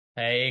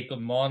Hey,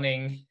 good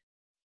morning.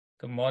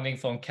 Good morning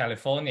from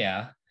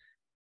California.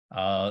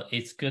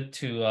 It's good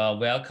to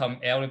welcome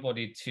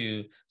everybody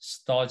to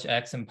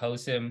StorageX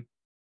Symposium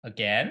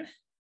again.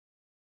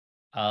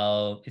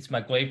 It's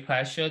my great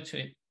pleasure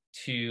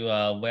to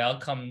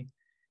welcome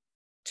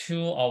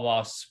two of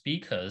our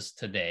speakers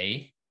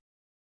today.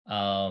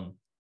 One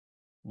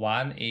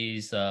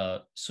is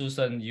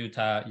Susan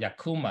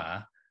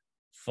Uthayakumar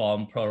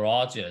from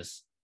Prologis.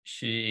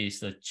 She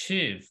is the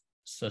Chief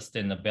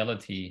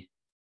Sustainability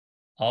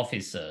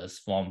Officers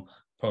from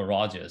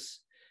Prologis.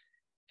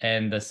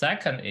 And the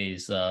second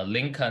is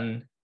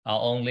Lincoln, our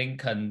own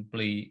Lincoln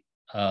Bleveans.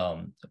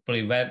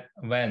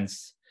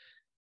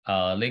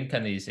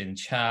 Lincoln is in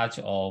charge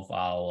of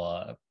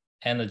our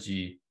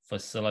energy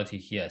facility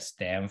here at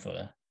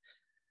Stanford.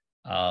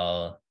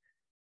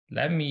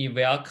 Let me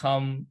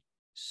welcome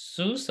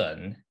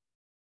Susan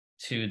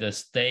to the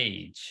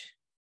stage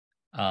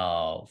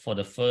for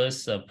the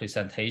first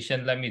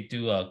presentation. Let me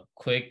do a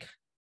quick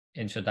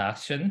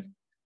introduction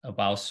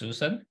about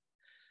Susan.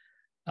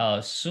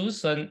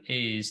 Susan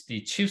is the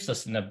Chief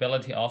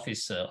Sustainability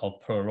Officer of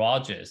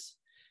Prologis.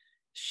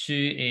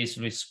 She is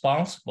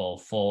responsible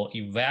for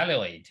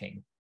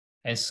evaluating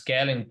and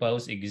scaling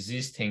both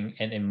existing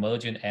and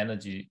emerging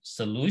energy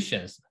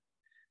solutions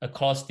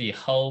across the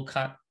whole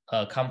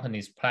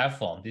company's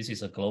platform. This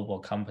is a global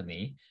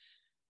company,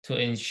 to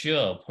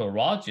ensure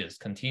Prologis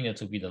continue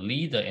to be the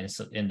leader in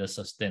the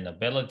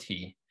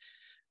sustainability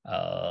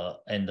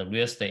in the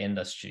real estate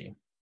industry.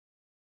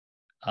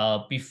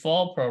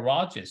 Before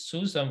Prologis,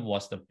 Susan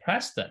was the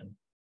president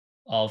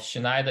of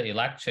Schneider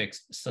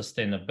Electric's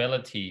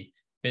Sustainability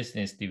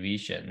Business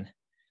Division.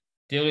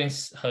 During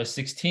her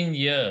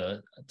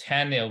 16-year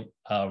tenure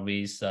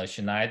with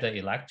Schneider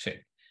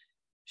Electric,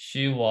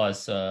 she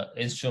was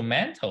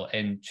instrumental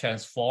in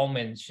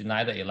transforming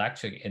Schneider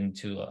Electric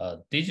into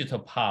a digital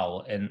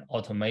power and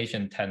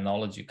automation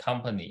technology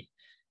company,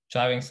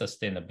 driving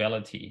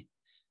sustainability.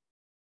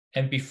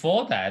 And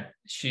before that,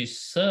 she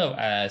served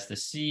as the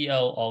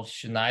CEO of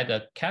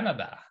Schneider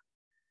Canada.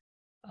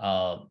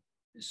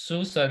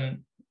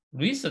 Susan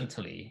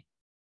recently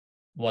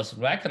was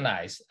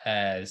recognized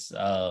as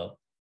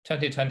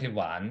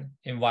 2021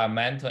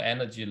 Environmental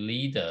Energy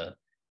Leader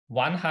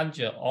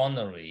 100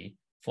 honorary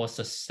for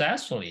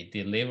successfully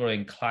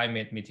delivering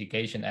climate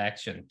mitigation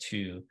action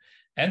to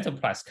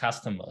enterprise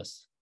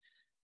customers.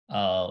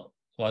 Well,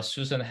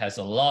 Susan has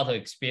a lot of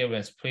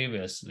experience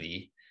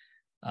previously.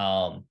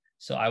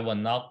 So I will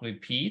not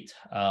repeat.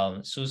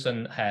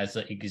 Susan has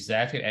an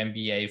executive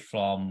MBA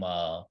from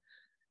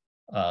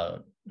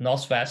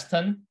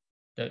Northwestern,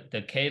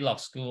 the Kellogg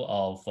School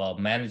of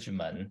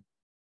Management.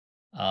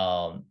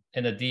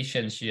 In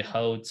addition, she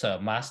holds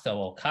a Master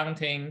of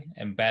Accounting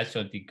and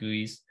Bachelor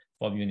degrees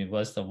from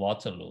University of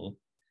Waterloo.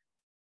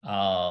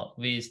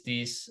 With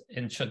this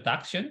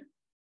introduction,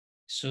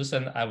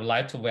 Susan, I would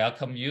like to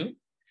welcome you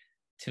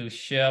to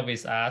share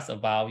with us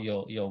about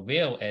your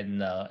view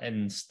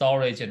in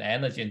storage and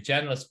energy in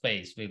general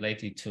space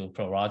related to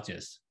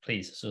Prologis.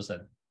 Please,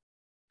 Susan.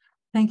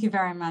 Thank you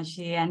very much,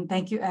 Ian.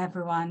 Thank you,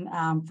 everyone,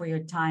 for your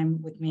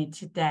time with me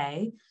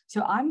today.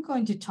 So I'm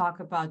going to talk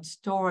about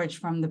storage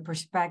from the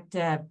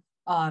perspective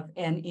of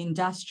an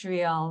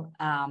industrial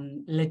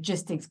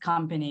logistics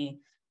company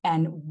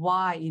and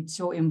why it's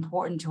so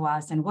important to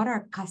us and what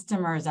our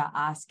customers are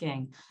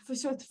asking.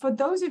 So for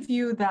those of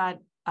you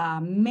that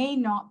may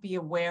not be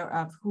aware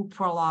of who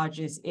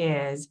Prologis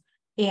is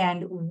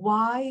and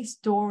why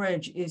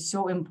storage is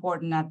so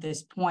important at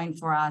this point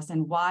for us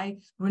and why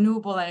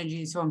renewable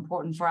energy is so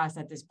important for us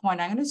at this point,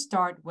 I'm going to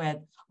start with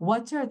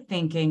what's our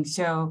thinking.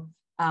 So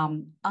I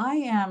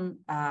am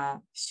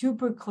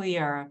super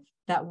clear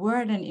that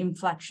we're at an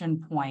inflection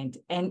point.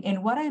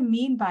 And what I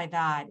mean by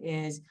that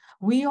is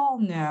we all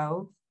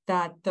know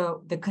that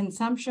the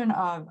consumption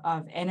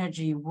of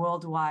energy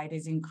worldwide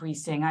is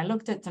increasing. I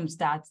looked at some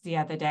stats the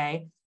other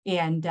day,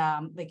 and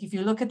like if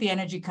you look at the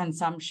energy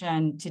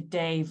consumption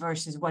today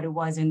versus what it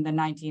was in the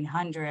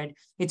 1900s,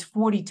 it's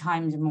 40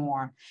 times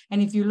more.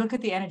 And if you look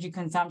at the energy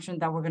consumption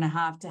that we're going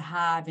to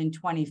have in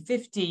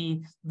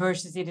 2050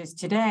 versus it is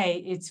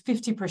today, it's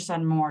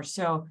 50% more.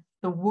 So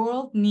the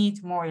world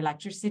needs more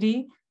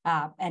electricity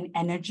and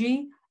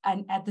energy.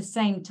 And at the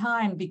same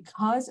time,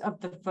 because of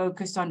the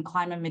focus on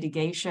climate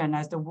mitigation,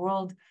 as the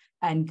world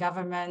and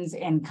governments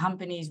and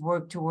companies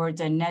work towards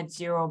a net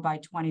zero by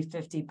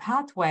 2050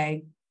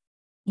 pathway,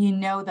 you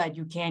know that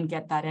you can't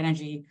get that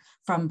energy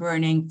from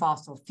burning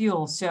fossil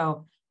fuels.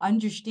 So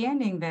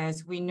understanding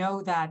this, we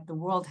know that the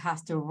world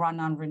has to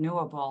run on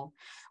renewable.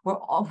 We're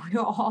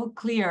all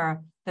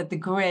clear that the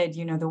grid,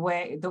 you know, the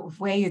way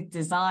it's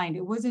designed,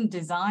 it wasn't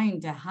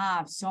designed to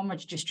have so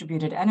much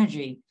distributed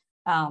energy.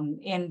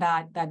 In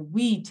that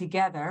we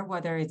together,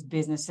 whether it's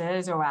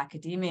businesses or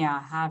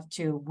academia, have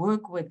to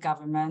work with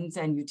governments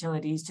and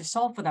utilities to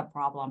solve for that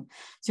problem.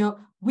 So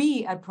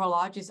we at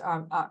Prologis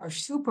are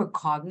super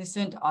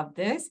cognizant of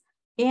this.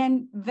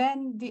 And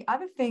then the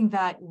other thing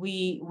that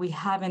we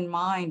have in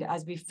mind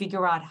as we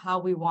figure out how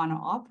we want to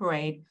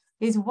operate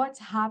is what's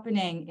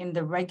happening in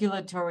the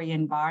regulatory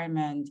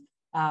environment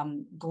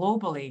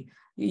globally.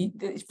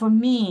 For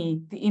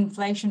me, the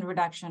Inflation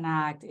Reduction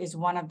Act is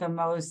one of the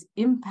most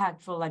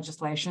impactful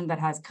legislation that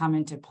has come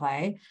into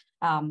play.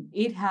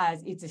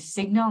 It's a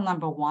signal,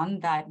 number one,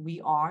 that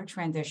we are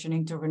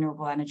transitioning to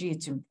renewable energy.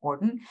 It's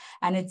important,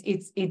 and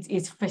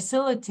it's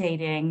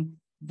facilitating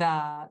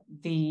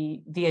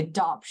the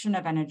adoption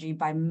of energy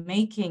by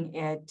making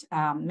it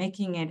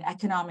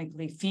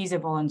economically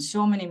feasible in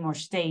so many more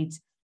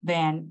states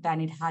than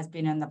it has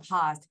been in the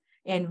past,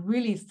 and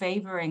really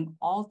favoring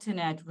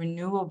alternate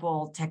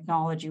renewable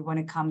technology when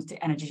it comes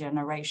to energy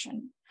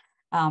generation.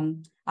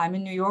 I'm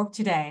in New York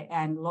today,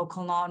 and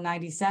Local Law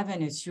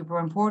 97 is super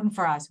important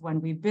for us when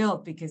we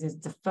build, because it's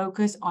the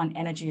focus on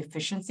energy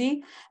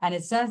efficiency. And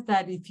it says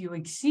that if you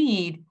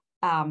exceed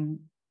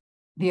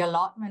the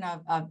allotment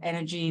of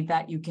energy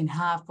that you can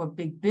have for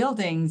big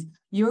buildings,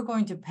 you're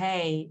going to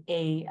pay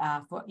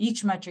for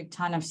each metric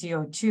ton of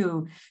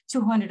CO2,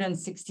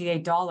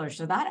 $268.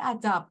 So that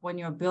adds up when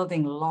you're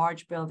building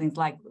large buildings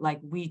like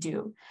we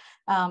do.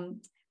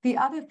 The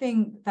other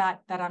thing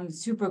that I'm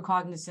super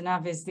cognizant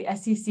of is the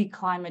SEC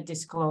climate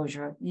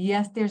disclosure.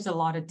 Yes, there's a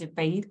lot of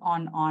debate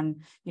on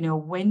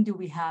when do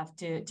we have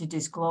to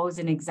disclose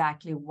and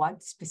exactly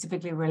what,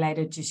 specifically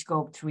related to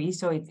scope 3,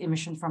 so it's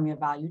emission from your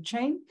value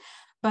chain.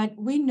 But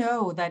we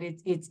know that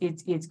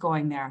it's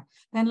going there.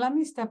 Then let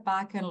me step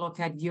back and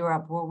look at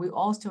Europe, where we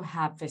also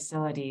have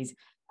facilities.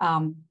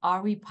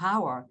 RE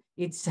Power,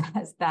 it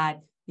says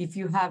that if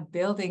you have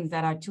buildings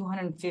that are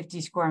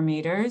 250 square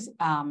meters,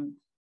 and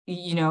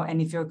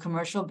if you're a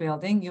commercial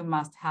building, you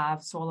must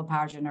have solar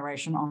power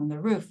generation on the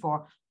roof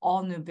for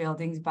all new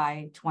buildings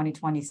by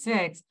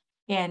 2026,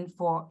 and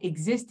for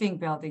existing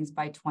buildings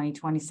by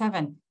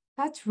 2027.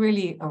 That's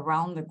really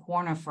around the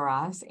corner for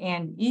us.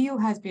 And EU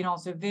has been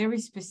also very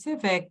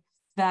specific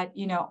that,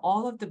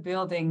 all of the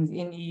buildings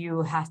in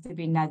EU has to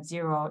be net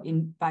zero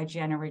by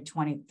January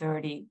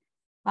 2030.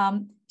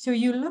 So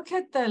you look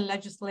at the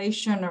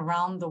legislation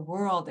around the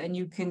world, and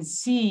you can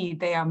see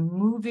they are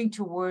moving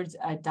towards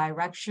a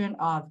direction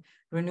of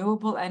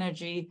renewable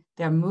energy.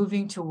 They're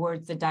moving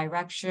towards the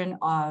direction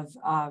of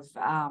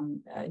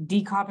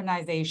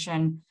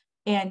decarbonization.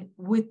 And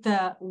with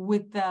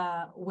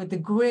the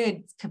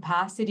grid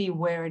capacity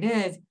where it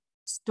is,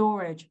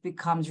 storage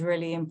becomes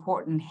really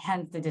important,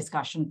 hence the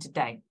discussion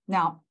today.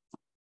 Now,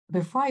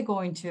 before I go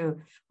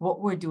into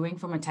what we're doing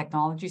from a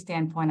technology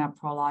standpoint at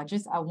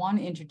Prologis, I want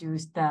to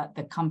introduce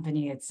the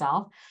company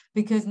itself,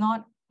 because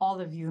not all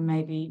of you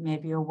may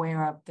be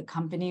aware of the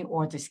company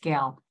or the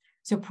scale.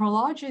 So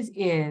Prologis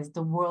is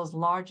the world's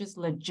largest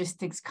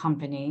logistics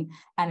company,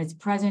 and it's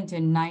present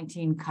in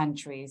 19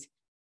 countries.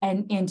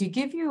 And to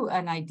give you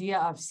an idea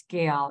of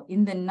scale,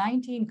 in the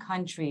 19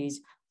 countries,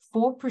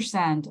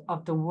 4%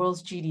 of the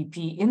world's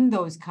GDP in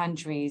those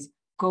countries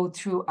go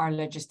through our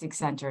logistics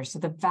centers. So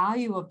the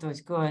value of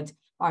those goods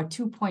are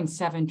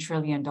 $2.7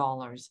 trillion.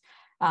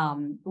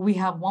 We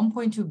have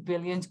 1.2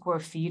 billion square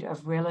feet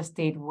of real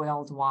estate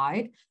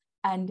worldwide.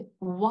 And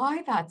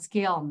why that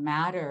scale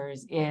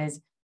matters is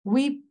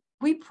we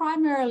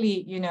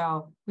primarily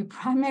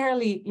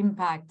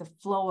impact the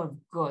flow of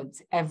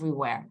goods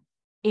everywhere.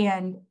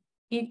 And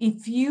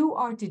if you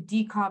are to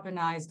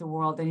decarbonize the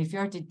world, and if you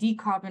are to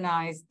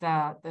decarbonize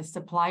the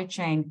supply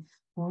chain,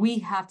 we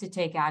have to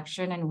take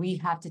action, and we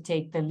have to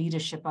take the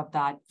leadership of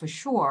that for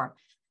sure.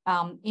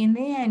 In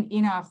the end,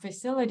 in our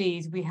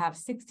facilities, we have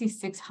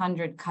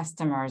 6,600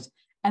 customers,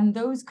 and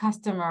those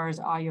customers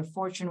are your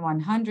Fortune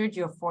 100,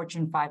 your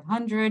Fortune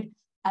 500,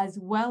 as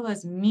well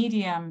as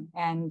medium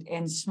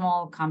and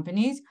small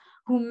companies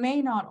who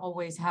may not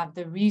always have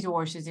the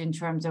resources in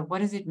terms of what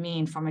does it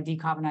mean from a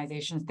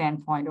decarbonization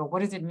standpoint, or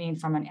what does it mean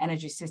from an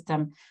energy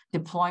system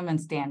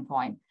deployment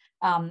standpoint.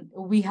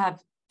 We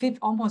have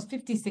almost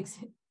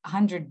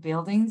 5,600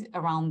 buildings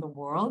around the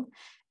world.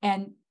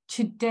 And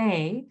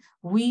today,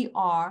 we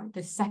are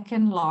the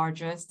second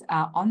largest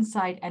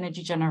on-site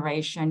energy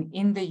generation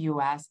in the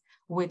US,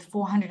 with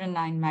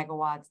 409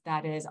 megawatts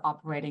that is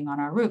operating on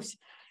our roofs.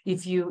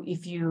 If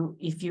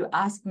you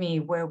ask me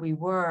where we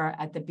were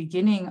at the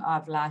beginning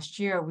of last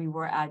year, we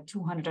were at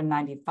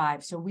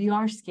 295. So we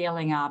are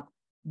scaling up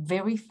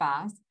very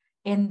fast,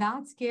 and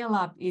that scale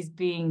up is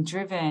being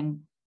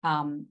driven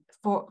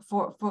for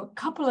a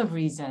couple of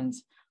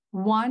reasons.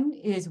 One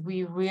is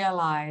we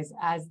realize,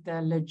 as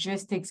the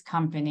logistics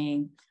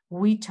company,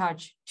 we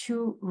touch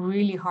two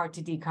really hard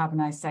to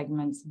decarbonize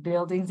segments: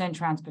 buildings and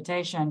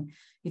transportation.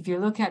 If you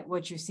look at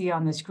what you see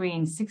on the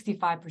screen,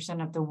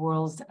 65% of the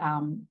world's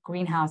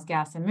greenhouse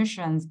gas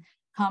emissions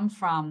come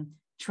from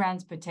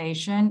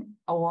transportation,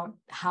 or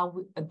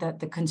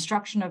the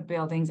construction of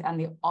buildings and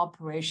the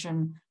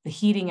operation, the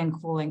heating and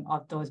cooling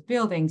of those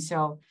buildings.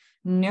 So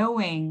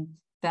knowing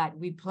that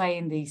we play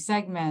in these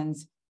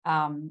segments,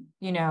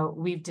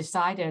 we've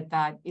decided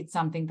that it's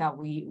something that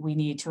we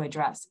need to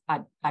address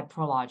at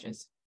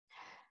Prologis.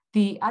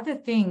 The other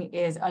thing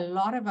is, a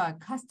lot of our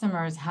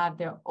customers have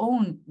their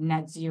own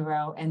net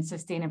zero and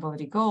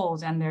sustainability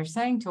goals, and they're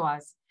saying to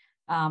us,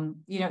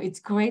 it's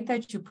great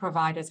that you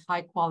provide us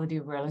high quality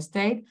real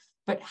estate,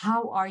 but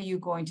how are you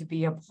going to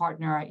be a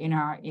partner in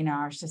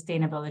our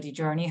sustainability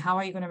journey? How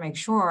are you going to make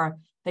sure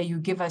that you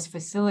give us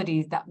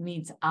facilities that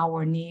meets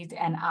our needs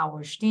and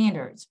our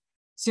standards?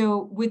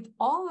 So with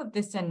all of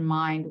this in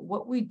mind,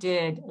 what we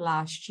did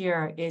last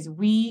year is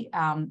we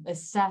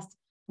assessed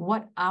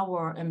what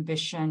our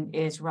ambition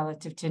is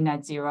relative to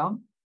net zero.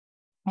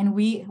 And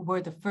we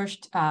were the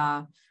first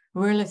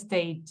real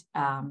estate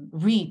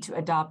REIT to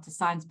adopt a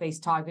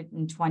science-based target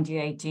in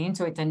 2018.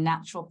 So it's a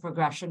natural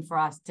progression for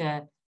us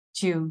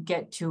to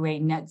get to a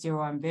net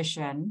zero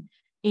ambition.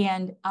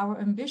 And our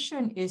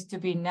ambition is to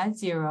be net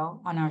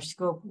zero on our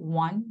scope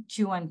 1,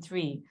 2, and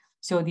 3.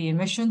 So the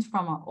emissions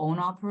from our own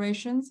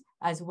operations,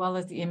 as well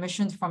as the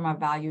emissions from our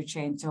value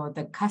chain. So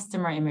the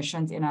customer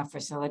emissions in our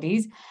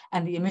facilities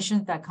and the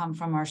emissions that come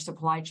from our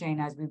supply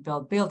chain as we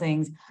build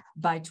buildings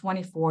by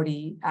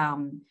 2040.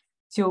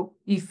 So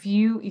if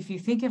you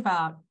think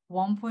about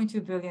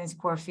 1.2 billion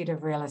square feet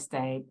of real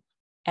estate,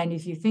 and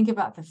if you think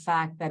about the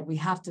fact that we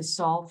have to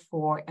solve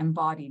for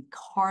embodied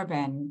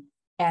carbon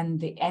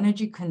and the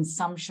energy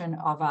consumption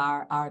of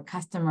our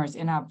customers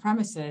in our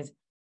premises,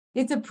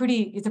 it's a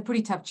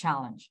pretty tough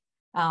challenge.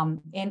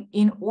 And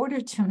in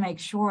order to make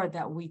sure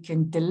that we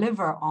can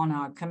deliver on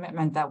our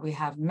commitment that we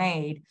have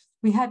made,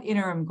 we have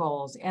interim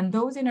goals. And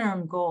those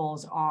interim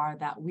goals are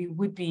that we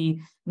would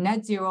be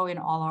net zero in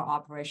all our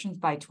operations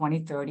by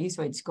 2030.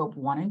 So it's scope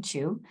 1 and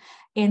 2.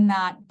 In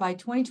that by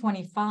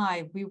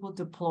 2025, we will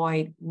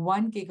deploy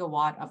 1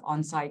 gigawatt of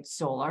on-site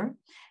solar,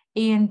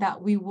 and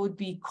that we would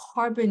be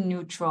carbon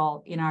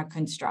neutral in our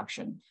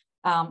construction.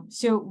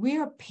 So we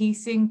are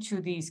pacing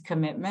to these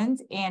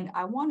commitments, and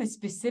I want to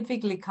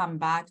specifically come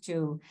back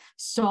to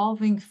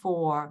solving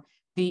for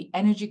the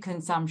energy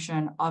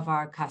consumption of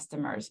our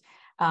customers.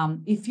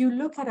 If you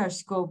look at our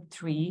scope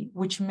 3,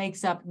 which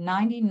makes up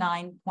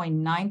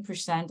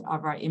 99.9%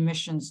 of our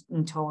emissions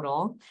in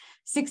total,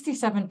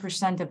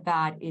 67% of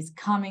that is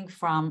coming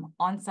from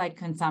on-site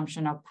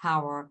consumption of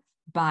power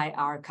by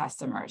our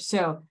customers.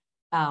 So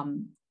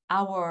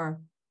our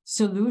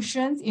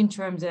solutions in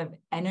terms of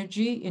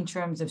energy, in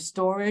terms of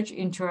storage,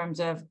 in terms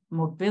of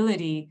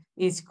mobility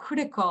is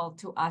critical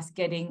to us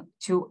getting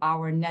to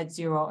our net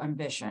zero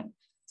ambition.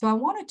 So I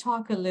want to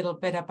talk a little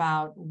bit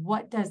about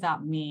what does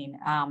that mean.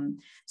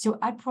 So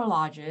at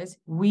Prologis,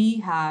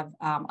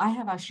 I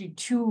have actually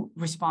 2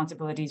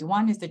 responsibilities.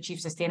 One is the Chief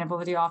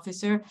Sustainability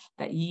Officer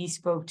that Yi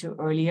spoke to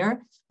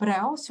earlier, but I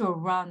also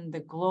run the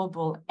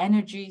global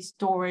energy,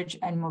 storage,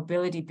 and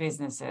mobility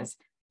businesses.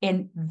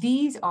 And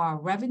these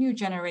are revenue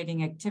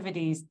generating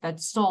activities that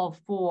solve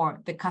for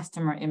the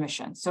customer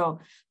emissions. So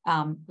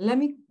let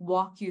me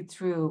walk you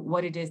through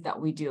what it is that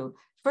we do.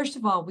 First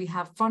of all, we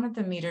have front of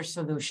the meter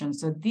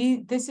solutions. So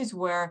this is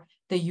where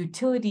the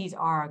utilities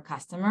are our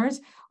customers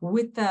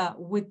with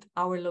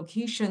our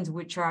locations,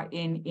 which are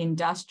in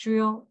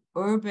industrial,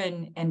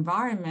 urban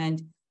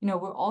environment.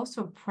 We're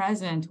also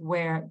present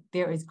where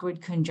there is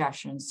grid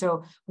congestion.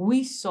 So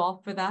we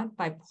solve for that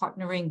by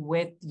partnering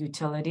with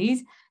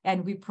utilities,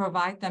 and we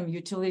provide them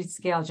utility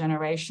scale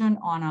generation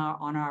on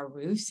our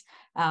roofs.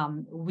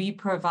 We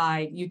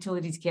provide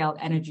utility scale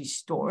energy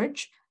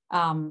storage,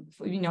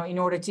 in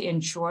order to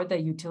ensure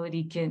that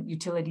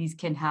utilities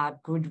can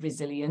have good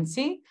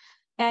resiliency.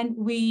 And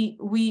we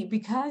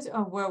because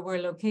of where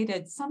we're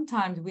located,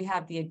 sometimes we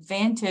have the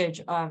advantage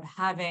of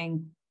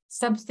having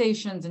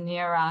substations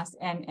near us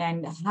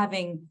and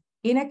having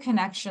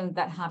interconnections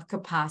that have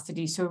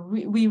capacity. So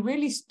we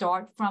really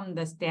start from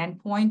the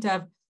standpoint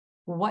of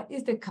what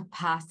is the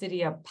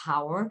capacity of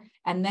power,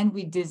 and then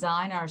we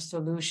design our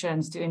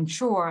solutions to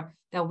ensure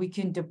that we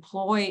can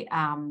deploy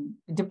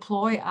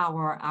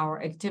our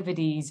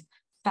activities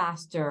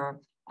faster.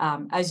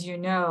 As you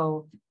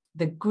know,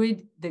 the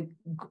grid, the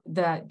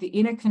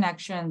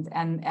interconnections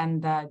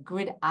and the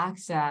grid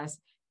access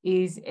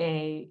is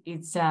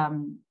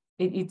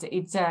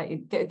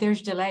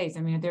there's delays. I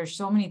mean, there's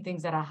so many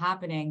things that are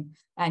happening,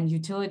 and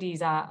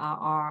utilities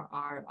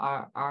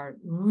are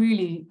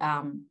really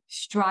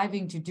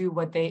striving to do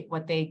what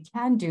they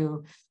can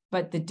do,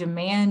 but the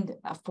demand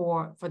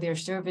for their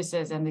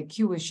services and the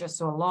queue is just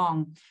so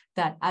long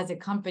that as a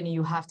company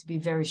you have to be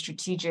very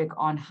strategic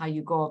on how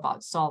you go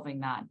about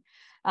solving that.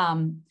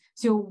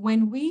 So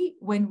when we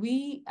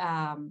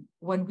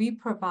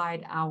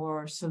provide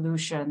our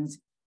solutions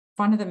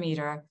front of the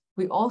meter,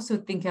 we also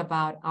think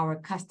about our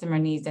customer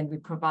needs, and we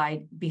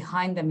provide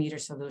behind the meter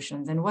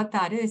solutions. And what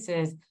that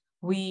is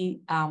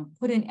we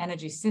put in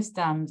energy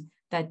systems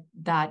that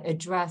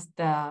address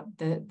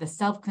the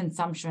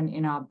self-consumption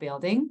in our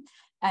building.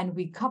 And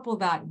we couple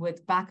that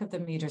with back of the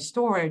meter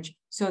storage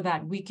so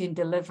that we can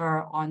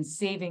deliver on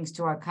savings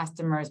to our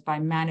customers by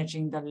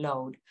managing the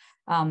load.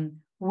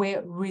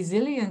 Where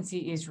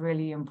resiliency is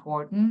really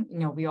important,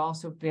 we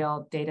also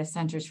build data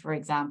centers, for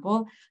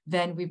example,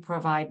 then we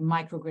provide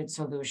microgrid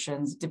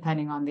solutions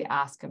depending on the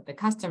ask of the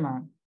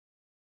customer.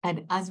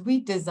 And as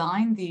we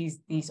design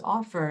these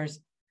offers,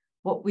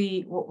 what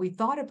we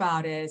thought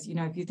about is,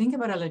 if you think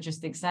about a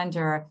logistics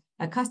center,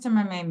 a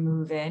customer may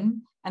move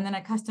in and then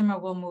a customer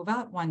will move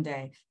out one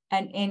day.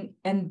 And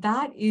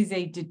that is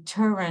a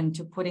deterrent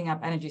to putting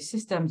up energy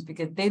systems,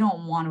 because they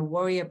don't want to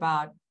worry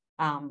about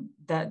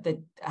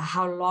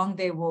how long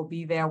they will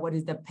be there, what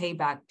is the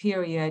payback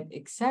period,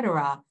 et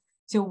cetera.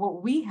 So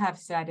what we have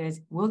said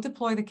is, we'll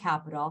deploy the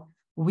capital,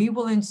 we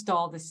will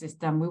install the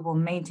system, we will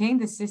maintain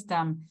the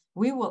system,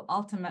 we will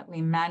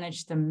ultimately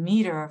manage the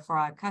meter for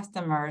our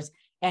customers,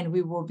 and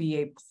we will be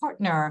a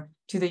partner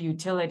to the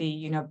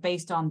utility,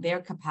 based on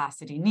their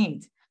capacity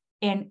needs.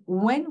 And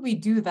when we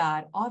do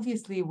that,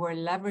 obviously we're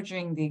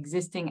leveraging the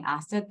existing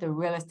asset, the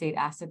real estate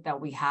asset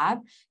that we have.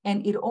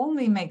 And it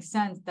only makes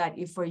sense that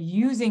if we're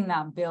using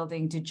that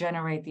building to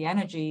generate the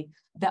energy,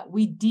 that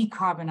we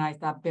decarbonize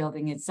that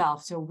building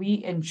itself. So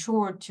we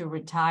ensure to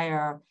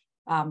retire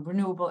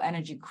renewable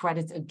energy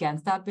credits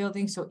against that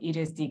building, so it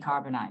is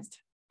decarbonized.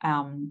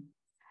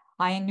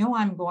 I know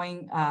I'm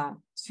going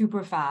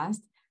super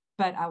fast,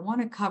 but I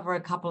want to cover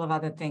a couple of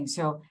other things.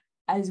 So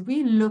as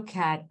we look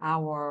at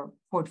our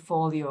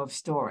portfolio of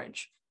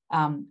storage,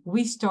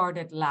 we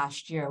started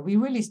last year. We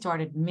really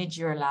started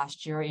mid-year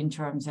last year in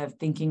terms of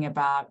thinking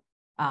about,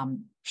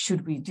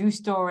 should we do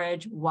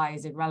storage? Why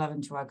is it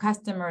relevant to our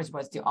customers?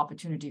 What's the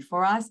opportunity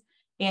for us?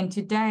 And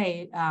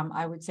today,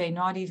 I would say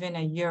not even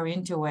a year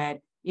into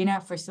it, in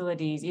our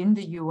facilities in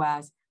the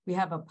US, we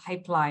have a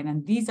pipeline,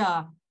 and these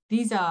are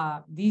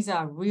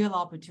real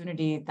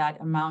opportunities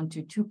that amount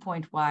to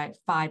 2.5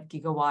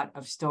 gigawatt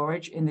of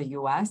storage in the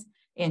US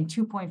and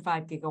 2.5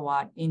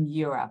 gigawatt in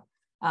Europe.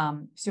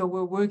 So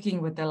we're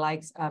working with the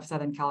likes of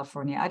Southern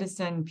California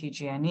Edison,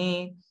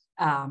 PG&E,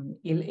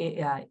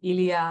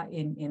 Ilia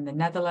in the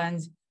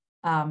Netherlands,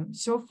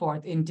 so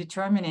forth, in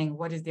determining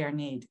what is their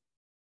need.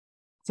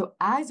 So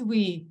as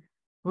we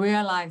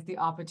realize the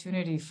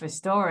opportunity for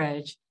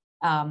storage,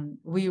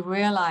 we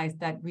realize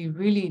that we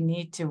really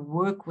need to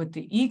work with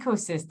the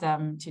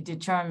ecosystem to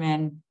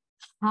determine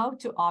how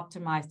to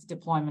optimize the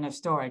deployment of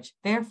storage.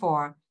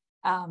 Therefore,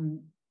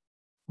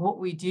 what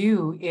we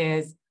do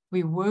is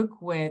we work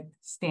with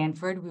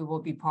Stanford. We will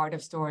be part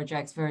of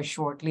StorageX very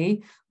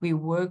shortly. We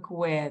work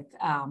with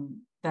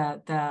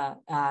the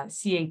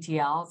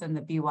CATLs and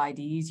the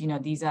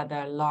BYDs. These are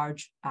the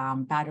large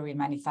battery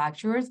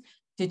manufacturers,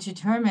 to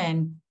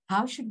determine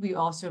how should we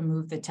also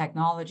move the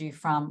technology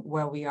from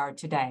where we are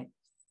today.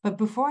 But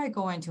before I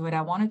go into it,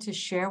 I wanted to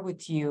share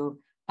with you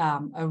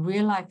a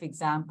real-life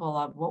example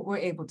of what we're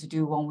able to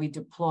do when we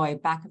deploy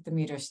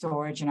back-of-the-meter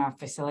storage in our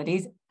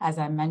facilities. As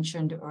I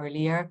mentioned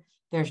earlier,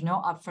 there's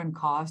no upfront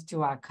cost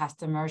to our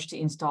customers to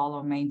install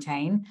or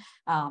maintain.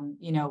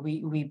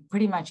 We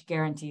pretty much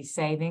guarantee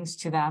savings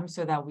to them,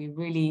 so that we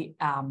really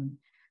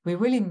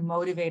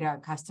motivate our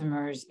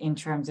customers in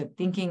terms of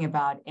thinking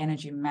about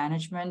energy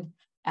management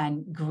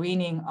and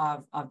greening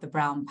of the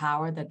brown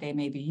power that they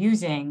may be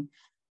using.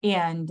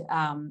 And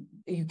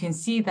you can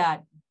see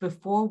that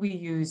before we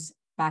use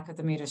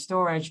back-of-the-meter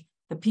storage,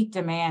 the peak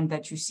demand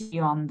that you see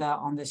on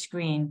the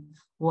screen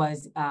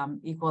was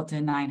equal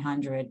to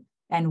 900.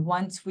 And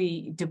once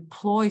we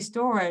deploy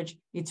storage,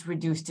 it's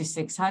reduced to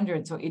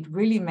 600. So it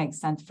really makes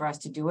sense for us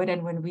to do it.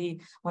 And when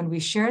we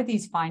share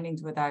these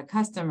findings with our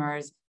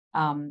customers,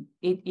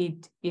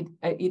 it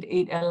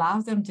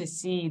allows them to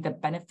see the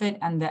benefit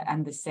and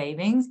the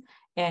savings,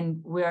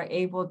 and we're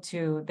able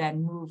to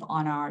then move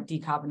on our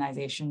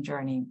decarbonization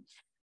journey.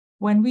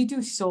 When we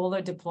do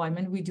solar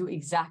deployment, we do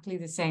exactly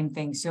the same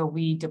thing. So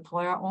we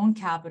deploy our own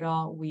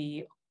capital,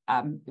 we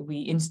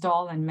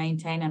install and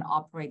maintain and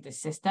operate the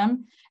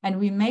system, and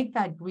we make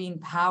that green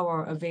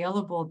power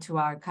available to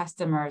our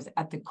customers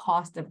at the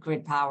cost of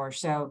grid power.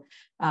 So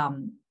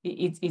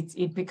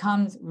it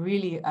becomes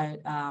really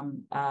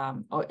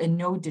a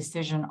no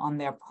decision on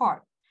their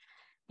part.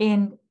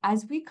 And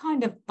as we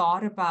kind of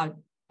thought about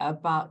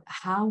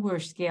how we're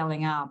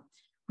scaling up,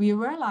 we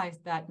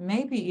realized that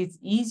maybe it's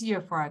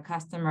easier for our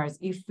customers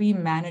if we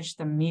manage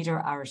the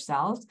meter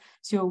ourselves.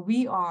 So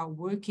we are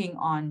working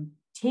on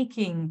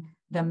taking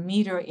the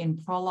meter in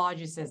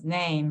Prologis'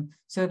 name,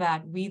 so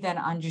that we then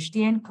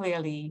understand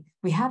clearly,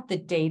 we have the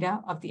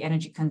data of the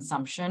energy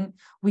consumption,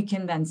 we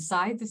can then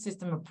size the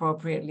system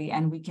appropriately,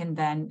 and we can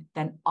then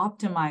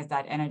optimize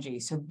that energy.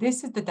 So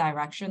this is the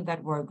direction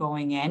that we're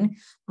going in,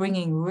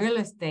 bringing real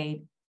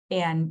estate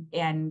and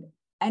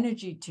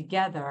energy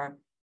together.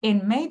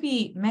 And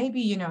maybe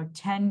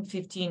 10,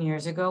 15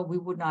 years ago, we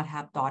would not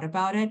have thought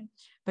about it.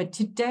 But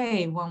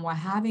today, when we're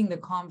having the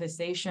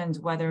conversations,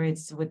 whether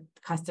it's with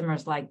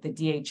customers like the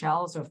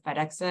DHLs or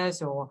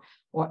FedExes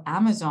or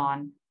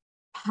Amazon,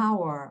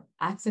 power,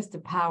 access to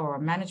power,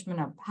 management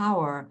of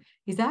power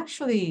is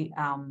actually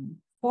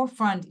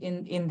forefront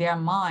in their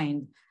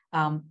mind.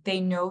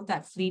 They know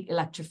that fleet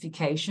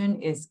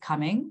electrification is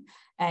coming,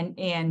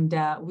 and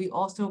we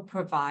also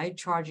provide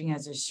charging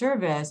as a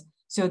service.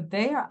 So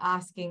they are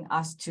asking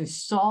us to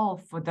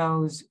solve for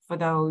those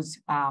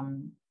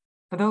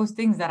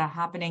things that are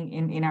happening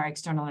in our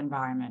external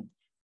environment.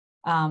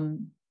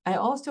 I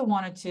also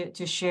wanted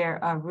to share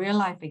a real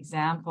life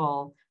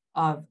example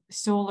of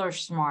Solar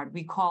Smart.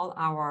 We call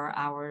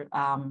our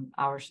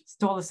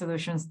solar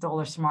solutions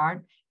Solar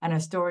Smart, and our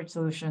storage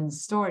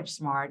solutions Storage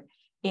Smart.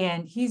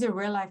 And he's a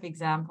real life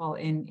example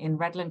in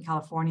Redland,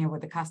 California,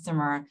 with a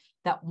customer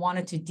that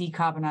wanted to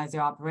decarbonize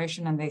their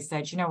operation. And they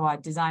said, you know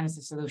what, design is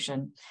the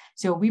solution.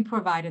 So we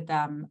provided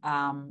them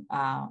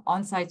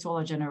on-site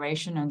solar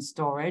generation and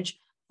storage.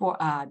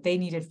 They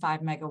needed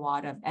 5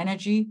 megawatt of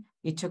energy.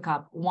 It took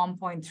up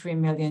 1.3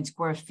 million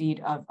square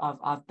feet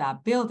of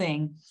that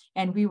building.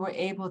 And we were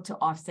able to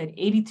offset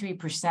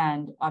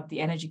 83% of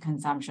the energy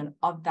consumption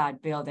of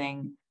that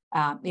building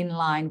in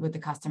line with the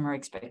customer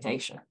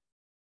expectation.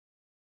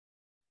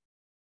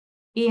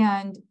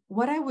 And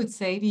what I would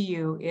say to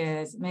you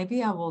is,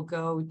 maybe I will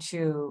go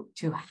to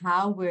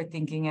how we're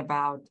thinking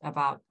about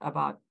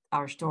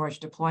our storage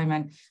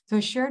deployment. So I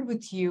shared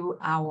with you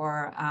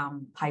our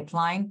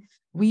pipeline.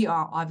 We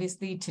are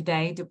obviously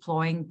today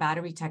deploying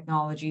battery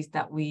technologies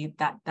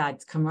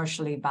that's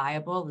commercially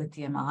viable,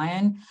 lithium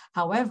ion.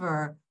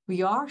 However,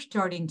 we are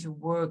starting to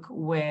work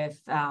with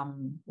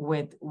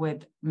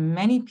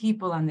many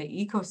people in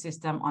the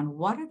ecosystem on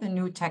what are the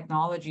new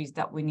technologies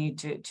that we need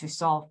to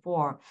solve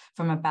for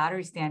from a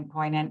battery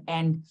standpoint.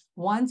 And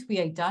once we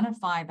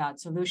identify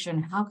that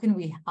solution, how can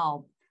we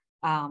help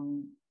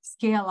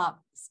scale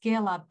up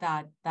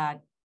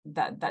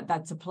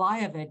that supply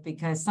of it?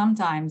 Because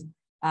sometimes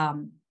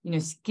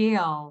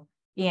scale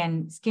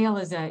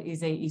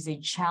is a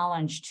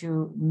challenge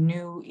to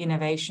new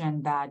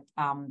innovation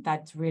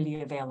that's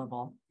really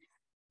available.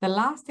 The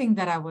last thing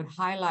that I would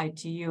highlight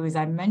to you is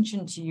I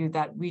mentioned to you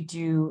that we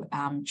do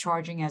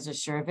charging as a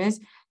service.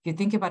 If you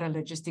think about a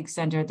logistics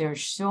center, there are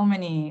so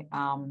many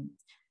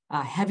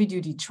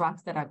heavy-duty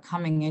trucks that are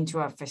coming into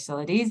our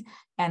facilities,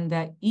 and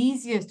the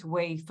easiest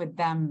way for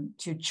them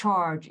to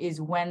charge is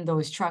when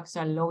those trucks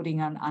are loading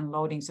and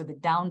unloading, so the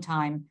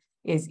downtime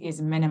is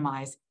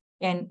minimized.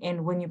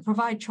 And when you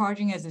provide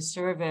charging as a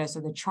service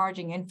or the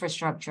charging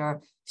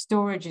infrastructure,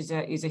 storage is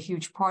a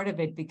huge part of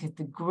it, because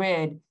the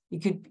grid,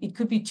 it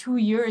could be 2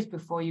 years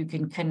before you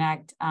can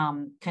connect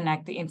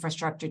the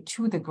infrastructure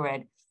to the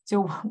grid.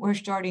 So what we're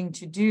starting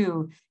to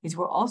do is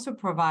we're also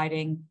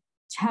providing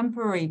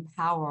temporary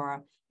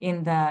power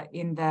by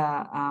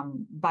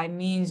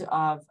means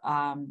of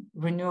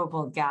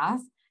renewable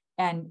gas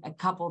and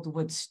coupled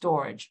with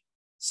storage.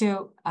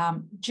 So,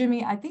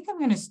 Jimmy, I think I'm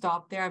going to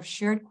stop there. I've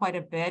shared quite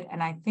a bit,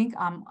 and I think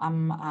I'm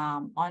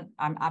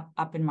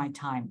up in my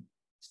time.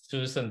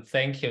 Susan,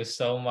 thank you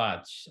so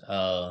much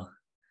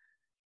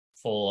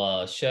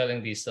for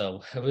sharing this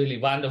really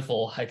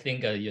wonderful, I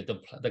think,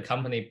 the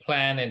company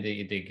plan and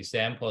the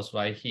examples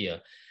right here.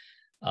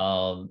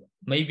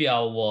 Maybe I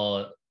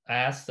will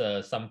ask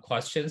some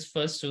questions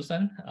first,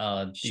 Susan,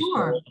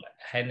 before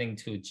handing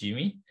to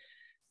Jimmy.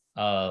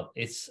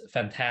 It's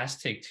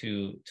fantastic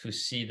to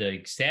see the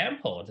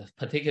example,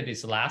 particularly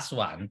this last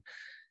one,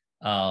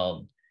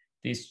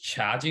 this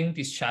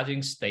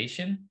charging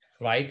station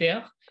right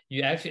there.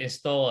 You actually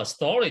install a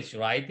storage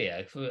right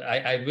there.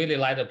 I really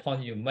like the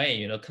point you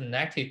made,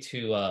 connected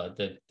to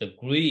the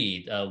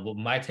grid.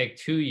 Might take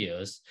 2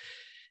 years.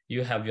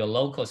 You have your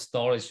local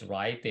storage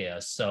right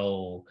there.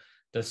 So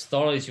the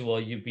storage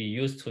will be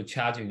used to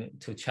charge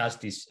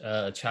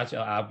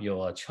up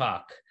your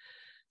truck.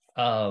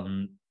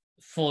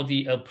 For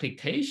the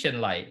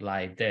application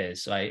like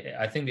this, right?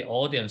 I think the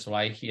audience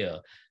right here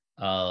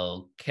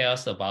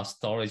cares about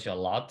storage a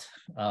lot.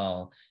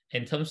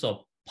 In terms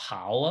of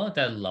power,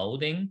 the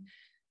loading,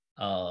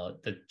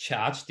 the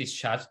charge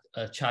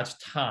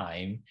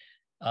time,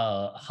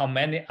 how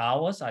many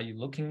hours are you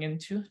looking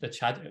into the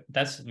charge?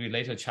 That's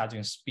related to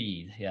charging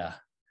speed. Yeah.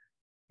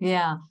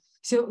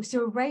 So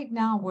right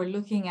now we're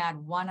looking at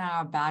 1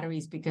 hour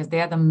batteries because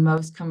they're the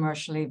most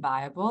commercially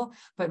viable.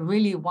 But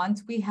really,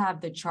 once we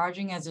have the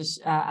charging as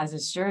a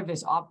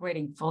service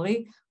operating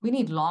fully, we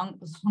need long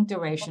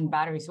duration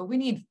batteries. So we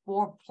need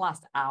 4+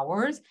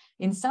 hours.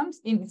 In some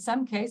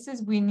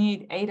cases, we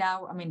need 8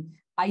 hours. I mean,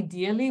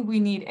 ideally, we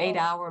need 8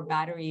 hour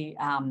battery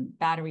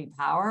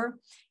power.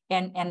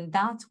 And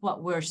that's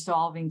what we're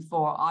solving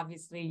for.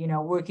 Obviously,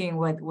 working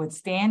with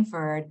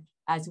Stanford,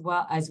 as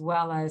well as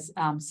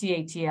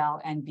CATL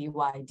and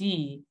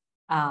BYD.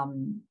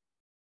 And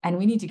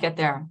we need to get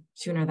there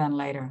sooner than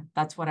later.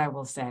 That's what I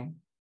will say.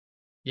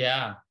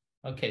 Yeah.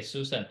 Okay,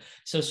 Susan.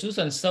 So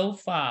Susan, so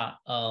far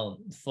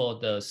for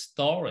the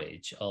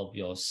storage of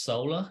your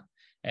solar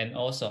and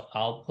also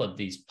output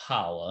this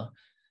power,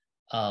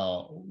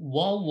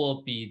 what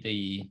will be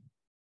the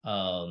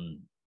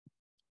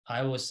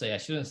I would say, I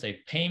shouldn't say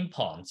pain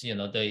points,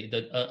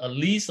 a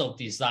list of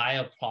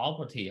desired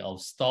property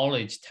of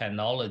storage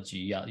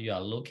technology you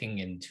are looking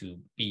into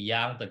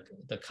beyond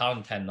the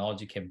current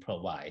technology can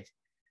provide?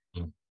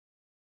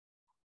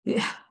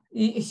 Yeah,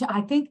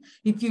 I think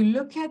if you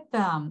look at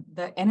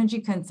the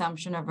energy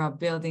consumption of our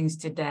buildings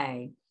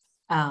today,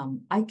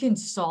 I can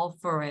solve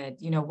for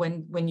it,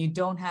 when you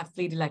don't have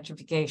fleet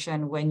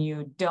electrification, when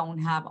you don't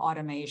have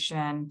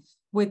automation,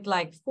 with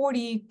like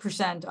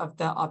 40% of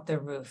the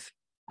roof.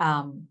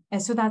 And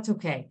so that's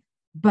okay.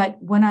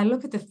 But when I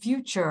look at the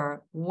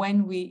future,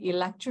 when we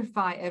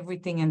electrify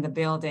everything in the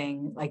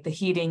building, like the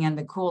heating and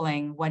the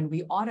cooling, when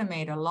we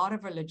automate, a lot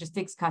of our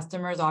logistics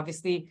customers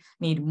obviously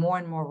need more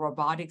and more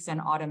robotics and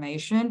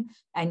automation,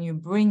 and you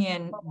bring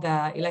in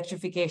the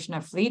electrification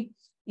of fleet.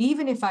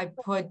 Even if I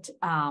put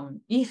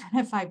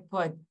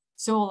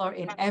solar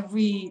in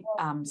every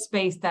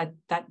space that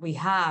we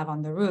have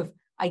on the roof,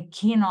 I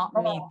cannot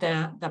meet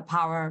the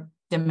power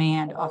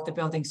demand of the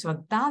building.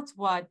 So that's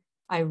what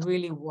I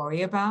really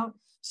worry about.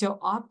 So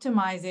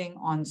optimizing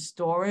on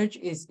storage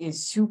is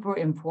super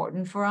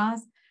important for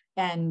us,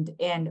 and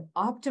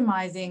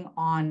optimizing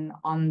on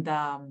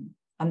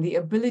the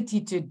ability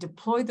to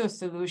deploy those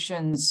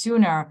solutions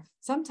sooner.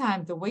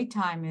 Sometimes the wait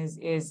time is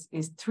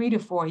 3 to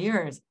 4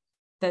 years.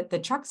 That the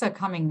trucks are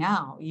coming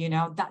now.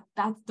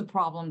 That's the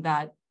problem.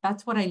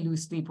 That's what I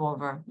lose sleep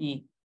over.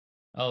 E.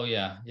 Oh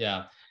yeah,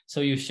 yeah. So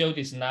you show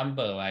this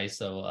number, right?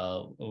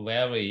 So a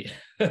very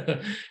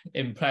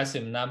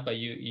impressive number.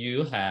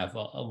 You have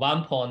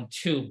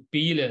 1.2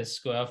 billion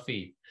square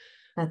feet.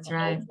 That's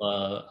right.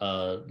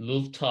 Of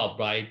rooftop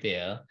right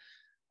there.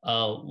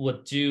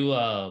 Would you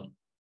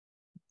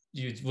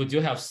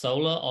have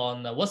solar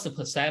on? What's the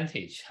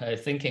percentage?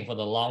 Thinking for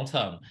the long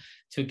term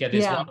to get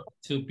this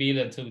 1.2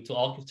 billion to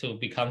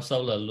become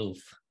solar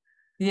roof.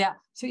 Yeah.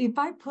 So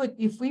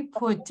if we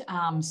put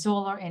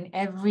solar in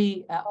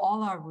every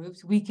all our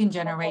roofs, we can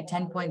generate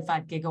 10.5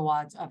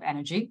 gigawatts of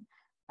energy.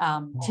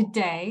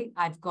 Today,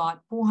 I've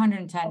got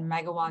 410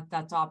 megawatts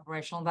that's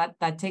operational.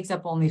 That takes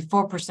up only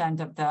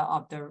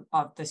 4%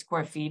 of the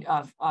square feet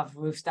of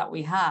roofs that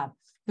we have.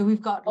 So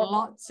we've got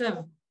lots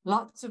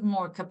of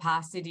more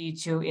capacity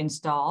to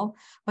install.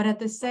 But at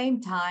the same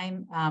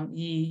time,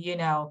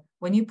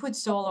 when you put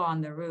solar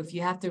on the roof,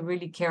 you have to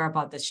really care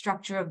about the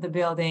structure of the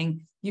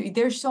building.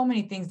 There's so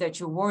many things that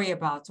you worry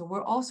about. So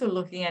we're also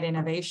looking at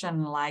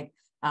innovation like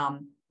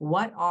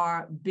what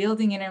are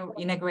building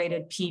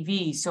integrated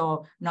PV.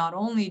 So not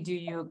only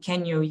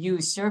can you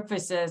use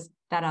surfaces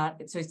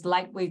so it's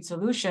lightweight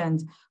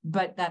solutions,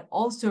 but that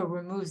also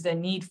removes the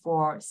need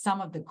for some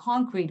of the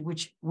concrete,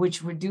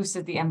 which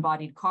reduces the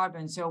embodied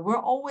carbon. So we're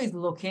always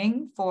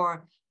looking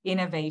for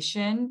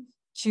innovation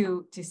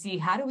to see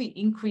how do we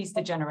increase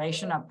the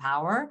generation of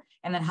power,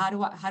 and then how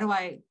do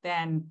I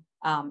then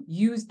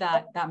use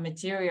that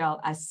material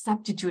as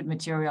substitute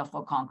material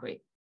for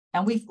concrete.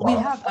 And we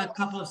have a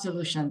couple of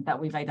solutions that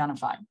we've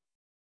identified.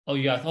 Oh,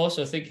 you are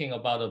also thinking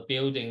about a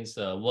building's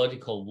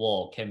vertical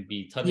wall can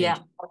be turned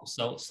into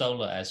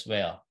solar as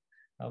well.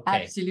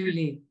 Okay.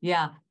 Absolutely.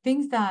 Yeah.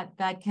 Things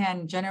that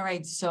can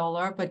generate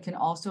solar, but can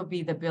also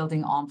be the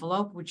building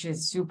envelope, which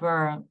is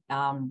super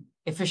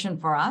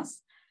efficient for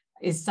us,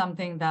 is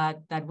something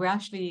that we're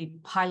actually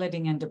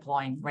piloting and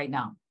deploying right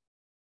now.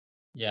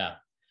 Yeah.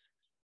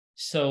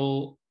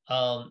 So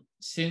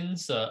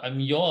since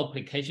your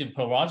application,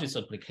 Prologis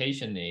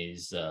application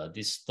is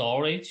the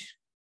storage,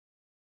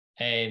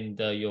 and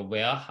your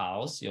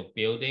warehouse, your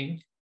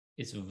building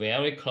is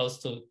very close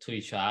to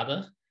each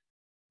other.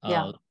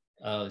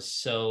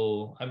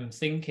 So I'm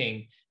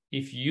thinking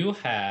if you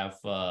have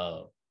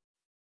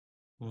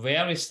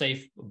very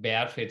safe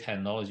battery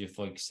technology,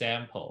 for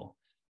example,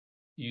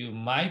 you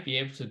might be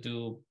able to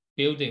do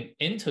building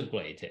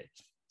integrated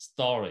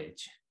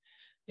storage.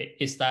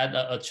 Is that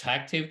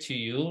attractive to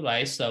you,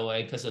 right? So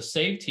because of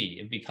safety,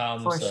 it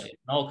becomes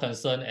no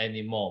concern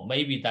anymore.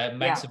 Maybe that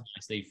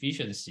maximizes the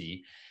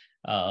efficiency.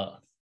 You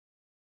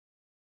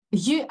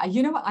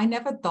know what? I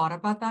never thought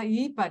about that,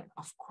 Yi, but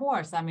of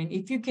course, I mean,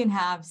 if you can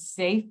have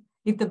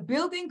if the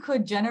building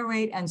could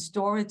generate and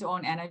store its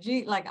own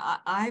energy, like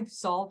I've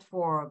solved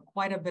for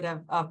quite a bit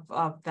of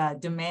the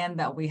demand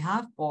that we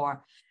have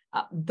for.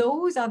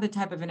 Those are the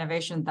type of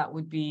innovations that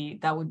would be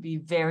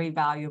very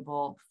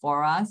valuable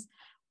for us.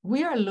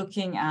 We are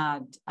looking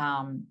at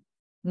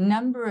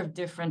number of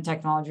different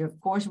technology. Of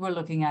course, we're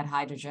looking at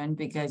hydrogen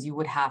because you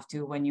would have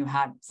to when you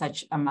have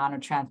such amount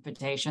of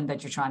transportation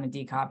that you're trying to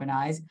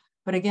decarbonize.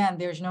 But again,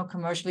 there's no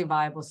commercially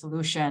viable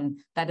solution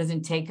that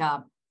doesn't take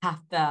up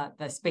half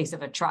the space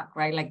of a truck,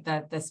 right? Like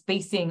the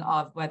spacing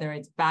of whether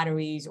it's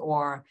batteries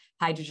or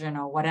hydrogen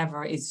or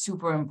whatever is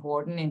super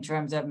important in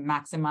terms of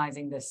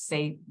maximizing the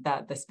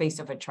space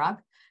of a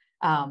truck.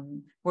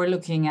 We're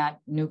looking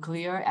at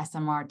nuclear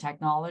SMR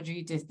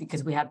technology just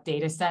because we have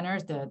data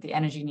centers, the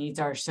energy needs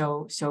are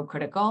so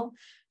critical.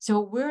 So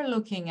we're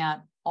looking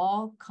at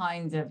all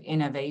kinds of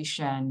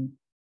innovation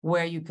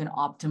where you can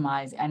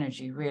optimize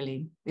energy,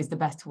 really is the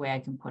best way I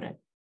can put it.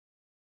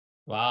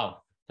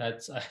 Wow. I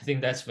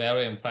think that's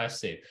very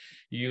impressive.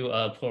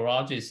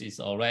 Prologis is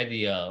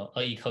already an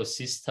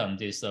ecosystem.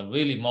 There's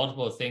really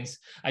multiple things.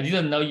 I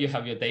didn't know you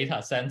have your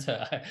data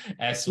center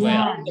as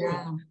well.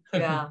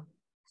 Yeah.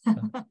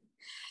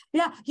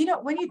 Yeah,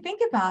 when you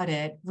think about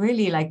it,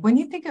 really, like when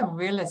you think of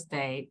real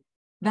estate,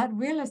 that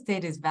real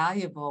estate is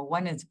valuable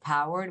when it's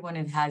powered, when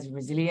it has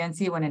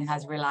resiliency, when it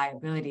has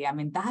reliability. I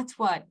mean, that's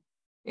what,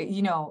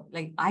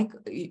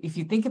 if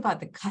you think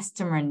about the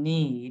customer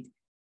need,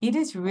 it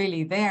is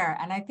really there.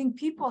 And I think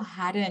people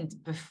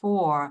hadn't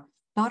before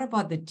thought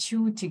about the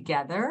two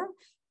together.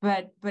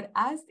 But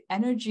as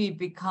energy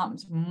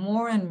becomes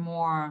more and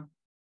more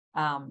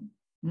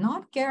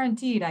not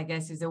guaranteed, I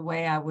guess is a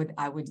way I would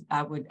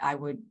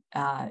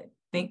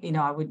think,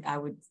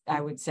 I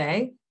would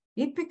say,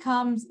 it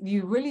becomes,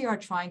 you really are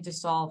trying to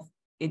solve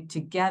it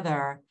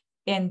together.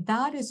 And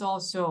that is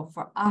also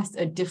for us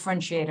a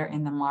differentiator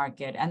in the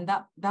market, and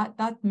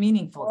that's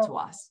meaningful to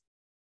us.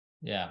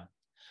 Yeah.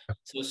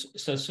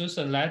 So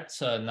Susan,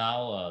 let's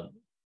now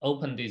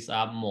open this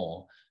up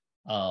more.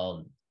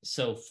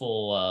 So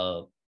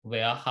for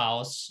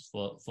warehouse,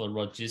 for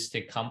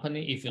logistic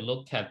company, if you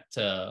look at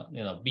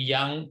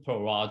beyond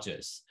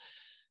Prologis,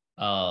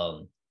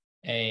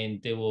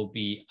 and there will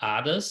be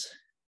others,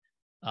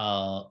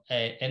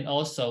 and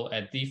also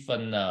at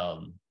different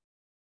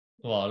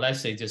well, let's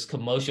say just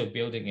commercial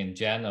building in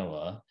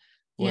general,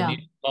 will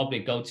need to probably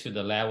go to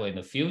the level in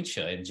the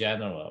future in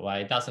general,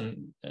 right? It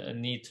doesn't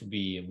need to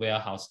be a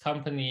warehouse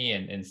company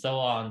and so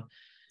on.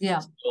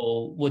 Yeah.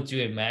 So would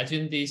you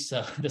imagine this,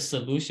 the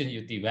solution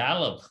you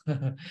develop,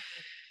 how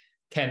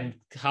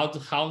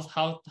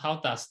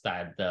does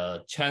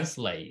that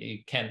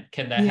translate?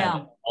 Can that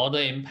have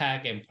other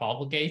impact and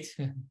propagate?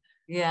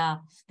 Yeah,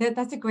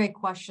 that's a great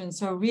question.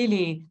 So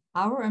really,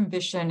 our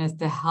ambition is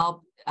to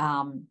help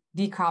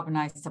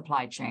decarbonize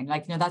supply chain.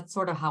 Like, that's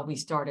sort of how we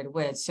started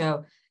with.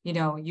 So,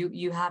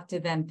 you have to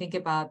then think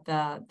about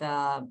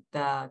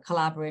the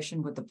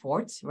collaboration with the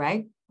ports,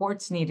 right?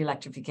 Ports need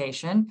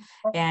electrification.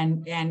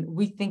 And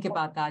we think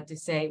about that to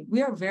say,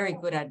 we are very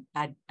good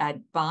at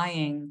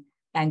buying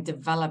and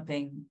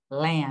developing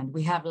land.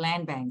 We have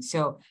land banks.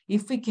 So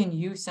if we can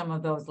use some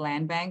of those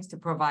land banks to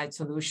provide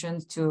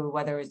solutions to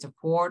whether it's a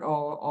port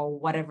or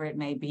whatever it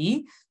may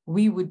be,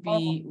 we would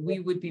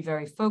be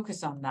very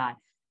focused on that.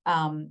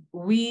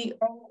 We,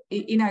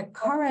 in our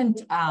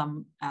current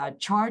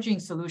charging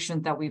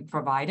solutions that we've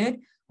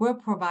provided, we're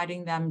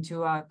providing them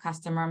to our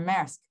customer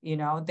Maersk. They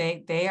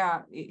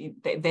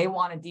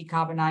want to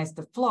decarbonize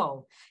the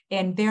flow,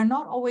 and they're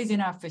not always in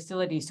our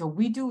facility. So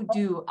we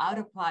do out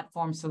of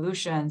platform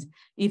solutions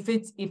if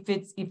it's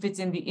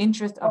in the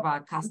interest of our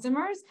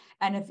customers,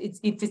 and if it's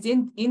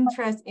in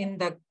interest in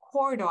the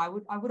corridor. I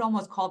would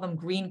almost call them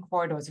green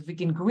corridors. If we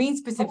can green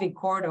specific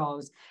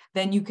corridors,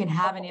 then you can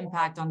have an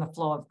impact on the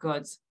flow of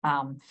goods.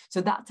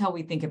 So that's how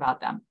we think about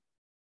them.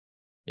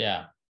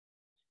 Yeah.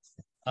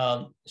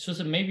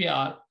 Susan, maybe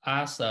I'll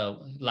ask a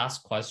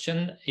last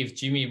question. If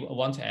Jimmy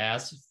want to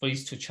ask,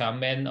 please to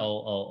chime in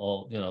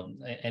or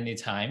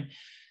anytime.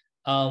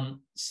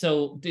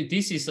 So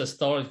this is a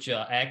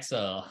StorageX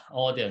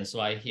audience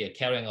right here,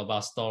 caring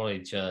about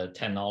storage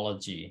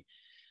technology.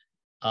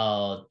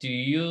 Do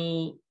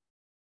you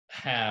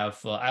have,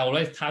 I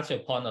already touched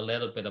upon a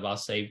little bit about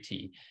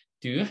safety.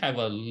 Do you have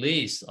a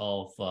list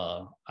of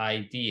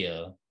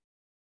ideal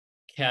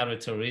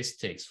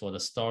characteristics for the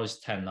storage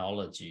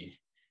technology?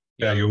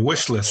 Yeah, your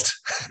wish list.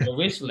 Your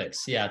wish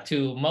list, yeah,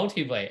 to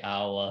motivate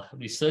our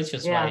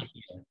researchers right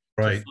here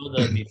to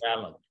further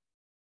develop.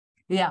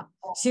 Yeah,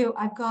 so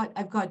I've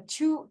got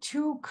two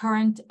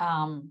current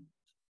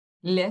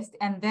lists,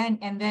 and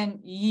then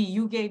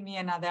you gave me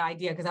another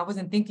idea because I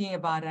wasn't thinking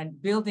about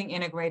it, building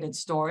integrated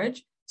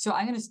storage. So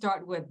I'm going to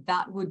start with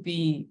that would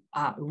be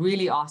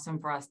really awesome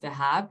for us to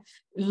have.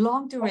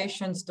 Long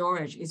duration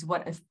storage is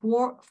what a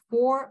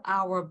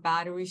 4-hour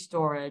battery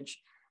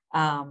storage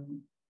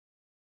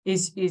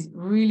is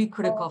really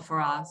critical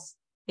for us.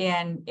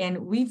 And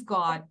we've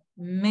got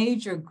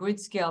major grid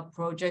scale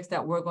projects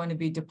that we're going to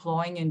be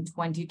deploying in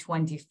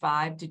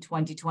 2025 to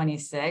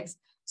 2026.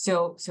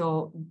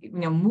 So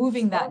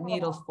moving that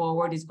needle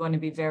forward is going to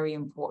be very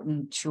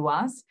important to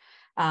us.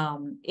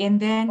 And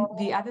then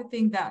the other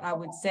thing that I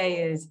would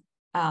say is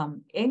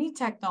any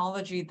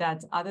technology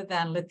that's other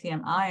than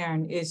lithium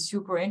ion is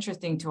super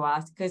interesting to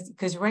us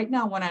because right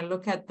now when I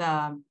look at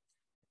the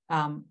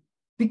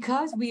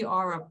because we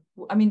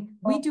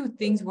do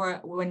things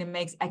when it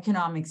makes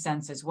economic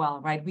sense as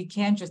well, right? We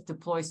can't just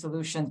deploy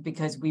solutions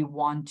because we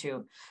want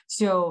to.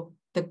 So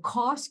the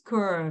cost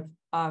curve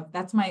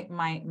that's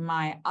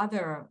my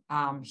other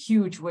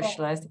huge wish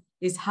list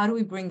is how do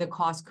we bring the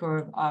cost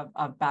curve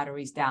of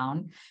batteries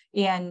down?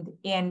 And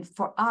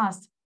for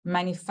us,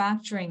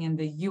 manufacturing in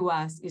the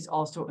US is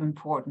also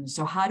important.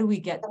 So how do we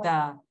get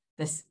the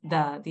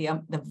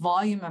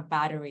volume of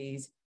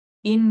batteries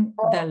in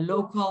the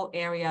local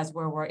areas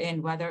where we're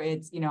in, whether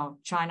it's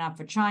China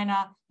for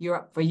China,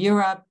 Europe for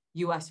Europe,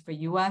 US for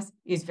US,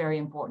 is very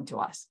important to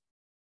us.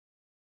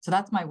 So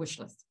that's my wish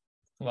list.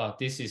 Wow,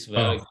 this is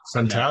very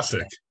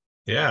fantastic.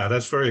 Yeah,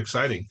 that's very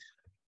exciting.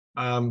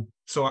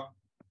 So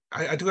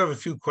I do have a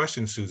few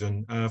questions,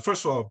 Susan.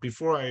 First of all,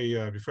 before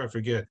I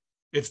forget,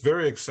 it's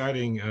very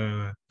exciting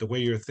the way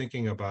you're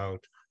thinking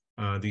about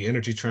the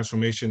energy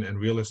transformation and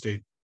real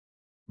estate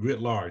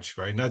writ large,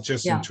 right? Not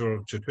just in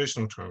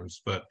traditional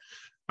terms, but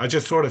I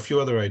just thought a few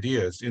other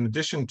ideas. In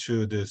addition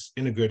to this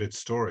integrated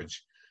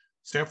storage,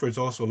 Stanford's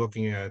also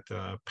looking at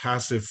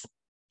passive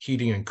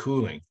heating and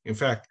cooling. In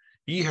fact,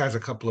 he has a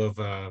couple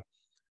of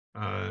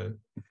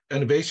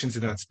innovations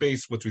in that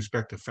space with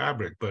respect to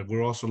fabric, but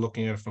we're also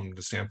looking at it from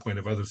the standpoint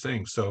of other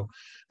things. So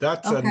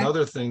that's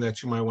another thing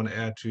that you might want to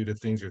add to the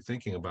things you're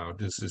thinking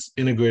about, is this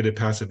integrated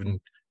passive and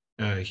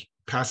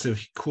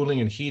passive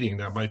cooling and heating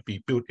that might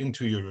be built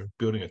into your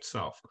building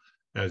itself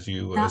as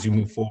you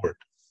move forward.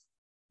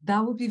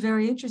 That would be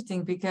very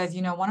interesting, because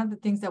one of the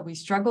things that we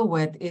struggle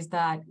with is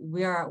that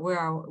we're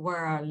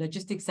a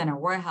logistics center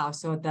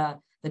warehouse, so the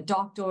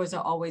dock doors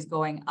are always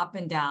going up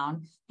and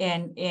down,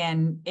 and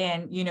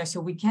so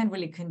we can't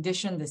really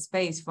condition the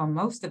space for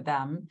most of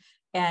them,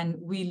 and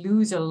we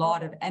lose a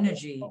lot of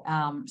energy.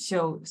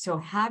 So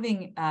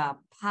having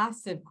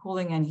passive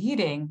cooling and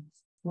heating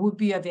would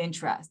be of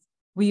interest.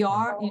 We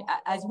are,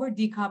 as we're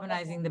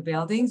decarbonizing the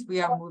buildings, we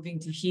are moving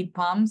to heat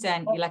pumps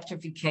and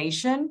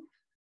electrification,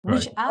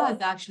 which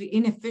adds actually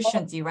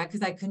inefficiency, right?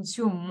 Because I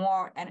consume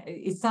more, and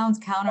it sounds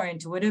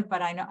counterintuitive,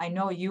 but I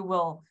know you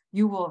will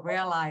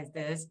realize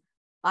this.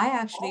 I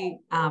actually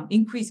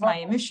increase my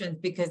emissions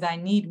because I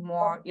need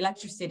more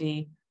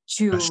electricity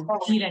to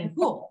heat and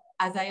cool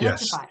as I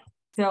electrify.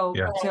 So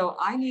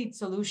I need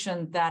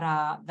solutions that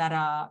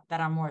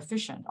are more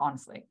efficient,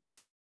 honestly.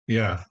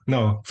 Yeah,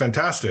 no,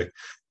 fantastic.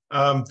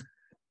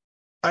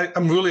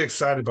 I'm really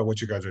excited about what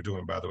you guys are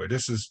doing, by the way.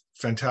 This is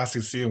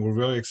fantastic to see, and we're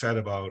really excited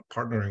about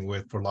partnering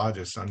with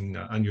Prologis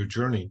on your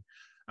journey.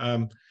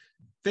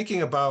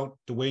 Thinking about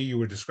the way you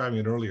were describing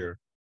it earlier,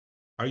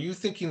 are you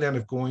thinking then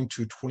of going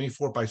to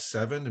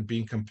 24/7 and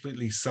being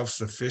completely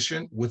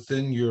self-sufficient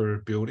within your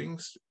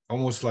buildings,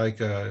 almost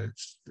like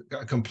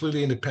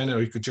completely independent,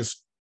 or you could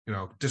just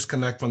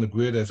disconnect from the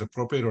grid as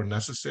appropriate or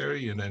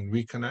necessary and then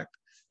reconnect?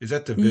 Is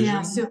that the vision?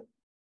 Yeah,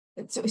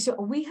 so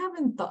we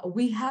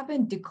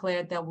haven't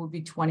declared that will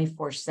be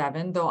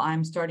 24/7, though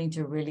I'm starting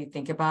to really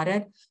think about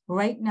it.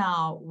 Right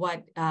now,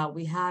 what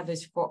we have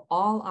is, for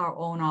all our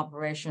own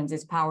operations,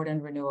 is powered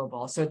and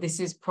renewable. So this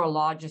is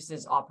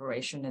Prologis's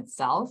operation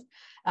itself.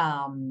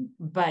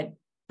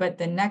 But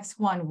the next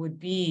one would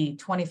be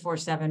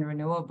 24/7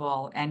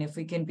 renewable. And if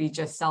we can be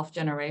just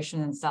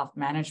self-generation and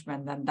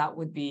self-management, then that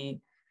would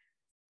be,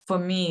 for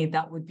me,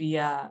 that would be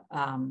a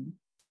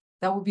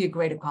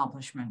great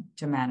accomplishment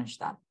to manage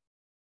that.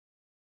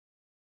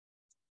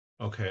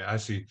 Okay, I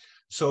see.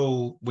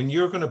 So when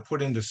you're going to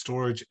put in the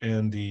storage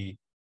and the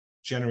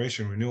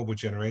generation, renewable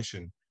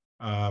generation,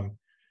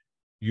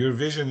 your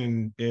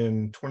vision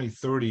in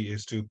 2030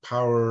 is to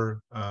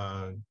power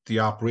the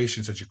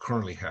operations that you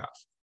currently have.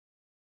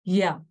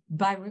 Yeah,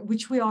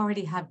 which we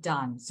already have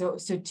done. So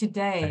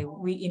today,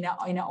 we in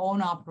our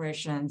own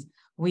operations,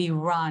 we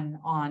run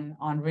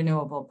on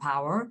renewable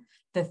power.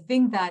 The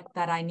thing that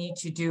I need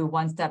to do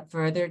one step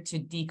further to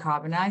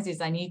decarbonize is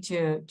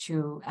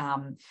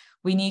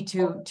we need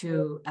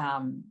to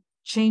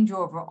change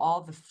over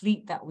all the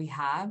fleet that we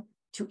have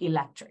to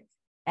electric,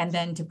 and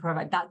then to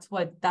provide.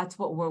 That's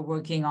what we're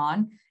working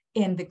on.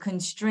 And the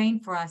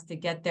constraint for us to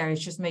get there is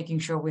just making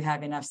sure we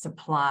have enough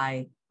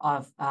supply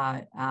of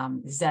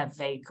ZEV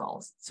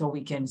vehicles, so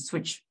we can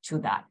switch to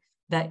that.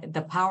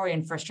 The power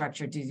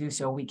infrastructure to do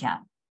so, we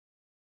can.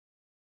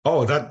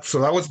 Oh, that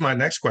was my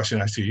next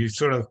question. I see. You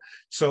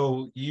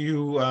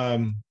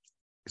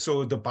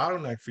so the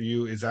bottleneck for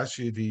you is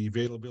actually the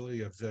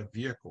availability of ZEV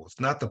vehicles,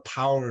 not the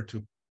power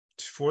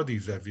for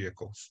these ZEV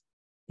vehicles.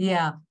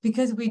 Yeah,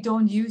 because we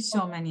don't use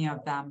so many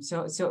of them.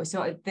 So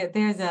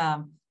there's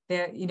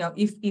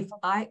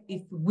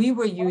if we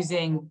were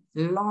using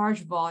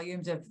large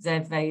volumes of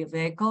ZEV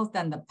vehicles,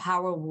 then the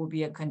power will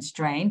be a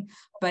constraint.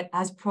 But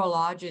as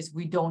Prologis,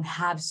 we don't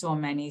have so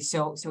many.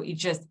 So it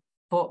just,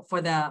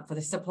 for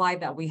the supply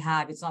that we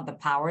have, it's not the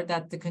power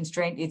that's the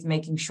constraint. It's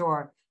making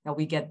sure that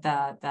we get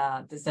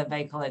the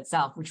vehicle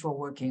itself, which we're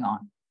working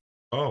on.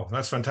 Oh,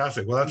 that's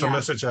fantastic. Well, that's a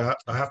message I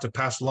have to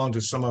pass along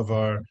to some of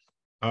our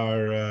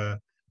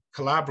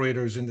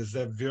collaborators in the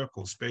ZEV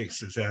vehicle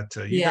space, is that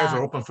you guys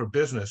are open for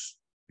business.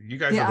 You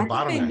guys are the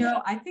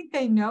bottleneck. I think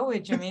they know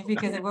it, Jimmy,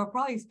 because we're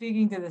probably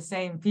speaking to the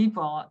same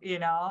people,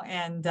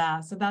 and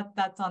so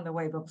that's on the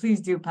way. But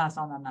please do pass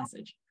on that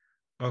message.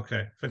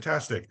 Okay,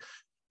 fantastic.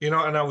 And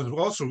I was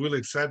also really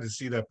excited to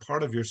see that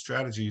part of your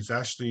strategy is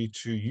actually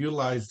to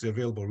utilize the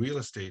available real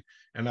estate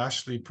and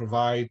actually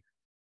provide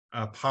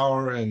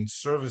power and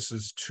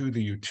services to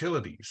the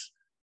utilities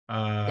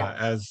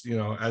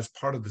as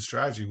part of the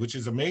strategy, which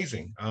is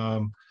amazing.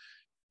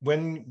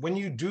 When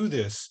you do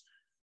this,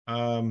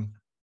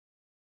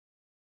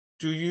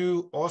 do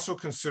you also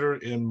consider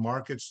in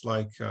markets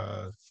like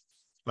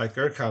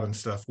ERCOT and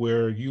stuff,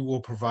 where you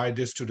will provide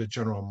this to the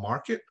general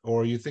market,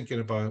 or are you thinking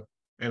about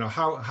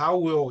how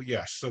will?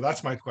 Yes, so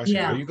that's my question.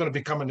 Are you going to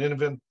become an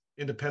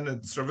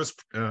independent service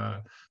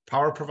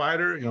power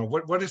provider?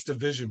 What is the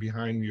vision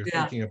behind your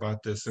thinking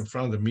about this in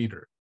front of the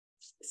meter?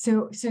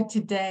 So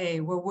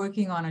today we're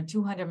working on a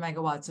 200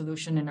 megawatt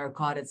solution in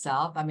ERCOT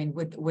itself. I mean,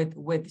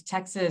 with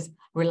Texas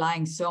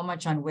relying so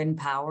much on wind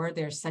power,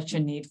 there's such a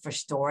need for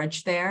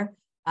storage there,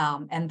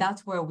 and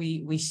that's where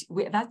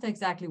that's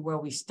exactly where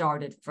we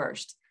started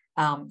first.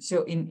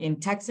 So in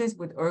Texas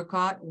with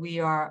ERCOT, we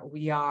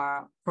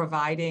are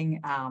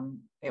providing.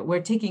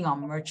 We're taking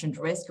on merchant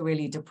risk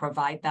really to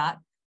provide that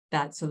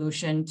that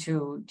solution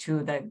to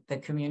the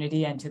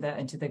community and to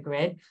the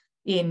grid.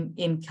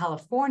 In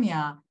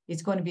California,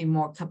 it's going to be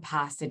more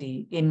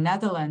capacity. In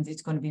Netherlands,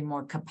 it's going to be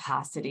more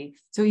capacity.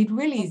 So it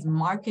really is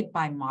market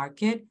by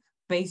market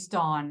based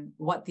on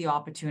what the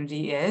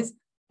opportunity is.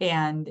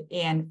 And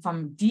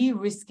from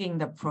de-risking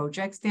the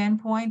project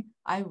standpoint,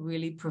 I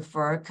really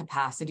prefer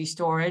capacity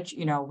storage.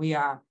 You know,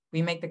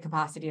 we make the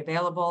capacity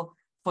available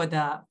for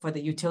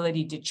the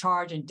utility to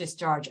charge and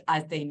discharge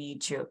as they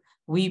need to.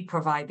 We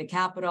provide the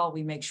capital.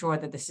 We make sure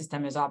that the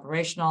system is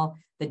operational.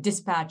 The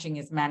dispatching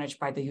is managed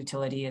by the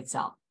utility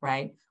itself,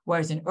 right?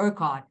 Whereas in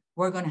ERCOT,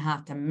 we're going to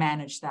have to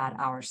manage that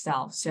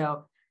ourselves.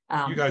 So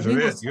you guys are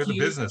it. You're the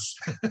business.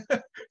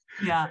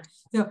 Yeah.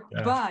 So,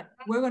 yeah. But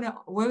we're gonna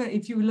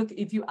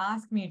if you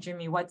ask me,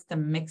 Jimmy, what's the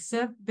mix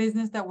of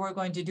business that we're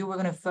going to do? We're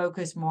going to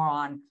focus more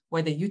on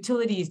where the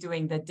utility is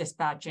doing the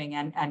dispatching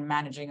and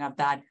managing of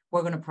that.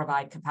 We're going to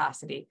provide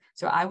capacity.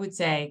 So I would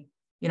say,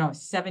 you know,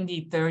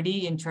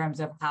 70-30 in terms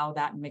of how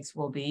that mix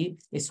will be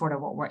is sort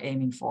of what we're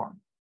aiming for.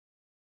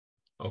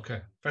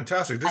 Okay,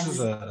 fantastic. This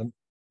is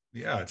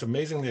yeah, it's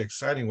amazingly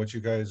exciting what you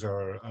guys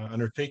are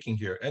undertaking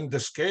here, and the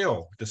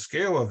scale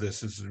of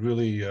this is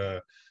really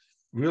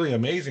really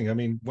amazing. I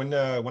mean, when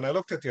I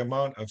looked at the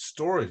amount of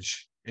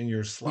storage in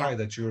your slide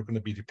that you're going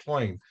to be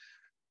deploying,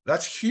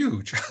 that's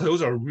huge.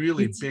 Those are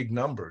really big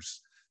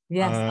numbers.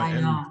 Yes,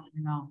 I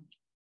know.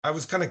 I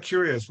was kind of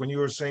curious when you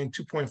were saying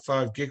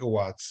 2.5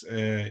 gigawatts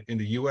in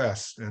the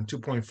US and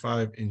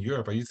 2.5 in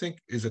Europe. Are you think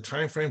is the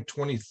time frame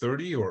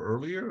 2030 or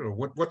earlier, or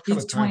what kind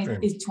of time frame?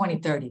 It's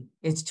 2030.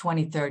 It's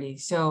 2030.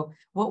 So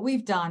what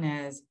we've done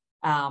is,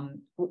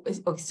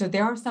 so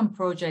there are some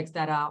projects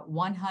that are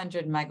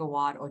 100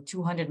 megawatt or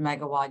 200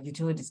 megawatt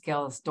utility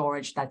scale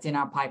storage that's in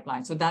our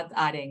pipeline. So that's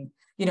adding,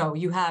 you know,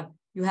 you have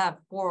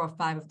 4 or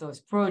 5 of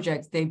those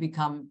projects, they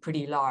become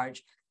pretty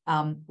large.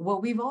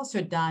 What we've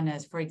also done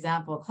is, for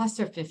example,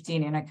 cluster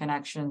 15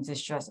 interconnections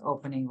is just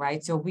opening,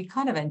 right? So we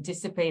kind of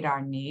anticipate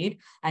our need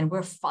and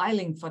we're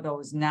filing for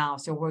those now.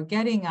 So we're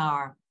getting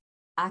our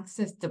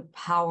access to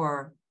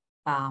power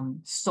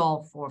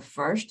solved for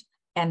first.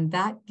 And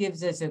that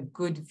gives us a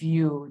good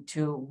view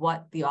to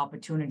what the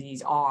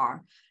opportunities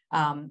are.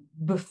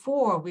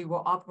 Before we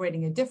were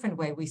operating a different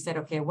way. We said,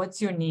 okay,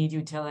 what's your need,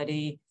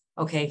 utility?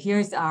 Okay,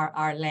 here's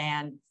our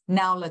land.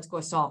 Now let's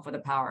go solve for the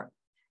power.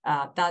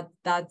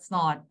 That's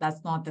not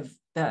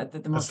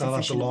the most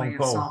efficient way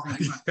of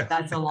solving.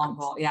 That's a long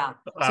haul. Yeah.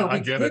 So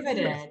we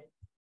pivoted.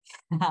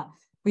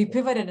 We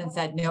pivoted and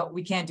said, no,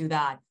 we can't do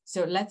that.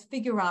 So let's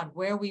figure out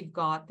where we've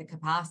got the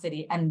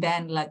capacity and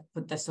then let's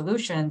put the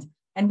solutions.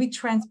 And we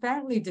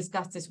transparently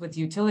discussed this with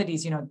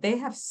utilities. You know, they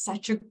have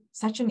such an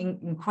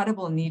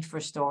incredible need for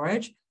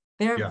storage.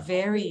 They're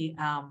very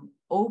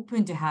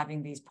open to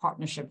having these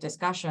partnership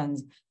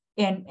discussions.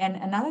 And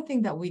another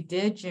thing that we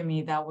did,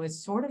 Jimmy, that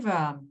was sort of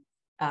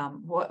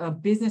a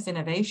business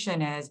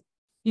innovation is,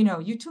 you know,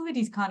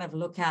 utilities kind of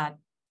look at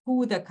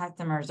who the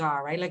customers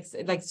are, right?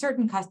 Like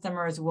certain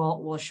customers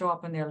will show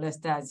up on their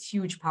list as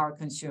huge power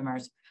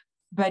consumers.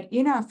 But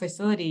in our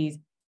facilities,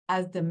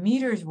 as the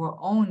meters were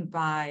owned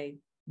by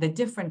the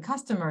different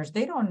customers,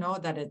 they don't know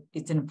that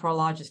it's in a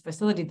Prologis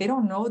facility. They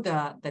don't know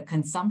the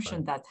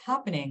consumption that's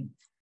happening.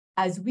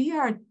 As we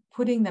are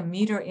putting the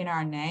meter in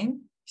our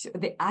name, so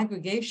the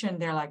aggregation,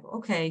 they're like,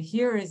 okay,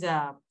 here is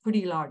a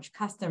pretty large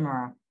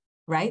customer,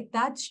 right?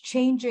 That's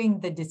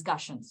changing the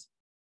discussions.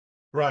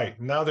 Right.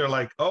 Now they're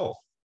like, oh,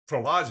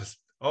 Prologis,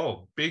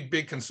 oh,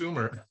 big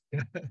consumer.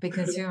 Big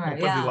consumer,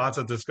 yeah. Be lots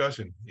of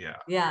discussion. Yeah.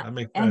 Yeah. That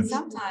makes sense. And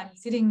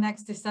sometimes sitting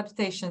next to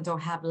substations or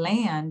have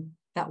land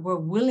that we're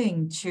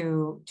willing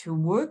to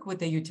work with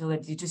the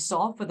utility to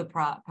solve for the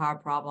power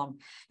problem.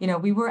 You know,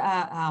 we were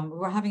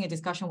having a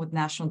discussion with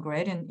National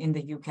Grid in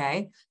the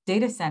UK,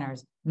 data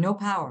centers, no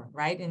power,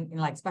 right? In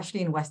like,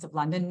 especially in west of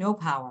London, no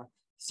power.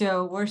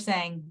 So we're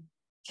saying,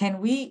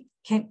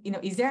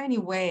 is there any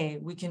way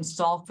we can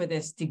solve for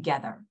this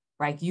together,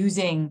 right?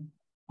 Using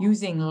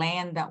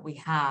land that we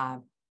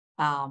have.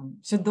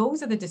 So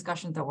those are the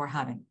discussions that we're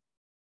having.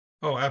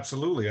 Oh,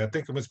 absolutely. I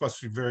think it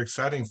must be very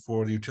exciting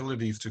for the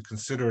utilities to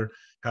consider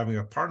having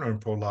a partner in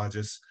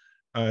Prologis,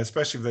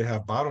 especially if they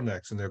have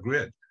bottlenecks in their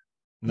grid.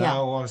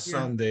 Now, all of a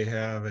sudden, they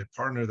have a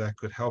partner that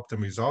could help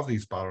them resolve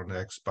these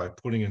bottlenecks by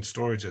putting in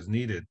storage as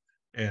needed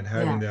and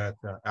having that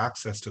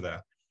access to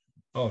that.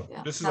 Oh,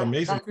 this is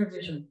amazing. That's your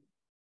vision.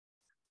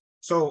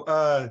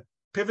 So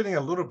pivoting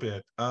a little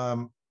bit,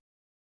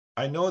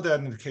 I know that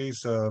in the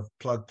case of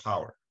Plug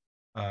Power,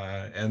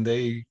 and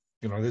they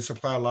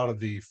supply a lot of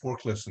the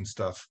forklifts and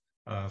stuff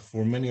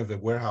for many of the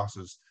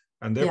warehouses,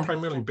 and they're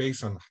primarily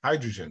based on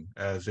hydrogen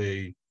as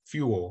a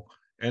fuel.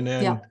 And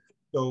then,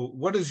 so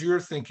what is your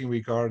thinking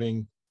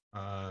regarding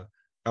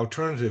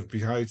alternative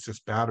besides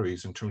just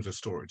batteries in terms of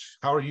storage?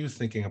 How are you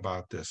thinking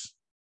about this?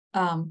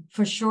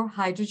 For sure,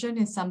 hydrogen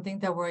is something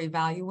that we're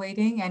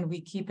evaluating, and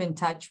we keep in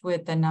touch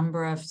with a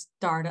number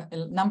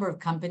of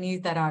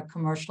companies that are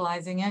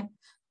commercializing it.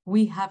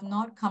 We have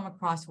not come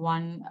across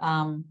one,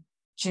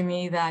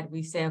 Jimmy, that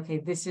we say, okay,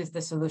 this is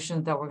the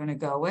solution that we're going to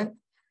go with.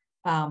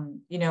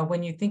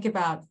 when you think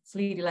about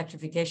fleet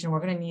electrification, we're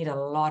going to need a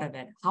lot of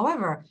it.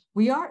 However,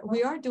 we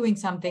are doing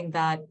something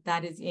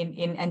that is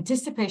in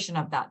anticipation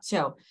of that.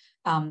 So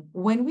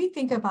when we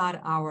think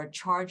about our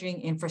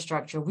charging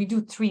infrastructure, we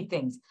do three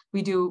things.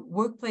 We do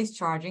workplace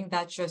charging.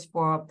 That's just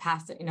for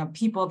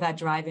people that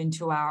drive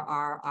into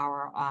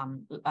our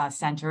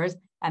centers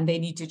and they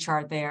need to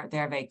charge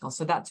their vehicles.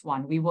 So that's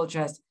one. We will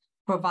just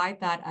provide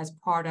that as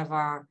part of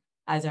our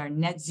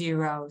net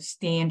zero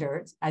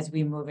standards as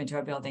we move into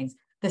our buildings.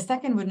 The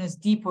second one is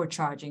depot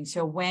charging.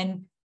 So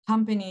when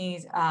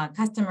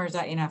customers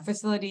are in a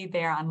facility,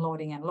 they're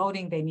unloading and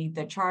loading, they need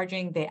the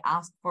charging, they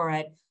ask for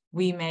it.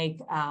 We make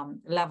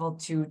level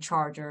 2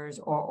 chargers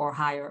or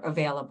higher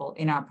available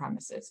in our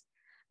premises.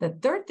 The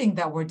third thing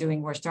that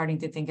we're starting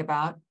to think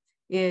about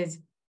is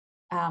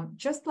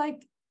just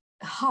like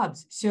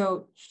hubs.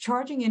 So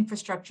charging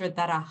infrastructure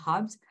that are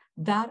hubs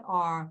that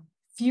are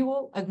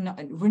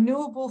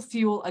renewable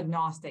fuel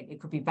agnostic. It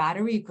could be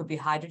battery, it could be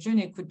hydrogen,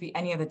 it could be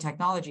any other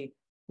technology.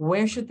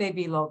 Where should they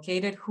be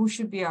located? Who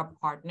should be our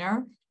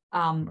partner?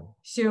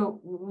 So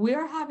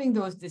we're having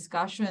those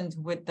discussions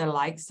with the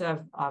likes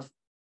of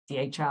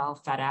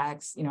DHL,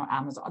 FedEx,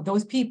 Amazon,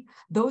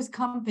 those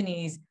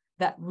companies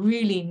that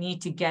really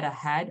need to get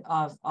ahead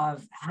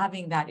of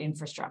having that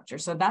infrastructure.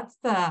 So that's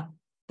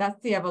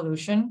the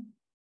evolution.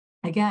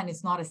 Again,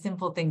 it's not a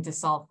simple thing to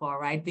solve for,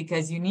 right?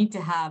 Because you need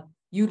to have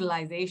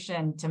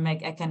utilization to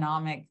make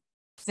economic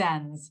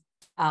sense.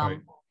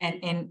 Right.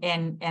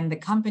 And the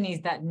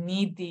companies that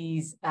need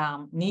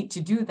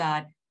to do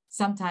that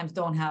sometimes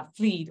don't have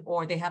fleet,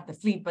 or they have the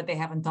fleet, but they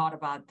haven't thought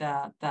about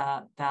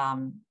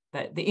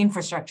the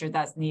infrastructure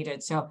that's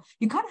needed. So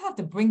you kind of have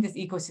to bring this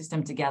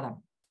ecosystem together.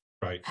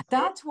 Right.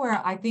 That's where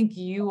I think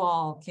you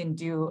all can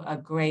do a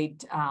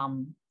great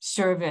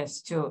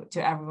service to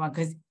everyone,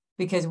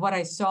 because what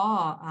I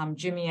saw,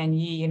 Jimmy and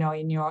Yi, in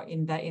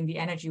the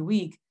Energy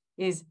Week,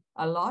 is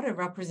a lot of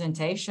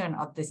representation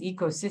of this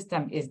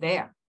ecosystem is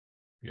there.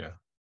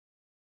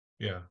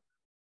 Yeah,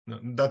 no,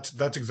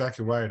 that's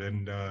exactly right.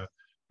 And a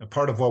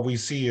part of what we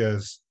see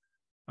as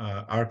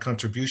our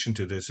contribution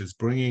to this is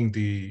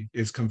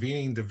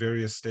convening the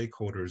various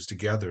stakeholders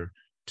together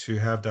to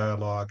have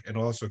dialogue and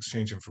also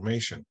exchange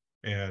information.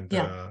 And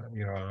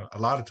a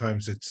lot of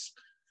times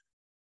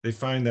they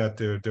find that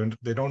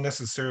they don't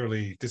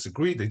necessarily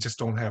disagree. They just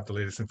don't have the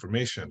latest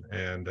information.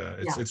 And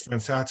it's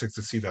fantastic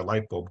to see that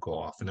light bulb go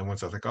off. And then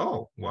once I was like,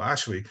 oh, well,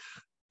 actually,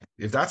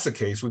 if that's the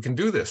case, we can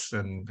do this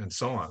and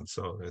so on.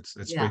 So it's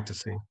great to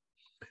see.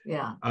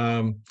 Yeah.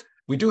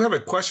 We do have a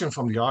question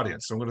from the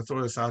audience. So I'm going to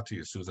throw this out to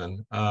you,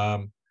 Susan.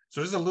 So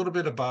there's a little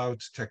bit about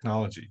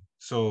technology.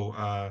 So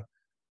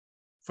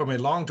from a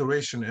long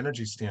duration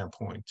energy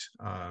standpoint,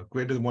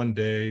 greater than 1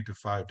 day to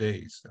 5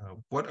 days,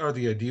 what are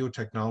the ideal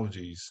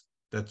technologies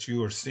that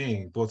you are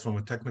seeing, both from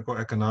a technical,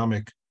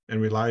 economic,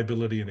 and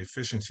reliability and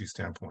efficiency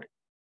standpoint?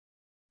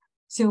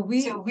 So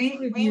we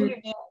reviewed.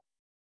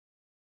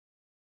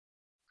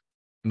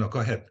 No, go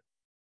ahead.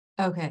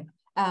 Okay.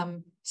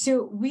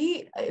 So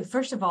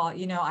first of all,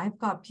 I've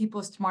got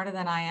people smarter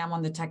than I am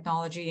on the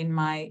technology in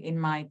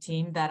my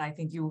team that I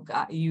think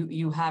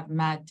you have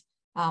met.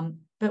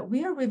 But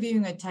we are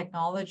reviewing a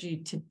technology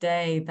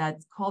today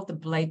that's called the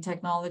blade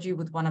technology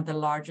with one of the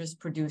largest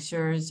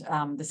producers,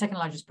 the second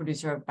largest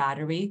producer of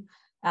battery,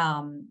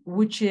 so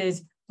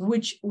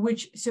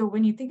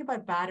when you think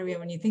about battery and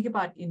when you think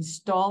about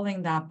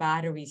installing that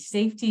battery,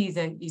 safety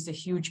is a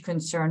huge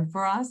concern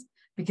for us,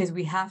 because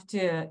we have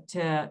to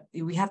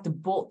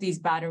bolt these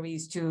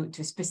batteries to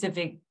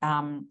specific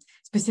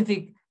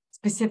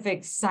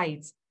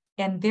sites.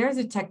 And there's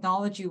a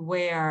technology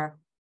where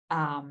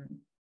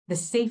the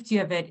safety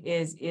of it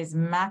is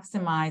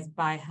maximized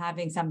by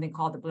having something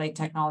called the blade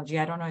technology.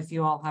 I don't know if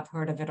you all have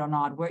heard of it or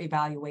not. We're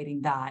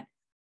evaluating that.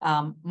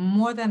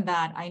 More than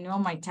that, I know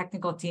my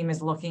technical team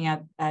is looking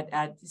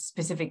at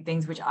specific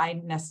things, which I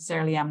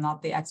necessarily am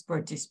not the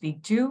expert to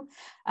speak to.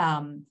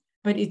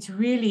 But it's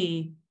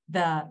really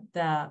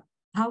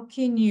how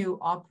can you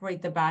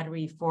operate the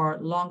battery for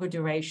longer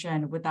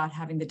duration without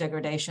having the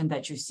degradation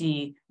that you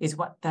see is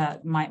what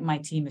my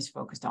team is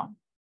focused on.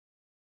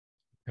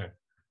 Okay.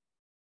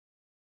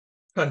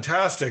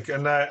 Fantastic.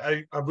 And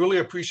I really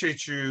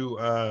appreciate you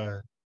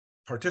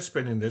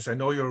participating in this. I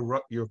know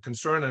you're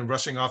concerned and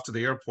rushing off to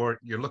the airport.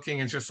 You're looking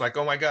and just like,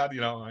 oh my God,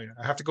 I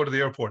have to go to the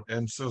airport.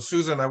 And so,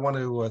 Susan, I want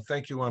to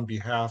thank you on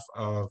behalf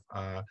of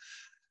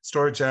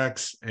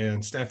StorageX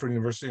and Stanford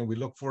University, and we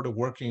look forward to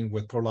working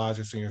with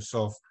Prologis and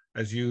yourself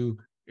as you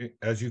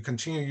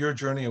continue your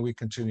journey and we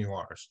continue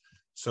ours.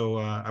 So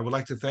I would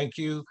like to thank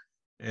you,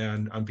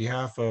 and on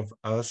behalf of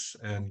us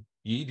and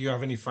Yi, do you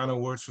have any final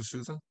words for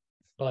Susan?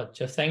 Well,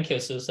 just thank you,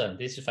 Susan.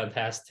 This is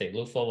fantastic.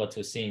 Look forward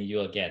to seeing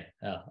you again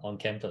on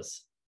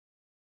campus.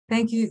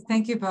 Thank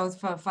you both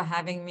for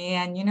having me.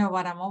 And you know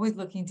what, I'm always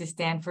looking to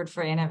Stanford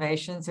for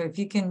innovation. So if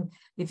you can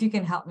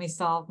help me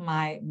solve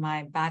my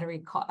battery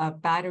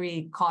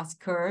cost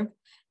curve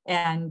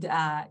and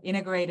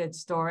integrated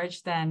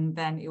storage, then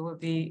it will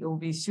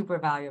be super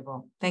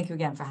valuable. Thank you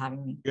again for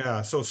having me.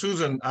 Yeah. So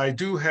Susan, I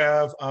do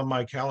have on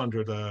my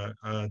calendar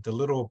the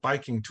little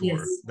biking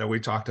tour that we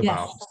talked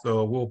about.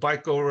 So we'll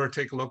bike over,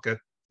 take a look at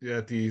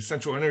the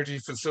Central Energy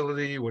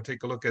Facility. We'll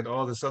take a look at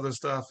all this other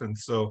stuff, and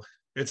so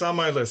it's on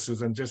my list,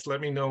 Susan. Just let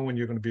me know when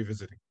you're going to be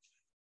visiting.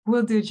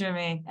 Will do,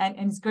 Jimmy. And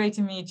it's great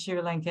to meet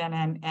you,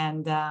 Lincoln.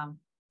 And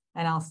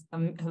I'll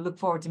look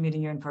forward to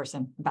meeting you in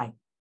person. Bye.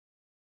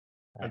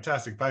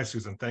 Fantastic. Bye,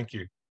 Susan. Thank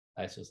you.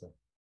 Bye, Susan.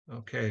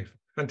 Okay,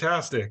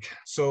 fantastic.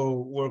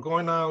 So we're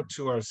going now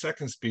to our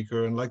second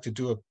speaker, and I'd like to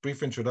do a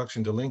brief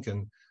introduction to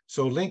Lincoln.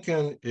 So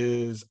Lincoln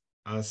is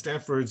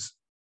Stanford's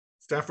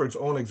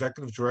own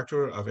Executive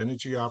Director of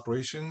Energy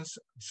Operations,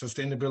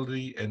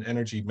 Sustainability, and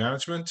Energy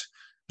Management.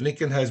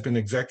 Lincoln has been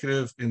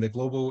executive in the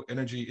global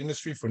energy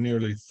industry for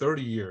nearly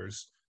 30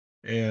 years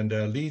and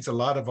leads a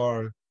lot of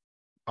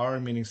our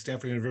meaning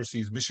Stanford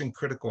University's mission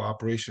critical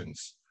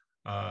operations,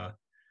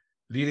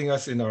 leading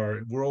us in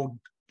our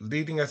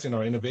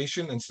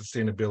innovation and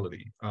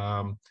sustainability.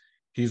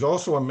 He's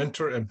also a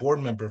mentor and board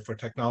member for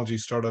technology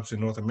startups in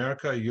North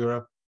America,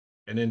 Europe,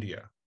 and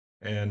India.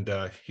 And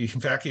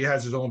in fact, he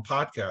has his own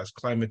podcast,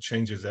 Climate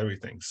Changes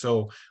Everything.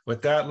 So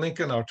with that,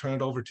 Lincoln, I'll turn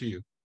it over to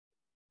you.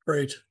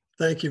 Great.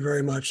 Thank you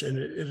very much. And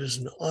it is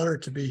an honor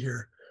to be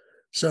here.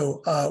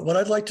 So what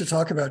I'd like to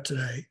talk about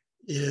today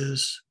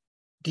is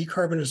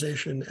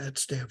decarbonization at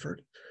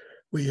Stanford.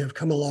 We have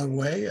come a long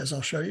way, as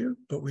I'll show you,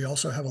 but we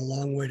also have a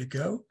long way to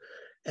go.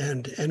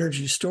 And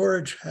energy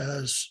storage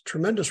has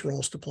tremendous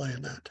roles to play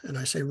in that. And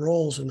I say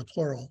roles in the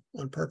plural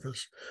on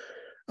purpose.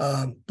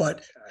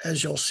 But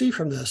as you'll see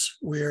from this,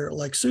 we're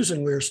like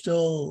Susan, we're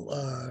still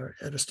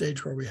at a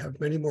stage where we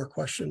have many more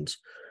questions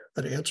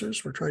than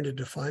answers. We're trying to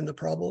define the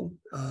problem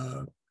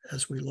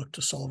as we look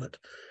to solve it.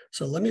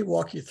 So let me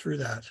walk you through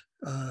that,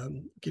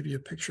 give you a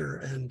picture,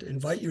 and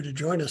invite you to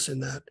join us in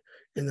that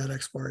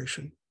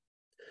exploration.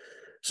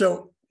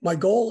 So my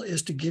goal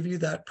is to give you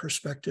that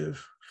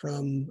perspective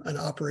from an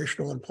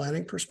operational and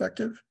planning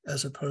perspective,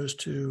 as opposed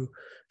to,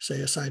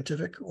 say, a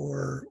scientific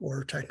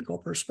or technical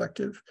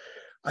perspective.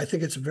 I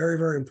think it's very,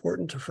 very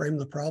important to frame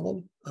the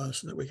problem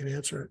so that we can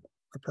answer it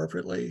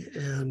appropriately.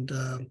 And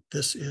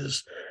this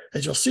is,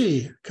 as you'll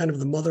see, kind of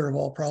the mother of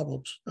all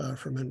problems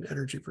from an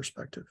energy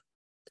perspective.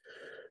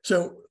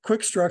 So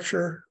quick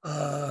structure.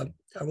 I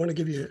want to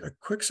give you a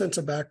quick sense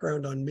of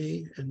background on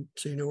me, and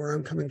so you know where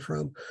I'm coming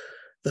from,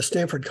 the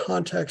Stanford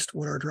context,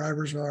 what our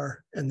drivers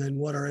are, and then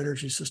what our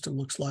energy system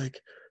looks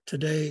like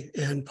today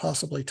and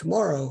possibly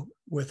tomorrow,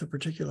 with a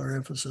particular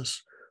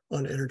emphasis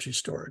on energy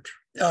storage.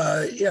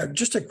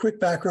 Just a quick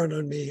background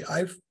on me.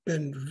 I've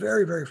been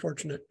very, very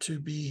fortunate to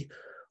be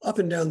up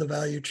and down the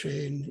value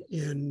chain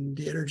in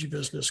the energy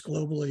business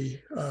globally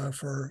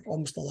for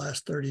almost the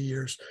last 30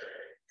 years.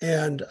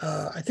 And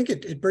I think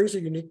it brings a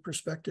unique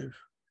perspective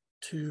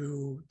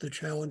to the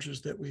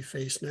challenges that we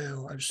face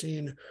now. I've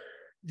seen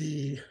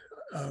the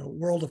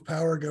world of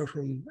power go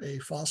from a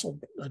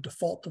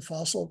default to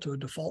fossil to a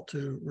default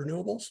to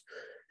renewables.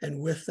 And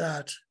with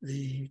that,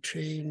 the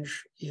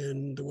change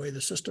in the way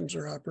the systems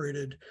are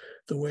operated,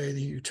 the way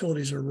the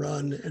utilities are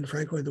run, and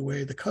frankly, the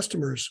way the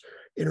customers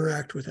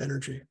interact with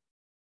energy.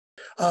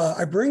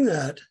 I bring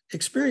that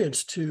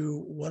experience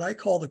to what I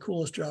call the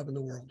coolest job in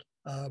the world.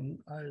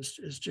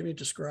 As Jimmy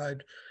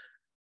described,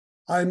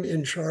 I'm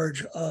in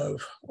charge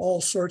of all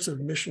sorts of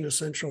mission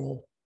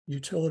essential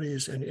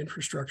utilities and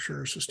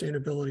infrastructure,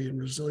 sustainability and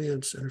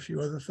resilience, and a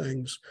few other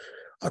things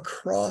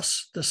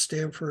across the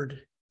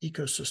Stanford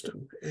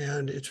ecosystem.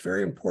 And it's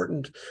very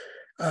important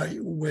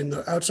when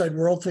the outside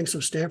world thinks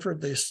of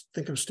Stanford, they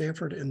think of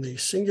Stanford in the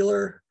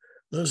singular.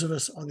 Those of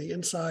us on the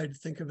inside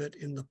think of it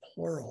in the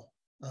plural.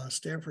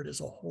 Stanford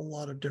is a whole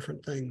lot of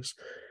different things.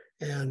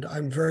 And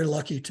I'm very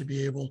lucky to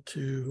be able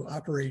to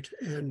operate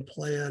and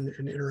plan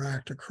and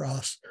interact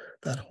across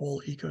that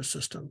whole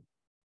ecosystem.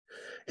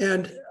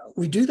 And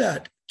we do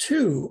that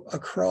too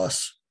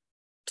across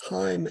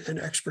time and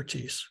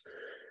expertise.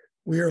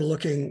 We are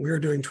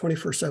doing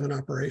 24/7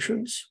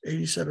 operations,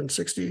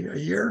 8760 a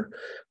year,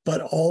 but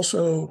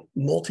also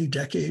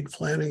multi-decade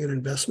planning and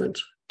investment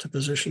to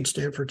position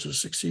Stanford to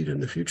succeed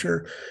in the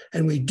future.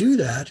 And we do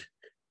that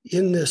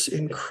in this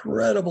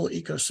incredible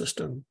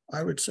ecosystem,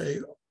 I would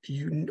say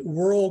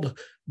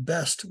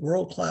world-class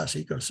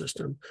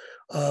ecosystem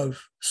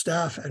of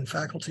staff and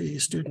faculty,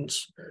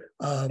 students,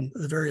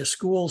 the various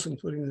schools,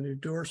 including the New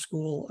Door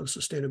School of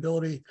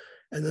Sustainability,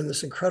 and then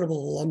this incredible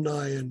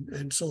alumni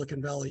and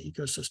Silicon Valley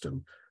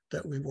ecosystem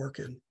that we work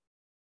in.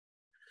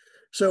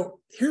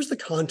 So here's the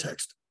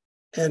context.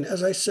 And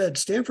as I said,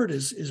 Stanford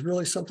is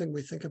really something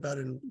we think about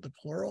in the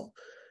plural.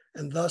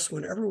 And thus,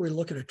 whenever we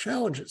look at a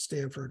challenge at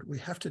Stanford, we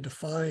have to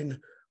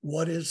define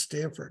what is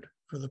Stanford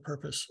for the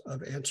purpose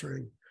of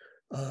answering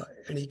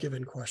any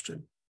given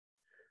question.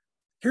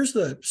 Here's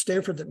the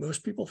Stanford that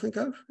most people think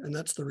of, and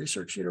that's the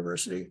research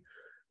university.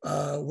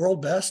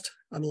 World best.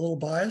 I'm a little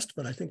biased,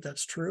 but I think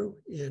that's true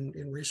in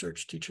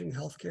research, teaching,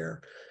 healthcare.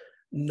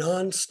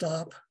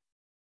 Nonstop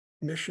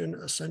mission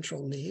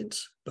essential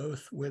needs,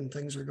 both when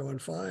things are going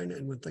fine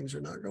and when things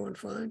are not going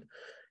fine,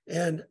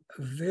 and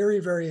very,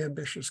 very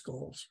ambitious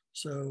goals.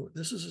 So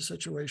this is a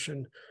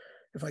situation,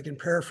 if I can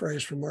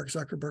paraphrase from Mark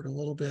Zuckerberg a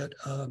little bit,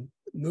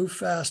 move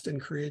fast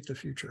and create the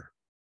future.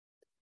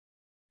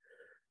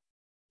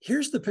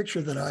 Here's the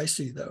picture that I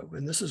see, though,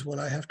 and this is what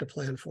I have to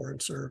plan for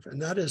and serve,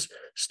 and that is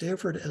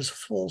Stanford as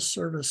full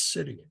service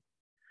city.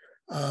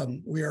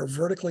 We are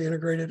vertically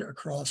integrated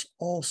across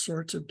all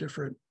sorts of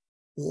different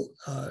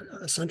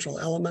essential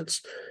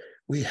elements.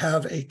 We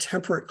have a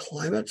temperate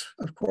climate,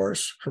 of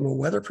course, from a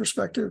weather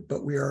perspective,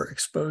 but we are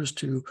exposed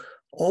to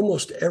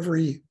almost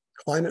every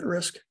climate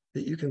risk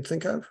that you can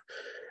think of.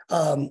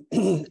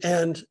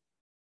 And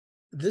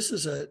this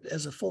is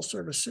as a full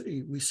service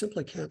city, we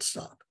simply can't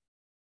stop.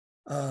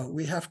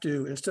 We have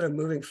to, instead of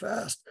moving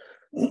fast,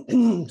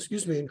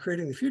 excuse me, and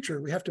creating the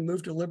future, we have to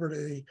move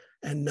deliberately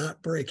and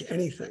not break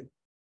anything.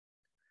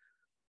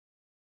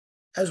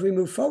 As we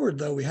move forward,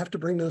 though, we have to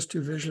bring those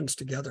two visions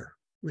together.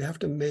 We have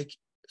to make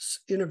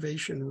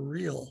innovation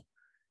real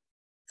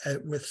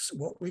with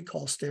what we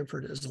call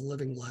Stanford as a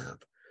living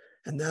lab.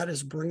 And that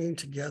is bringing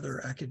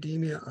together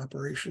academia,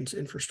 operations,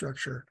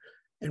 infrastructure.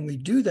 And we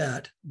do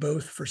that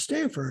both for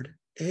Stanford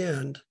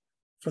and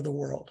for the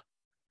world.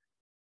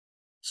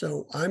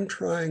 So I'm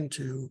trying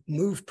to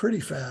move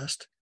pretty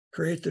fast,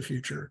 create the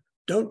future,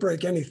 don't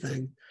break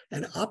anything,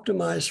 and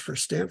optimize for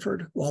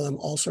Stanford while I'm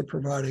also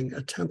providing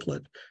a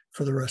template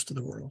for the rest of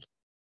the world.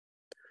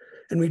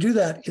 And we do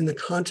that in the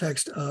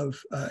context of,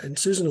 and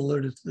Susan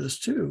alluded to this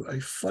too, a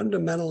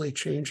fundamentally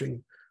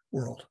changing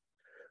world.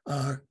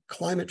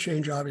 Climate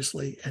change,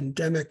 obviously,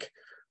 endemic,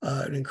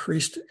 an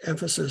increased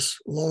emphasis,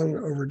 long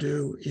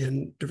overdue,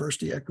 in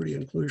diversity, equity,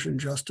 inclusion,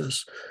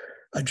 justice,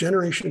 a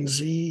Generation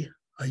Z,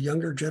 a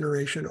younger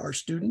generation, our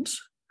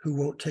students, who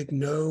won't take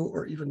no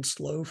or even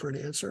slow for an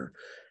answer.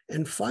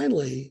 And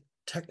finally,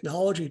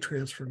 technology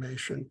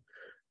transformation,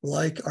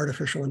 like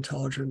artificial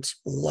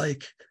intelligence,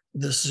 like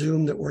this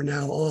Zoom that we're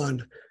now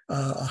on,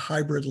 a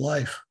hybrid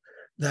life,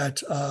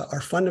 that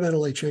are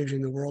fundamentally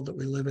changing the world that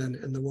we live in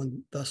and the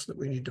one thus that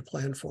we need to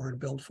plan for and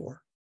build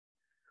for.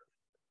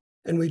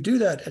 And we do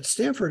that at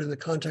Stanford in the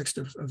context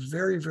of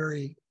very,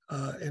 very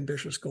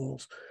ambitious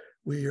goals.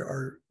 We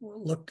are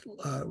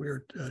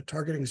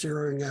targeting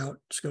zeroing out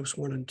scopes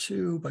 1 and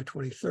 2 by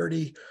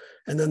 2030.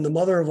 And then the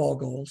mother of all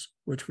goals,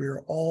 which we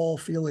are all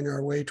feeling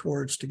our way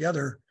towards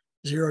together,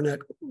 zero net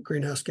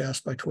greenhouse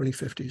gas by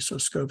 2050. So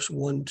scopes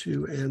 1,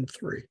 2, and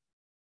 3.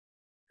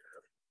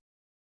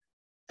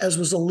 As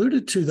was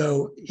alluded to,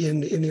 though,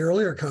 in the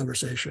earlier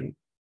conversation,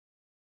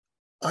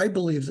 I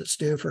believe that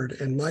Stanford,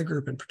 and my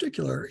group in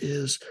particular,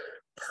 is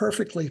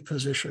perfectly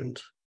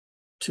positioned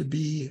to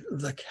be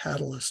the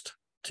catalyst,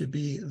 to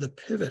be the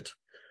pivot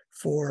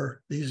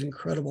for these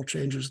incredible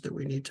changes that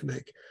we need to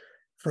make,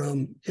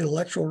 from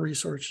intellectual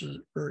resources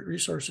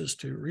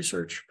to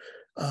research,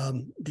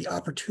 the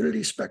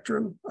opportunity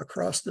spectrum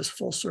across this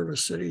full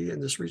service city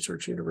and this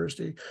research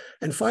university,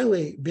 and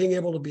finally, being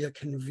able to be a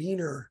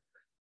convener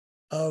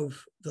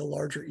of the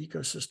larger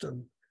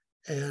ecosystem.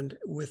 And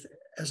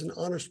as an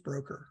honest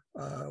broker,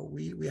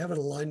 we have an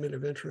alignment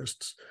of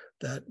interests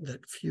that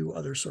few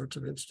other sorts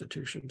of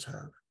institutions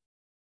have.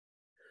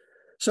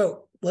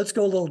 So let's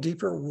go a little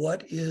deeper.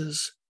 What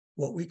is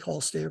what we call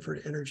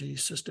Stanford Energy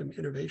System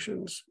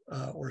Innovations,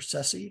 or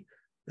SESI,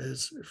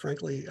 is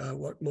frankly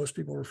what most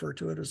people refer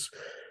to it as.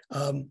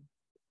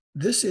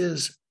 This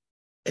is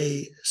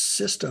a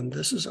system.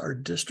 This is our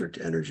district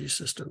energy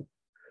system,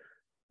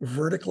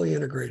 vertically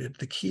integrated,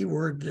 the key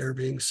word there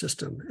being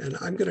system. And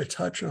I'm going to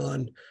touch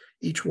on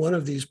each one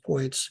of these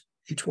points,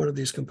 each one of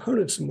these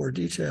components in more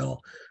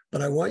detail,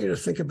 but I want you to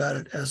think about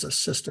it as a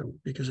system,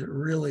 because it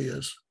really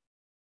is.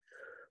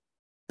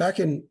 Back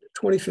in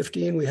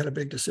 2015, we had a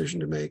big decision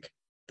to make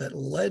that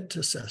led to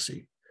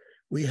SESI.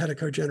 We had a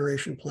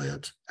cogeneration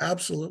plant,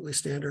 absolutely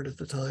standard at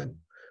the time,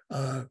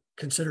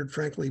 considered,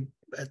 frankly,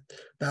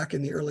 back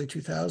in the early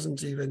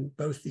 2000s, even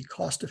both the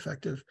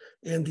cost-effective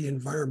and the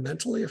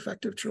environmentally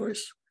effective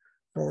choice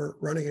for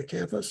running a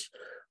campus.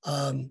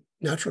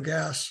 Natural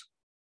gas,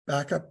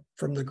 backup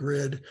from the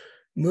grid,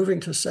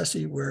 moving to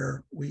SESI,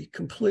 where we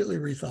completely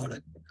rethought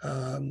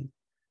it.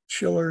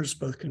 Chillers,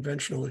 both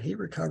conventional and heat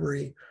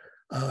recovery,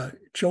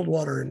 chilled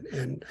water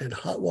and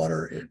hot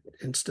water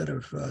instead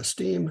of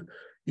steam,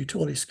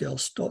 utility scale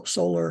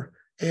solar,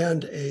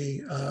 and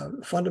a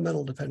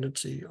fundamental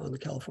dependency on the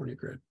California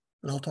grid.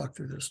 And I'll talk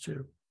through this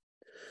too.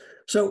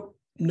 So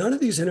none of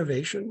these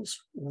innovations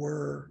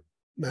were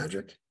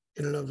magic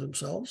in and of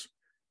themselves.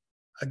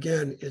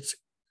 Again, it's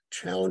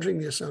challenging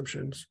the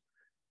assumptions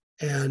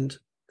and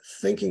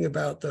thinking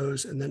about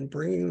those and then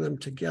bringing them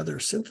together,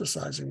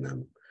 synthesizing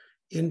them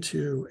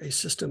into a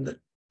system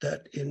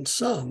that in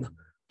sum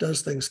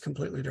does things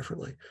completely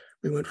differently.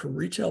 We went from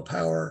retail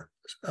power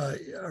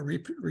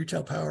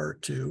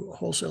to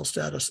wholesale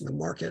status in the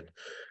market.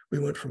 We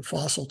went from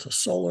fossil to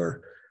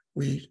solar.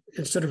 We,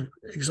 instead of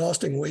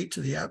exhausting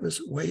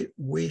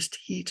waste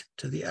heat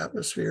to the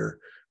atmosphere,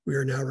 we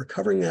are now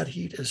recovering that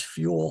heat as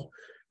fuel.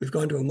 We've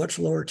gone to a much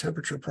lower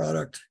temperature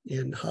product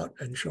in hot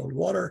and chilled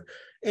water,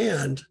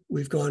 and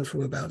we've gone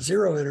from about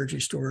zero energy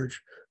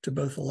storage to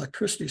both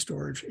electricity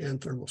storage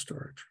and thermal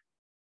storage.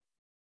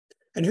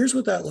 And here's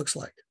what that looks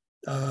like.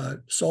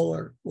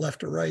 Solar left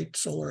to right,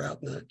 solar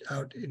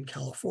out in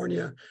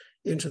California,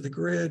 into the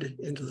grid,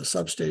 into the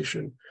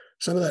substation.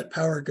 Some of that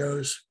power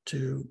goes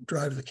to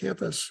drive the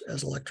campus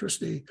as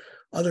electricity.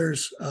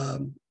 Others,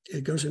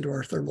 it goes into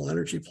our thermal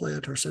energy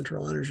plant, our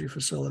central energy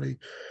facility,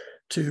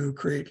 to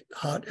create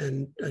hot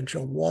and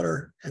chilled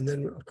water. And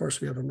then, of course,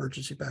 we have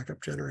emergency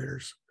backup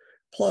generators,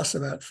 plus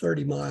about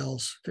 30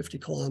 miles, 50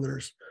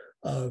 kilometers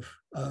of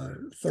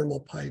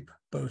thermal pipe,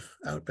 both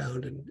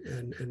outbound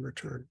and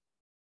return.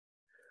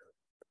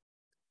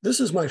 This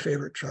is my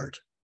favorite chart.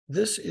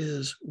 This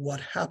is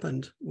what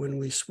happened when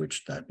we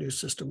switched that new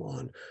system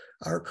on.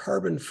 Our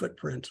carbon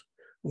footprint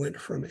went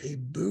from a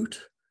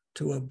boot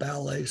to a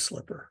ballet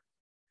slipper.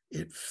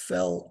 It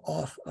fell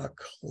off a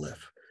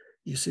cliff.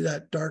 You see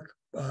that dark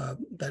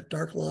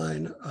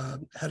line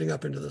heading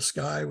up into the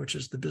sky, which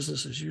is the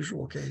business as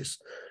usual case,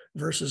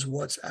 versus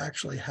what's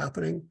actually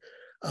happening.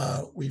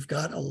 We've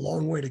got a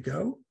long way to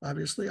go,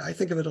 obviously. I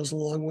think of it as a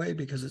long way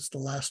because it's the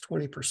last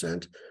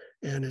 20%,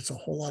 and it's a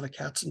whole lot of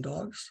cats and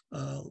dogs,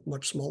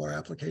 much smaller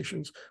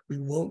applications. We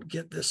won't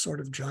get this sort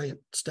of giant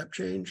step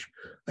change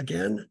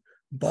again,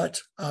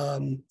 but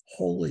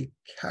holy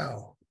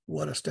cow,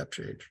 what a step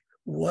change.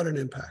 What an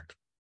impact.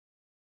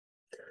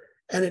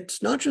 And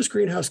it's not just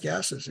greenhouse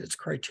gases, it's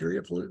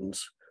criteria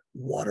pollutants,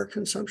 water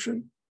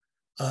consumption,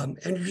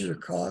 end user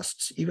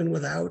costs, even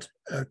without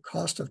a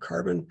cost of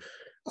carbon.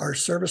 Our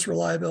service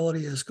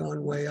reliability has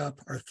gone way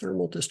up. Our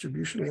thermal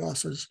distribution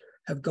losses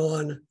have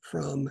gone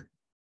from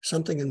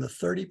something in the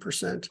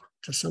 30%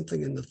 to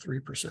something in the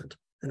 3%,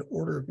 an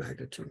order of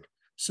magnitude.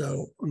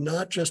 So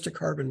not just a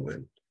carbon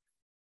win,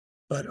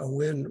 but a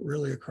win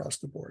really across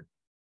the board.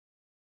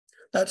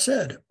 That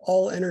said,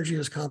 all energy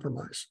is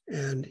compromise,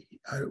 and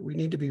we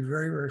need to be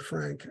very, very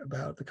frank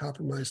about the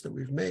compromises that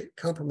we've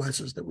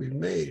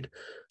made,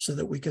 so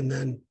that we can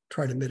then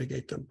try to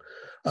mitigate them.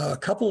 A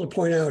couple to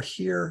point out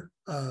here.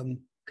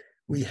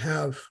 We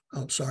have,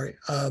 offsite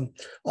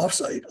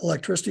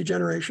electricity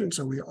generation,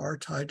 so we are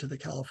tied to the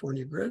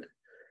California grid.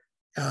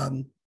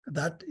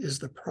 That is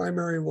the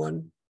primary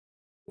one.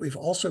 We've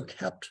also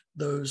kept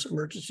those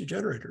emergency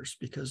generators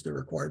because they're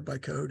required by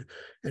code,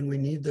 and we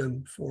need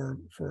them for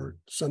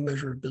some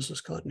measure of business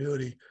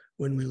continuity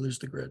when we lose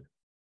the grid.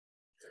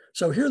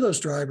 So here are those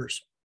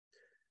drivers.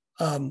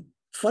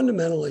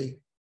 Fundamentally,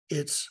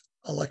 it's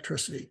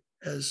electricity.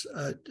 As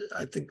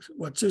I think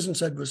what Susan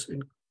said was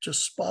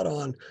just spot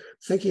on,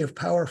 thinking of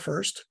power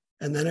first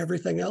and then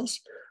everything else.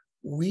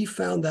 We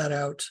found that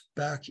out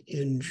back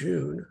in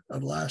June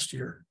of last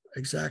year,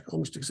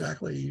 almost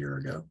exactly a year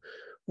ago,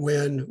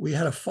 when we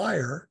had a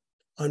fire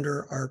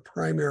under our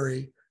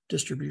primary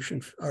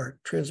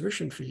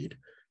transmission feed,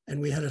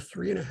 and we had a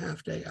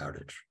 3.5-day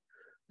outage.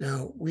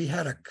 Now we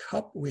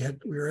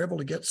were able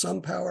to get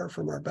some power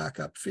from our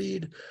backup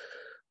feed,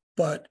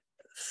 but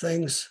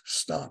things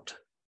stopped.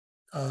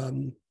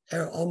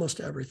 Almost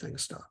everything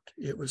stopped.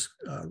 It was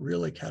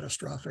really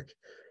catastrophic.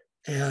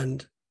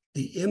 And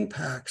the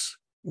impacts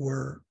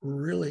were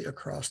really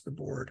across the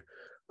board.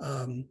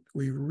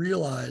 We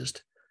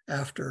realized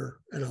after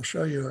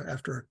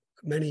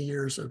many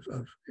years of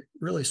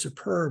really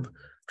superb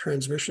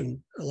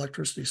transmission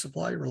electricity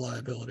supply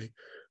reliability,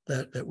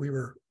 that we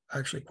were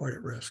actually quite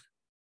at risk.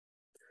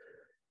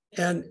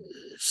 And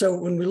so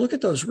when we look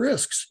at those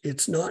risks,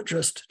 it's not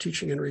just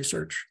teaching and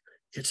research,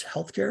 it's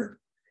healthcare,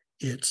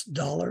 it's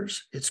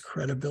dollars, it's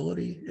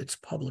credibility, it's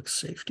public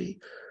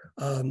safety.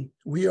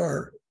 We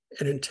are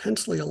an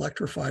intensely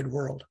electrified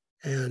world,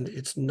 and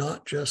it's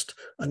not just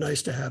a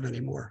nice to have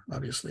anymore.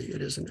 Obviously,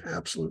 it is an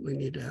absolutely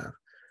need to have.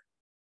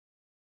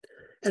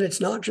 And it's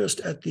not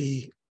just at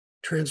the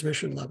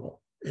transmission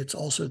level, it's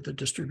also at the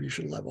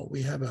distribution level.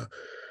 We have a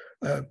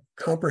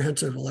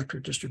comprehensive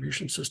electric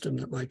distribution system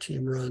that my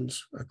team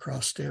runs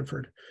across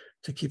Stanford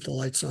to keep the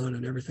lights on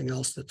and everything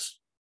else that's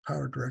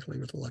powered directly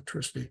with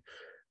electricity.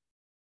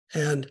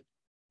 And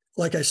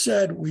like I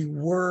said, we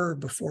were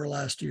before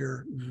last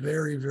year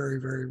very, very,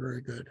 very,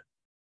 very good.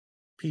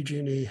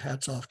 PG&E,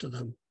 hats off to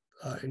them.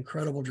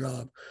 Incredible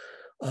job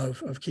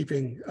of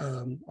keeping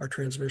our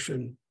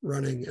transmission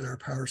running and our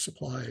power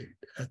supply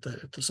at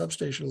the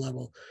substation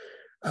level.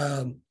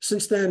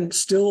 Since then,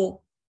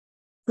 still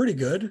pretty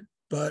good,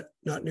 but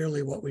not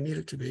nearly what we need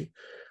it to be.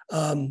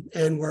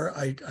 And where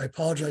I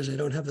apologize, I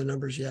don't have the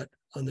numbers yet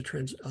on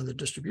the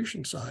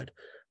distribution side.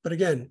 But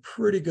again,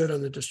 pretty good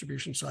on the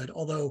distribution side,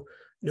 although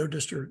no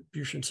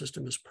distribution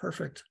system is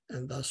perfect,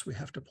 and thus we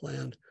have to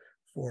plan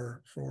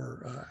for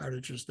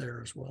outages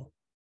there as well.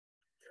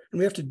 And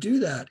we have to do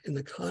that in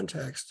the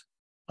context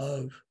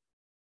of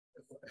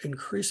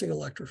increasing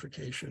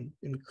electrification,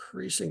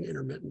 increasing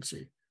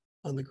intermittency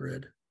on the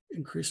grid,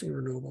 increasing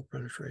renewable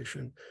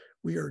penetration.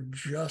 We are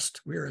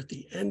at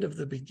the end of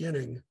the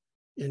beginning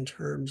in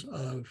terms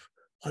of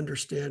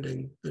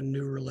understanding the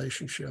new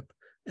relationship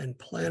and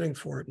planning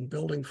for it and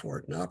building for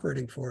it and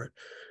operating for it.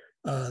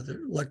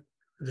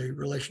 the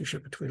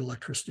relationship between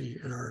electricity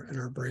and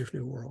our brave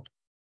new world.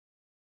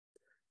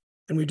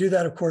 And we do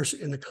that, of course,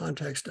 in the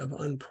context of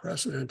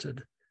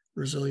unprecedented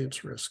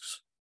resilience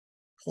risks.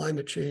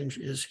 Climate change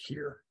is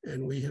here,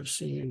 and we have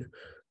seen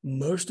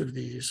most of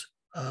these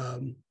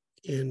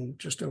in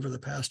just over the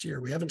past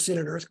year. We haven't seen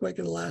an earthquake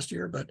in the last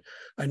year, but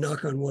I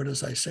knock on wood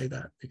as I say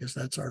that, because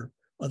that's our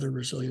other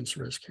resilience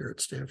risk here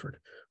at Stanford.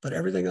 But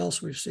everything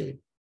else we've seen.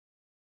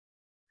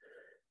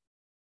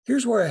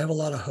 Here's where I have a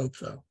lot of hope,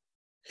 though.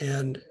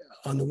 And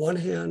on the one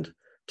hand,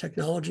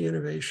 technology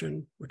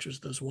innovation, which is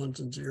those ones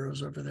and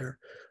zeros over there,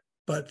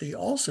 but the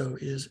also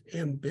is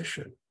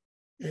ambition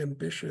and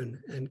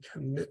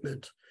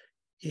commitment,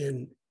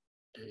 in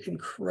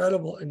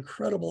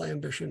incredible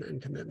ambition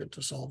and commitment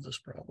to solve this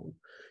problem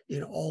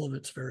in all of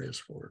its various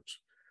forms.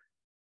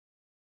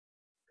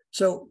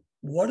 So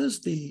what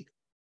does the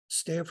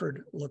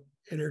Stanford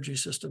energy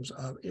systems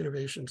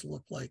innovations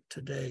look like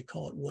today,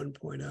 call it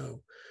 1.0,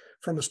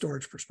 from a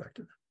storage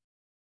perspective?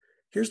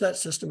 Here's that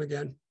system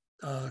again.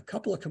 A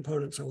couple of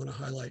components I want to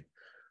highlight.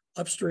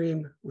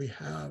 Upstream, we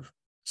have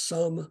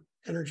some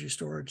energy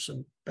storage,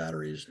 some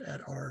batteries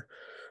at our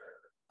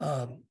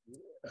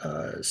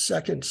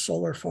second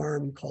solar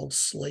farm called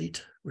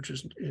Slate, which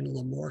is in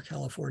Lemoore,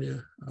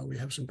 California. We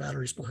have some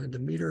batteries behind the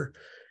meter.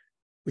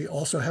 We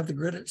also have the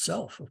grid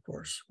itself, of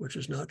course, which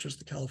is not just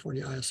the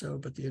California ISO,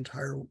 but the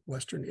entire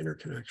Western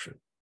interconnection.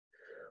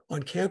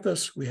 On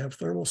campus, we have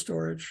thermal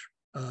storage,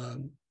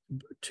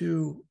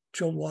 2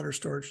 chilled water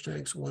storage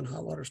tanks, 1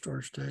 hot water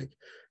storage tank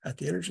at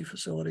the energy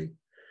facility.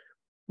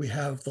 We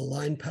have the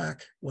line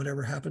pack,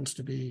 whatever happens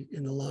to be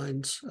in the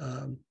lines,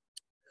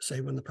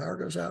 say when the power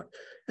goes out.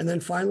 And then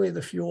finally,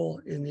 the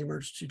fuel in the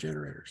emergency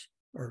generators,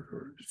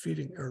 or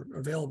feeding, or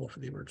available for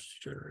the emergency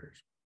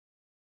generators.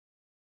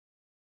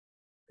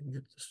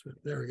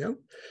 There we go.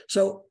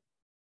 So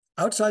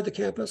outside the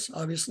campus,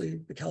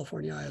 obviously the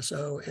California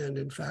ISO, and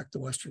in fact, the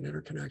Western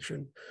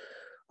interconnection.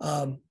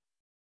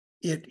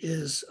 It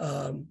is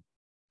an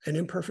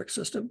imperfect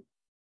system,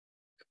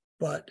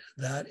 but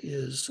that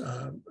is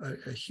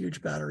a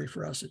huge battery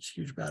for us. It's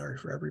a huge battery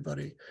for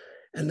everybody.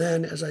 And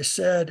then, as I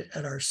said,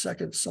 at our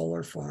second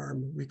solar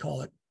farm, we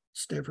call it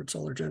Stanford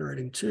Solar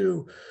Generating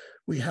 2,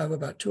 we have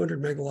about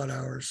 200 megawatt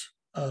hours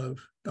of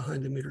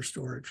behind the meter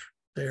storage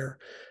there.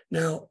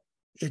 Now,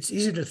 it's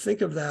easy to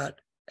think of that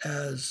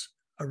as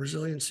a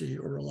resiliency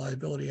or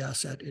reliability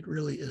asset. It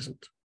really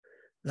isn't.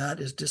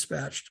 That is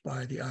dispatched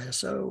by the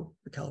ISO,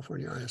 the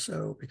California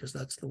ISO, because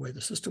that's the way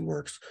the system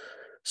works.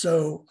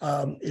 So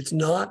it's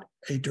not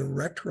a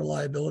direct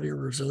reliability or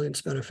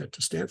resilience benefit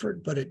to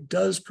Stanford, but it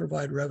does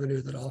provide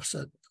revenue that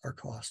offset our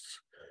costs.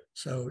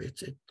 So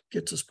it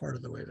gets us part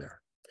of the way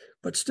there.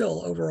 But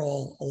still,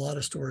 overall, a lot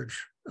of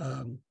storage,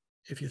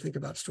 if you think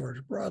about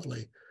storage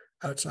broadly,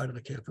 outside of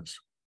the campus.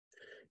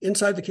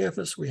 Inside the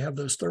campus, we have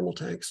those thermal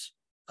tanks.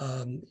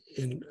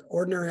 In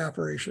ordinary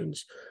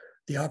operations,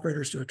 the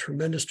operators do a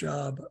tremendous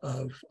job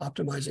of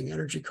optimizing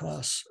energy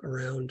costs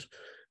around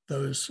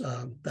those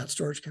that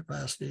storage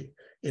capacity.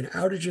 In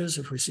outages,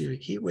 if we see a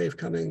heat wave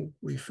coming,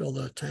 we fill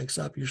the tanks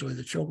up, usually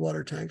the chilled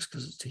water tanks,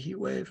 because it's a heat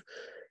wave,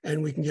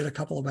 and we can get a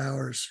couple of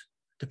hours,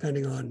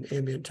 depending on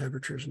ambient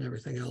temperatures and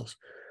everything else,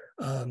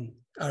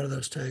 out of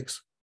those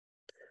tanks.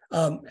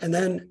 And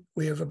then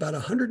we have about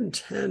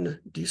 110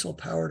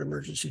 diesel-powered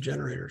emergency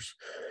generators.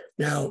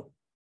 Now,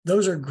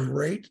 those are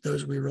great.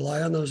 Those, we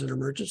rely on those in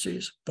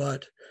emergencies,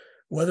 but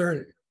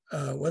whether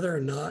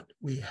or not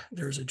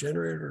there's a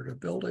generator in a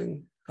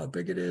building, how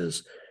big it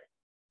is,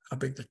 how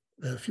big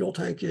the fuel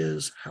tank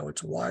is, how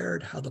it's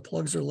wired, how the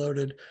plugs are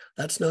loaded,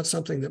 that's not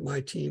something that my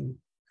team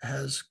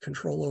has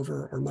control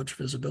over or much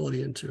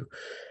visibility into.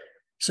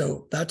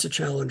 So that's a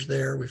challenge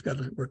there.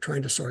 We're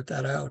trying to sort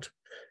that out.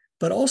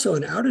 But also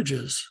in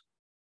outages,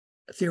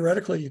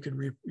 theoretically,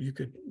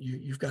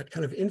 you've got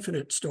kind of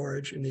infinite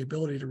storage and the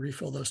ability to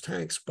refill those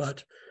tanks.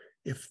 But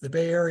if the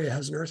Bay Area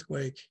has an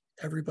earthquake,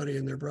 everybody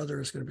and their brother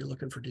is going to be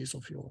looking for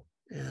diesel fuel.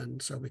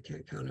 And so we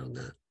can't count on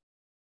that.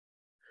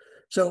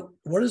 So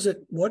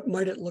what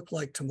might it look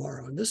like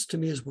tomorrow? And this to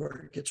me is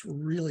where it gets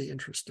really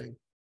interesting.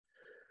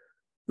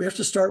 We have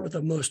to start with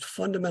the most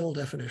fundamental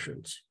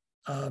definitions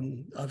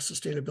of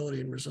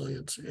sustainability and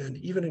resilience. And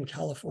even in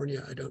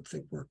California, I don't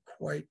think we're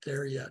quite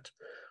there yet.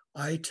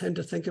 I tend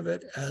to think of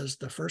it as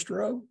the first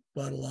row,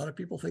 but a lot of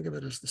people think of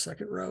it as the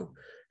second row.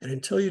 And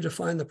until you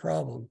define the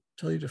problem,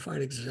 until you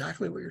define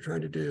exactly what you're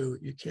trying to do,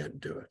 you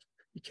can't do it.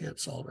 You can't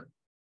solve it.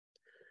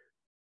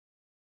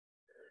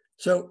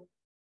 So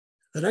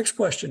the next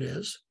question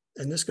is,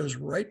 and this goes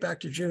right back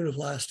to June of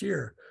last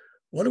year,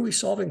 what are we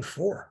solving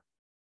for?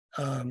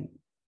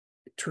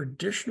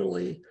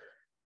 Traditionally,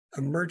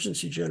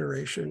 emergency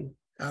generation,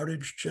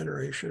 outage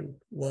generation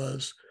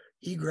was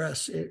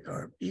egress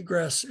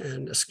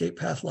and escape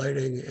path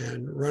lighting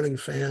and running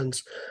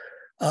fans.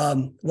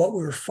 What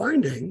we're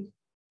finding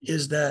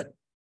is that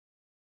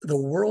the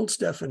world's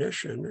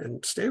definition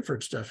and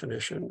Stanford's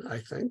definition, I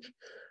think,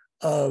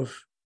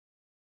 of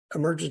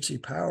emergency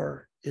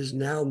power is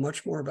now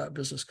much more about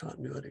business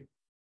continuity.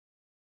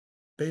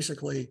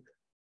 Basically,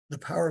 the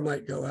power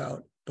might go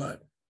out,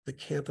 but the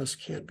campus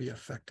can't be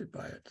affected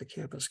by it. The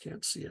campus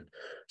can't see it.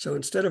 So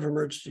instead of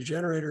emergency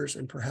generators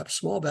and perhaps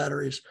small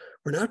batteries,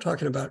 we're now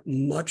talking about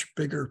much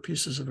bigger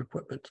pieces of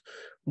equipment,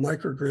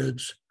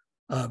 microgrids,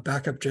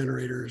 backup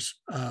generators,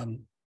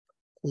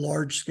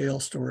 large-scale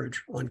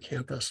storage on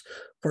campus.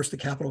 Of course, the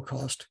capital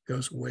cost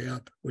goes way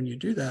up when you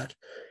do that.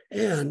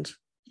 And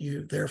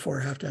you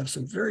therefore have to have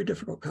some very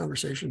difficult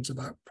conversations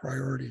about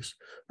priorities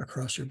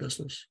across your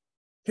business.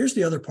 Here's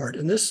the other part,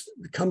 and this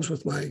comes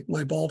with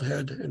my bald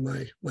head and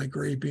my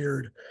gray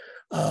beard.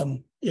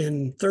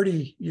 In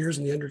 30 years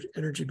in the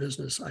energy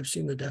business, I've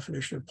seen the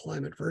definition of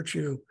climate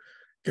virtue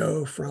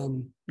go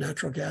from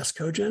natural gas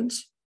cogens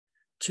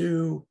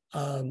to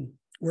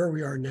where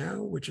we are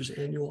now, which is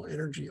annual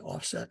energy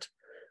offset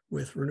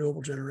with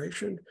renewable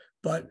generation.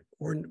 But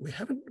we're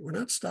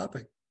not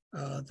stopping.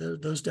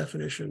 Those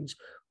definitions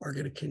are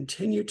going to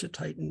continue to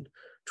tighten.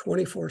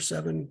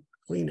 24/7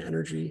 clean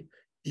energy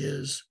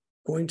is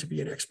going to be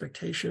an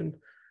expectation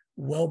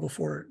well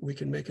before we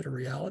can make it a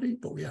reality,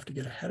 but we have to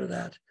get ahead of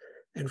that.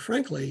 And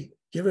frankly,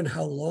 given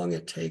how long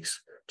it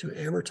takes to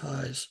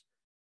amortize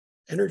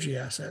energy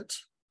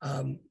assets,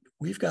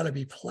 we've got to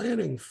be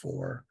planning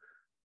for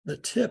the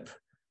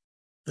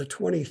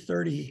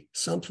 2030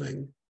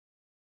 something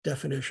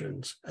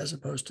definitions as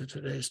opposed to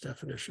today's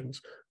definitions,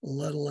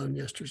 let alone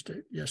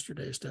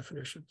yesterday's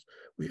definitions.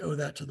 We owe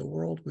that to the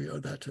world. We owe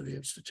that to the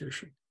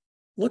institution.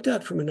 Looked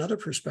at from another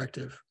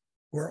perspective,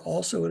 we're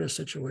also in a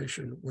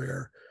situation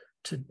where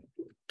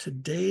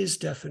today's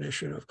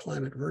definition of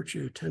climate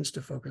virtue tends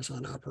to focus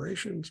on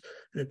operations,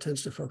 and it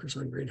tends to focus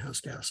on greenhouse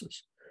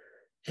gases.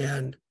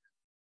 And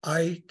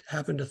I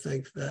happen to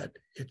think that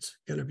it's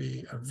going to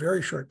be a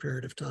very short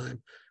period of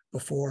time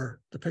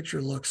before the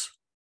picture looks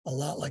a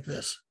lot like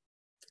this.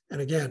 And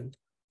again,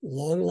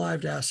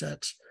 long-lived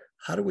assets,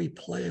 how do we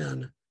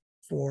plan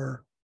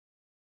for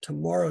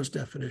tomorrow's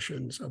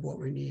definitions of what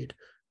we need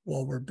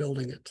while we're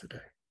building it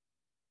today?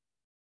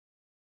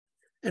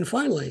 And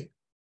finally,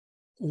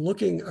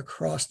 looking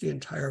across the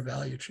entire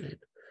value chain.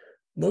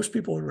 Most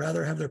people would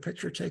rather have their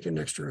picture taken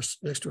next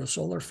to a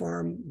solar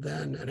farm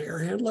than an air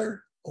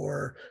handler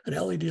or an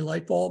LED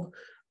light bulb,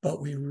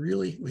 but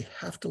we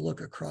have to look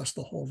across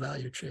the whole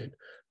value chain.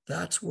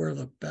 That's where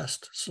the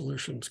best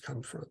solutions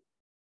come from.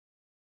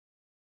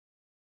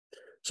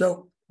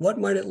 So what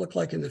might it look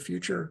like in the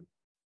future?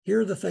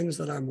 Here are the things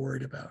that I'm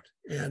worried about.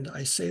 And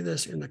I say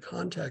this in the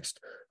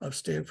context of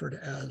Stanford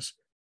as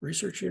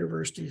research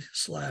university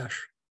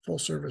 / full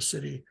service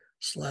city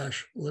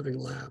 / living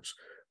labs.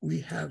 We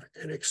have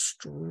an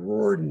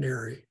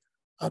extraordinary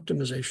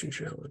optimization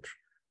challenge.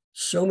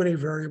 So many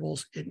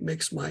variables, it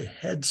makes my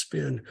head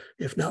spin,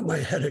 if not my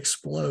head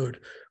explode,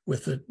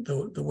 with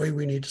the way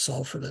we need to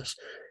solve for this.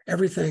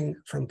 Everything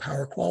from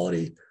power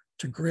quality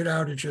to grid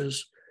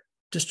outages,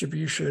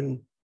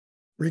 distribution,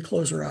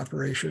 recloser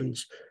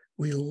operations.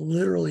 We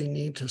literally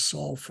need to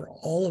solve for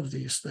all of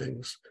these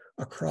things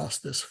across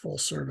this full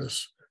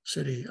service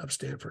city of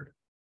Stanford.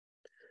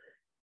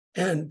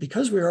 And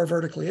because we are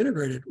vertically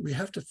integrated, we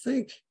have to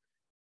think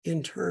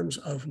in terms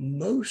of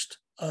most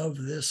of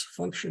this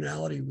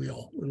functionality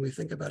wheel when we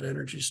think about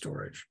energy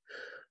storage.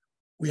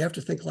 We have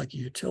to think like a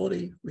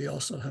utility. We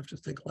also have to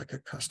think like a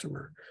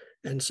customer.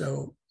 And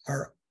so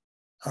our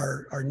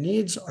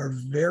needs are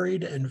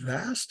varied and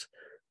vast,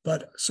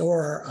 but so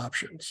are our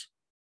options.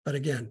 But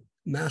again,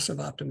 massive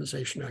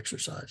optimization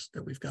exercise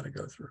that we've got to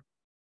go through.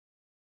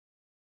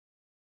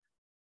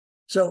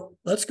 So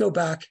let's go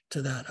back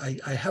to that.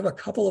 I have a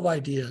couple of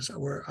ideas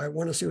where I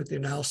want to see what the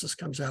analysis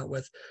comes out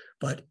with,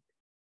 but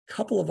a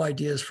couple of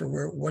ideas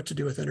for what to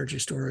do with energy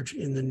storage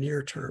in the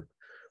near term.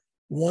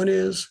 One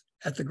is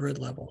at the grid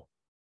level,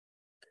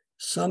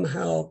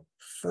 somehow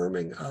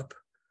firming up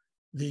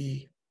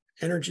the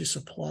energy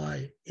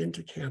supply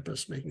into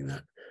campus, making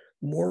that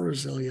more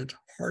resilient,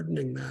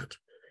 hardening that.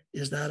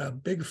 Is that a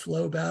big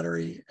flow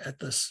battery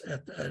at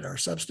our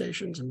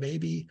substations?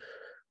 Maybe.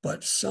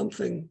 But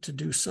something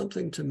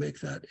to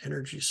make that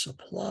energy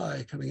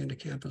supply coming into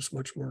campus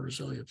much more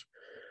resilient.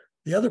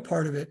 The other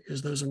part of it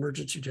is those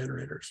emergency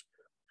generators.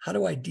 How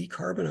do I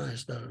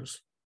decarbonize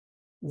those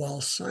while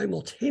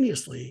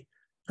simultaneously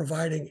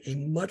providing a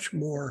much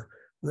more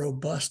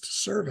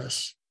robust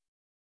service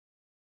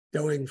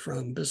going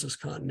from business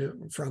continuity,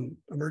 from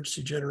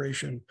emergency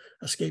generation,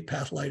 escape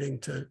path lighting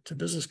to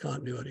business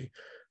continuity?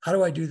 How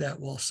do I do that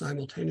while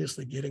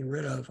simultaneously getting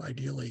rid of,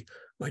 ideally,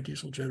 my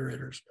diesel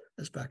generators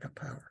as backup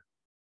power?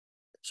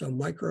 So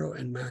micro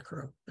and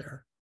macro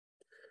there.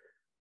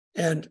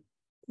 And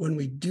when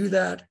we do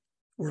that,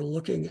 we're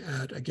looking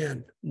at,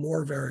 again,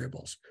 more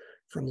variables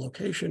from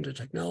location to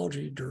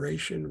technology,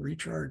 duration,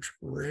 recharge,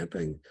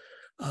 ramping.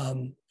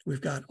 We've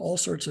got all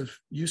sorts of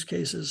use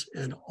cases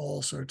and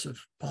all sorts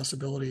of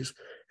possibilities.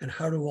 And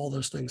how do all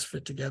those things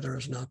fit together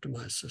as an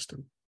optimized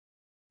system?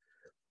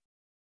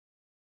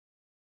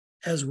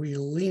 As we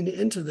lean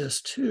into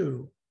this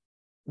too,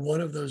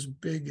 one of those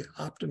big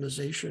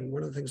optimization,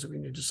 one of the things that we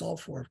need to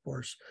solve for, of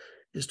course,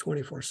 is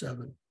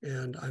 24/7.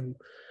 And I'm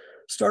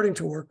starting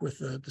to work with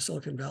the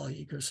Silicon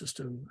Valley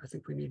ecosystem. I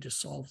think we need to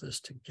solve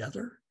this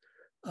together.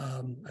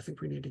 I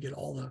think we need to get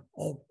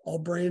all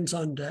brains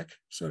on deck,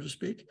 so to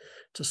speak,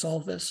 to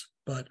solve this.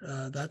 But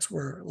that's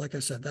where, like I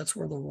said, that's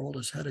where the world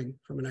is heading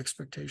from an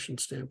expectation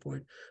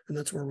standpoint, and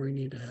that's where we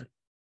need to head.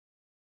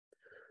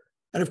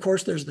 And of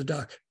course, there's the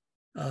duck.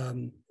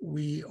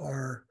 We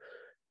are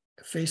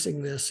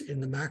facing this in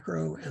the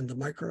macro and the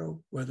micro,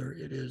 whether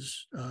it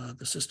is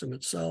the system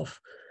itself,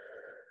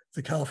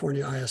 the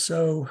California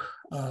ISO,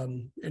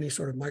 any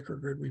sort of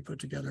microgrid we put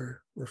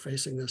together, we're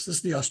facing this. This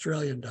is the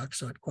Australian duck,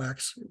 so it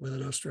quacks with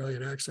an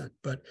Australian accent,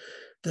 but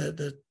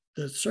the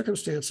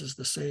circumstance is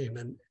the same.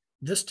 And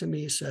this to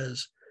me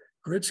says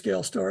grid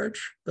scale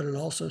storage, but it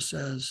also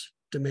says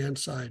demand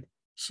side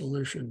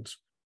solutions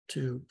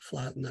to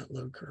flatten that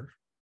load curve.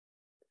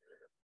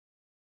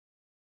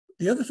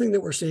 The other thing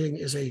that we're seeing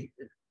is a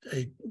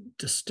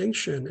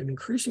distinction, an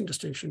increasing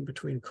distinction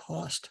between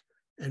cost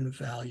and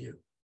value.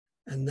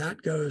 And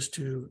that goes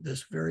to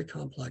this very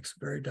complex,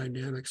 very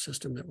dynamic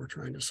system that we're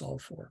trying to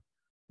solve for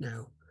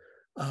now.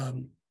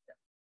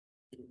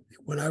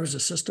 When I was a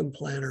system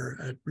planner,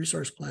 a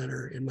resource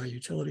planner in my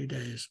utility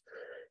days,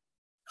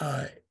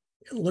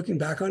 looking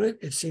back on it,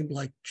 it seemed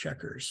like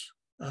checkers.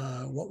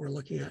 What we're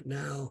looking at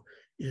now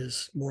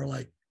is more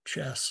like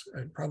chess,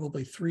 and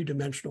probably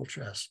three-dimensional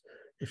chess,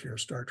 if you're a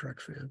Star Trek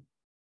fan.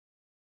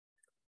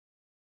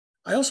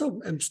 I also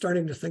am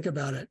starting to think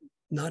about it,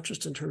 not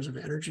just in terms of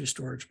energy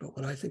storage, but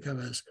what I think of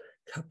as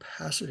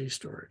capacity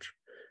storage.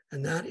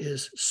 And that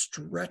is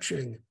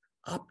stretching,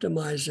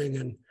 optimizing,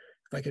 and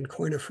if I can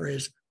coin a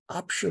phrase,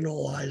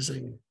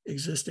 optionalizing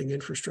existing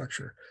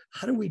infrastructure.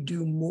 How do we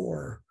do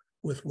more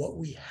with what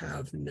we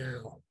have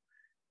now?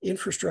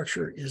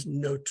 Infrastructure is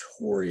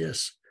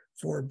notorious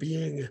for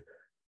being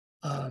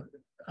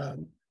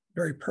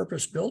very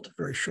purpose-built,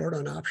 very short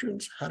on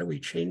options. How do we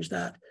change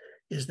that?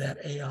 Is that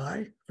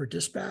AI for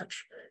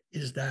dispatch?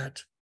 Is that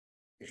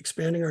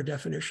expanding our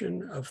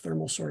definition of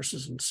thermal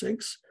sources and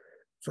sinks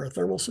for a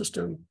thermal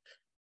system?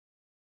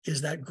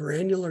 Is that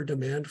granular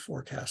demand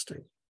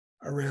forecasting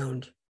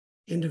around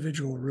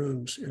individual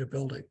rooms in a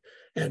building?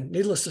 And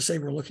needless to say,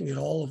 we're looking at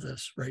all of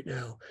this right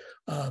now.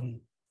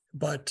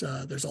 But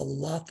there's a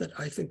lot that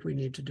I think we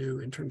need to do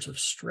in terms of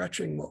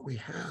stretching what we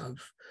have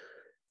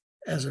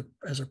as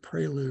a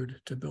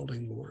prelude to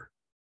building more.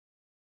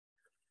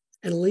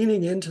 And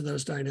leaning into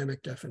those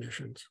dynamic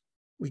definitions.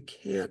 We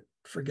can't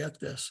forget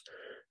this,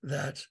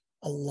 that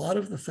a lot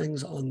of the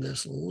things on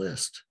this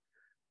list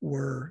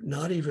were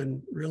not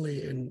even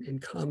really in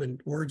common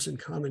words in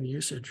common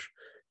usage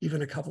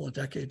even a couple of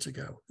decades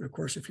ago. And of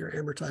course, if you're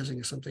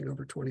amortizing something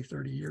over 20,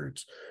 30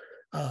 years,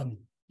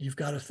 you've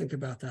got to think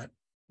about that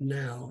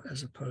now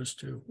as opposed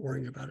to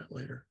worrying about it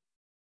later.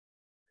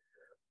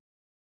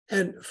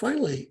 And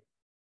finally,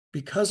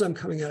 because I'm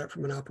coming at it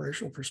from an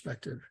operational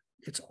perspective,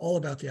 it's all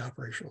about the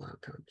operational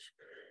outcomes.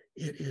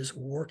 It is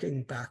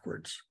working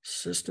backwards,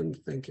 system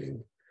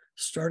thinking,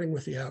 starting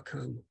with the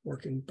outcome,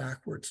 working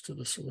backwards to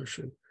the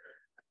solution.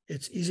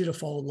 It's easy to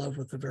fall in love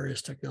with the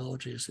various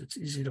technologies. It's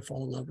easy to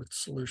fall in love with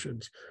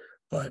solutions.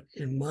 But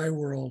in my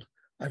world,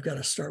 I've got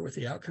to start with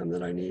the outcome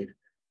that I need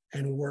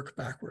and work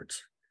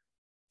backwards.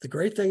 The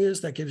great thing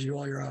is that gives you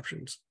all your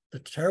options. The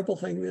terrible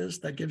thing is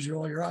that gives you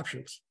all your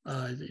options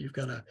that you've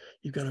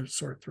got to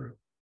sort through.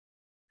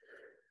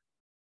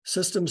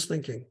 Systems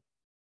thinking.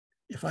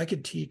 If I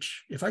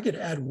could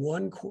add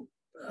one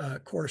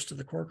course to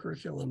the core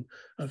curriculum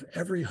of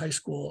every high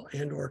school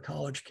and or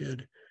college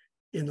kid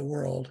in the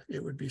world,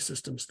 it would be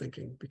systems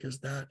thinking, because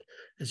that,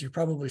 as you've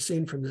probably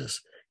seen from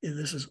this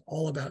is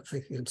all about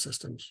thinking in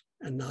systems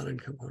and not in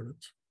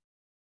components.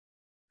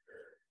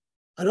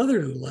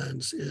 Another new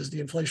lens is the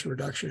Inflation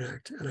Reduction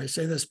Act. And I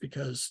say this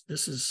because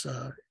this is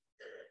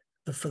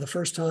for the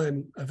first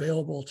time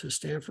available to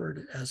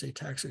Stanford as a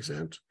tax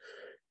exempt.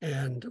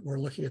 And we're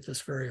looking at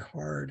this very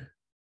hard,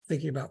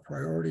 thinking about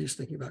priorities,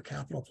 thinking about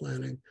capital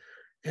planning.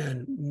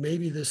 And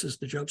maybe this is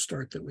the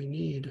jumpstart that we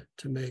need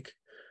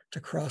to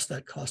cross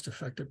that cost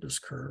effectiveness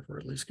curve, or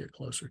at least get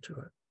closer to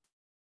it.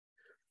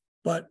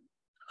 But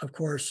of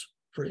course,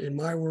 in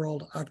my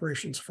world,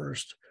 operations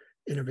first,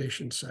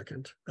 innovation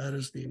second. That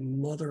is the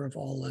mother of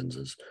all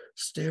lenses.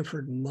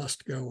 Stanford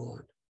must go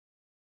on.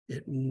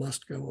 It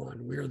must go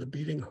on. We are the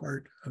beating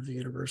heart of the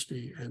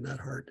university, and that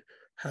heart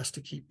has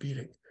to keep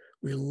beating.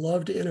 We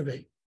love to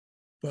innovate,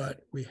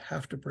 but we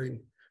have to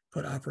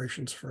put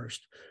operations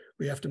first.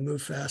 We have to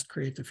move fast,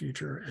 create the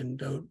future, and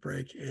don't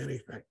break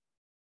anything.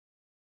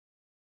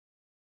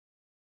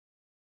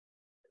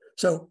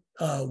 So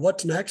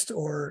what's next,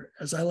 or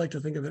as I like to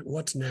think of it,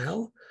 what's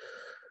now?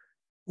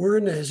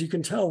 As you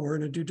can tell, we're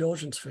in a due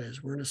diligence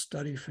phase. We're in a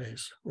study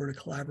phase. We're in a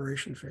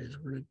collaboration phase.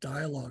 We're in a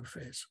dialogue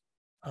phase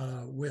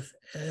with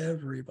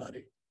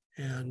everybody.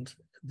 And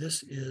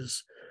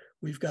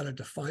we've got to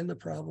define the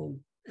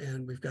problem,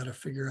 and we've got to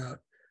figure out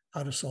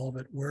how to solve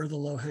it. Where are the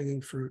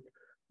low-hanging fruit?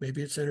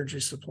 Maybe it's energy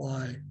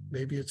supply.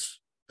 Maybe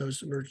it's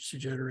those emergency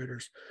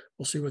generators.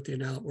 We'll see where the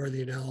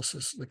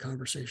analysis and the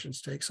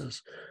conversations takes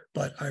us.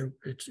 But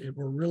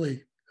we're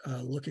really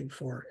looking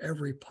for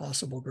every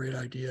possible great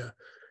idea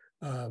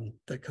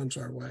that comes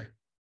our way.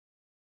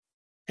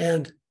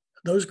 And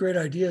those great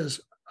ideas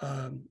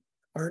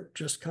aren't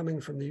just coming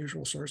from the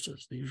usual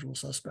sources, the usual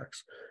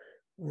suspects.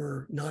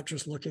 We're not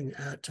just looking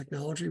at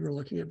technology, we're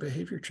looking at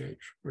behavior change.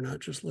 We're not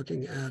just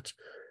looking at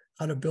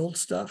how to build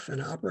stuff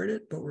and operate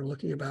it, but we're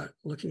looking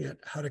at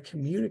how to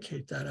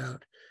communicate that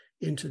out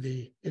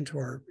into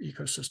our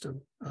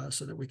ecosystem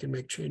so that we can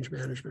make change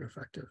management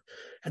effective.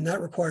 And that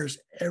requires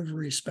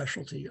every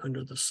specialty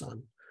under the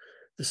sun.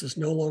 This is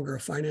no longer a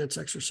finance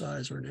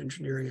exercise or an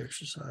engineering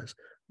exercise.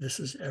 This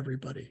is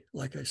everybody.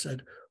 Like I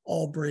said,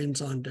 all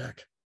brains on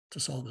deck to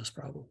solve this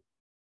problem.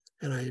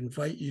 And I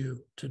invite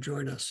you to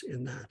join us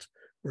in that.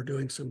 We're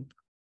doing some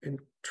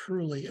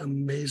truly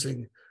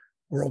amazing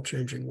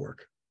world-changing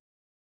work.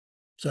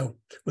 So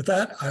with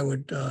that, I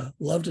would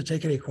love to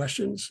take any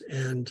questions,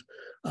 and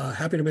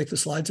happy to make the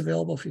slides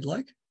available if you'd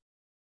like.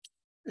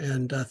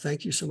 And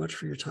thank you so much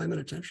for your time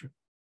and attention.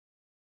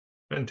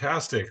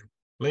 Fantastic.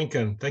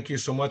 Lincoln, thank you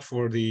so much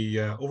for the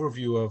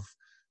overview of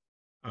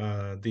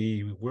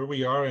where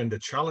we are and the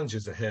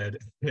challenges ahead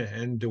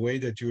and the way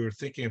that you're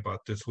thinking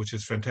about this, which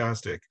is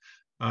fantastic.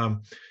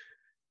 I'm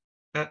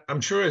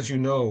sure, as you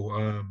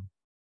know,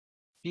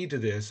 key to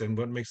this and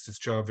what makes this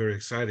job very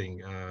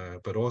exciting,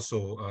 but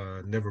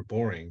also never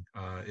boring,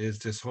 is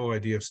this whole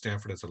idea of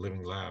Stanford as a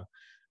living lab.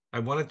 I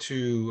wanted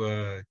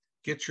to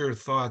get your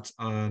thoughts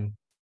on,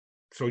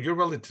 so you're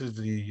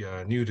relatively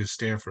new to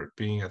Stanford,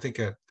 being, I think,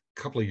 a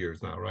couple of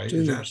years now, right?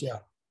 2 years, yeah.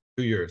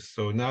 2 years.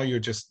 So now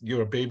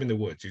you're a babe in the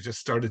woods. You just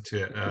started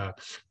to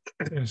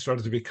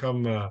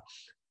become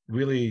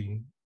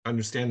really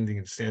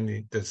understanding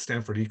the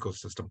Stanford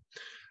ecosystem.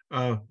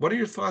 What are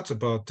your thoughts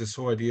about this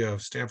whole idea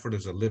of Stanford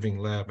as a living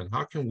lab, and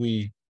how can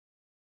we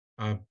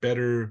do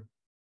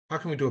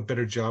a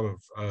better job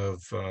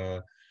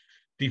of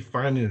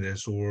defining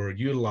this or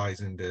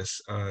utilizing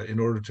this in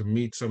order to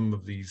meet some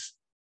of these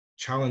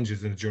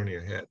challenges in the journey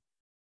ahead?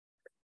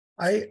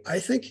 I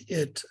think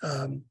it,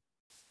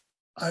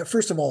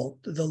 first of all,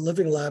 the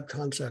living lab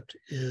concept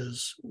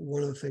is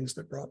one of the things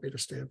that brought me to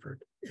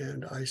Stanford,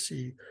 and I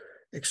see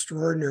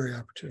extraordinary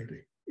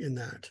opportunity in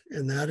that.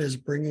 And that is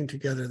bringing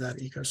together that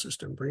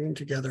ecosystem, bringing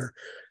together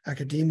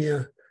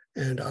academia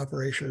and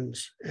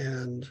operations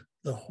and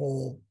the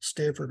whole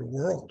Stanford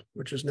world,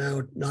 which is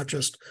now not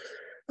just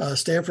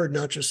Stanford,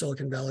 not just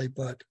Silicon Valley,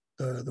 but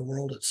the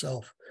world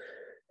itself.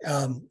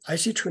 I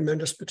see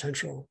tremendous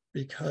potential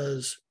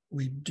because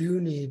we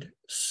do need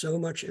so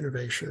much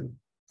innovation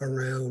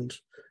around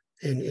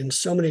in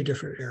so many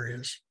different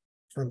areas,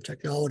 from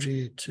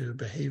technology to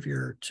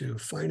behavior to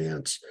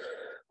finance,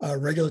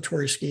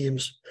 regulatory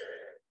schemes.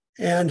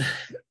 And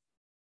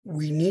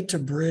we need to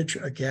bridge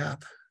a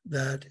gap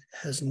that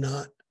has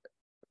not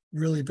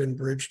really been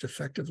bridged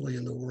effectively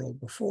in the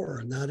world before.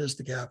 And that is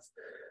the gap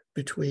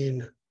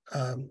between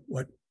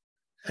what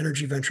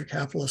energy venture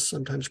capitalists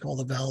sometimes call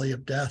the valley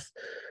of death,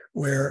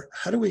 where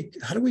how do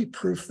we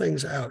prove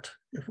things out?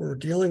 If we're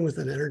dealing with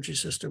an energy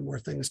system where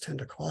things tend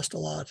to cost a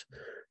lot,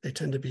 they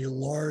tend to be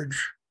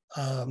large,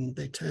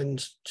 they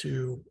tend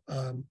to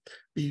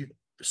be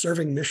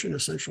serving mission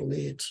essential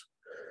needs.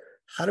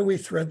 How do we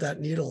thread that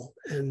needle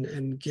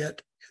and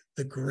get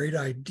the great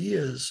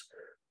ideas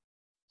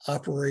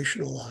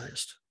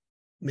operationalized,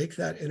 make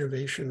that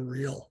innovation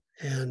real?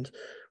 And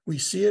we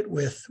see it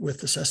with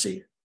the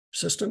SESI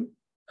system.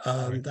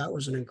 Right. That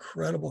was an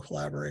incredible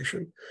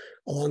collaboration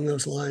along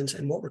those lines.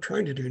 And what we're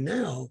trying to do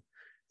now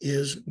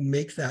is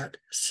make that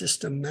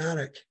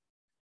systematic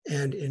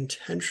and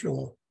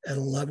intentional at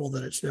a level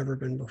that it's never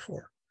been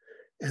before.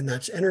 And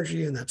that's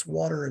energy, and that's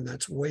water, and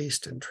that's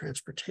waste, and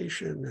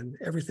transportation, and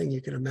everything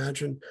you can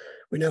imagine.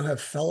 We now have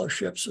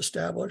fellowships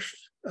established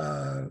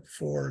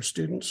for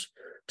students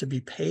to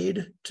be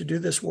paid to do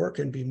this work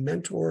and be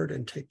mentored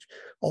and take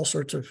all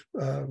sorts of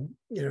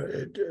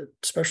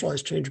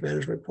specialized change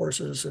management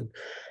courses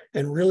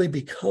and really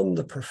become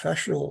the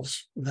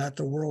professionals that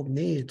the world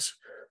needs,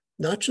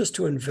 not just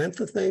to invent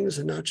the things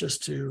and not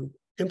just to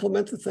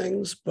implement the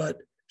things, but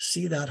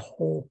see that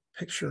whole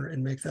picture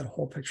and make that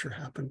whole picture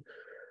happen.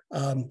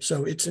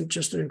 So it's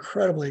just an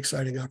incredibly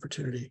exciting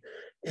opportunity.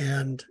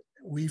 And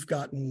we've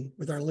gotten,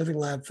 with our Living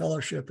Lab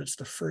Fellowship, it's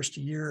the first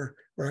year,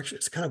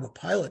 it's kind of a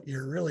pilot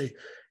year, really.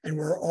 And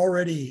we're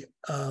already,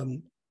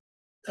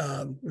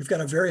 we've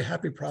got a very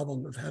happy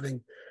problem of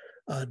having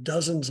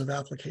dozens of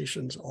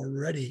applications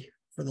already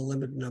for the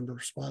limited number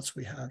of spots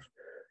we have,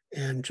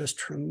 and just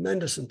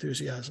tremendous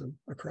enthusiasm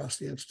across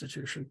the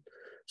institution.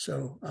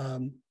 So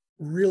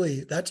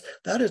really, that's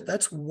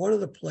one of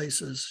the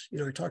places,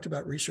 I talked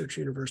about research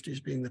universities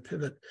being the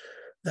pivot.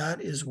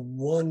 That is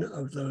one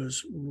of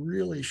those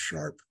really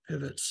sharp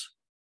pivots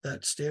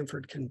that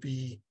Stanford can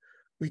be.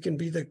 We can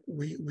be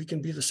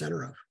the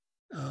center of,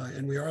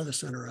 and we are the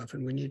center of,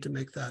 and we need to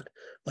make that,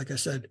 like I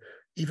said,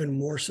 even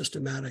more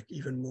systematic,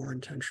 even more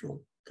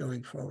intentional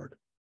going forward.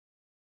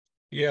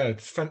 Yeah,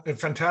 it's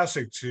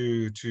fantastic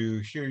to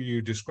hear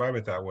you describe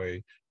it that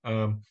way.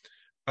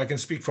 I can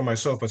speak for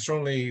myself, but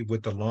certainly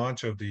with the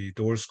launch of the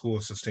Doors School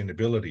of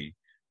Sustainability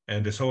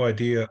and this whole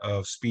idea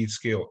of speed,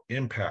 scale,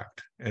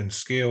 impact, and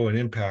scale and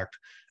impact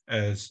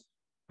as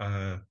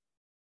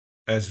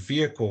as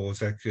vehicles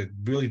that could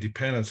really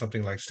depend on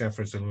something like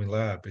Stanford's Illumina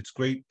Lab. It's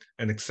great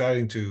and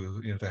exciting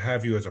to to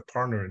have you as a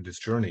partner in this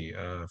journey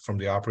from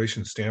the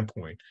operations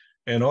standpoint,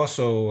 and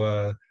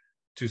also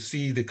to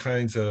see the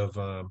kinds of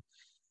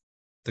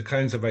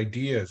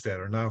ideas that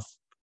are now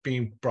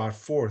being brought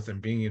forth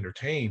and being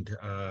entertained.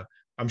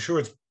 I'm sure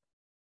it's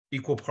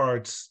equal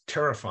parts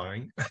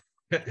terrifying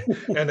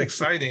and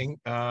exciting,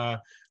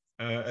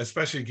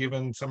 especially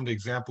given some of the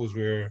examples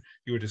where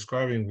you were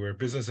describing where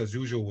business as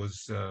usual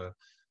was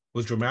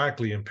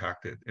dramatically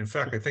impacted. In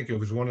fact, I think it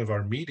was one of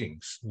our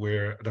meetings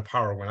where the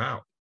power went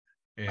out.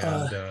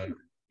 And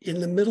in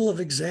the middle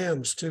of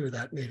exams too,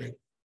 that meeting.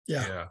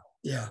 Yeah.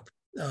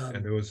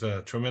 And there was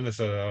a tremendous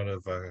amount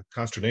of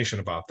consternation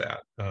about that.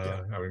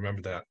 I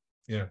remember that.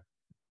 Yeah.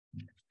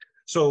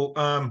 So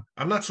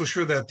I'm not so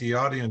sure that the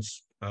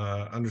audience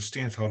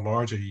understands how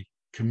large a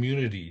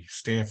community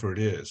Stanford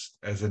is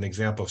as an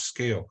example of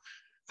scale.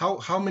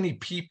 How many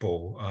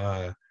people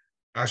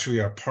actually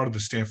are part of the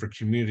Stanford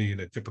community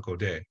in a typical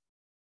day?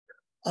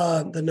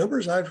 The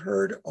numbers I've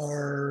heard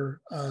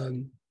are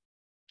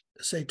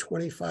say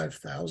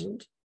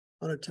 25,000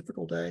 on a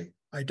typical day.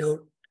 I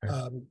don't.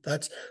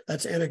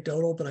 That's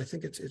anecdotal, but I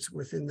think it's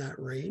within that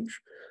range.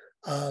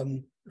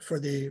 For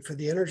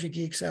the energy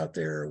geeks out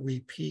there, we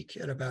peak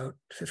at about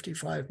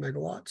 55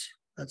 megawatts.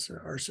 That's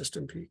our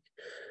system peak,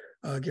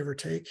 give or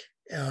take.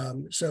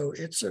 So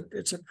it's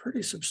a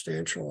pretty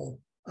substantial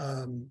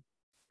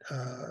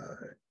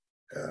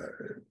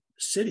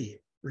city,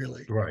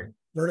 really. Right.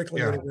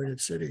 Vertically integrated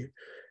city.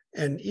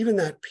 And even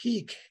that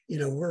peak,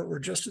 we're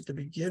just at the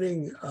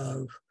beginning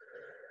of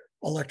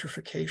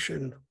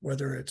electrification,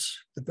 whether it's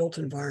the built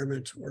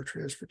environment or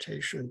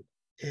transportation.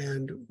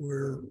 And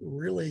we're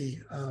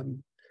really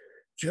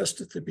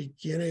just at the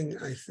beginning,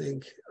 I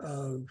think,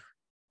 of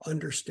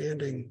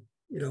understanding,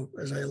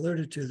 as I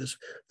alluded to,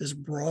 this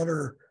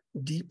broader,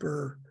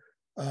 deeper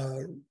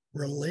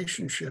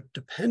relationship,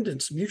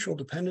 mutual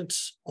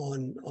dependence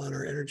on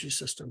our energy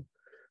system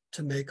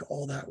to make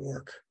all that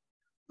work.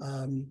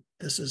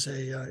 This is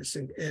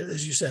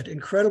as you said,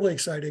 incredibly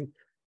exciting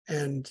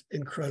and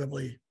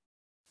incredibly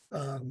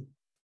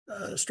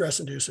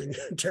stress-inducing,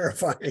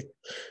 terrifying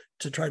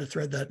to try to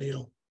thread that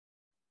needle.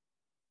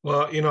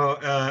 Well,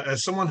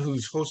 as someone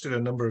who's hosted a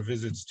number of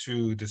visits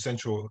to the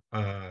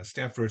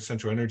Stanford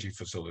Central Energy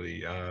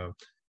Facility,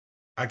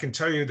 I can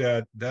tell you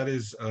that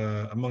is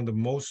among the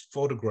most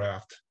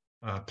photographed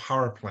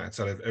power plants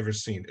that I've ever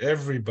seen.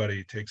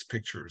 Everybody takes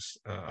pictures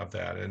of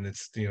that, and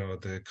it's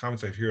the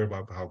comments I hear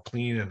about how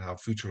clean and how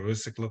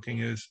futuristic looking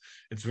is.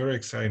 It's very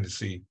exciting to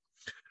see.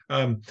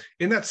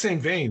 In that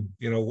same vein,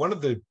 one of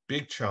the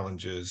big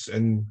challenges,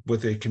 and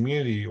with a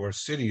community or a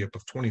city of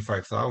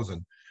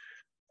 25,000,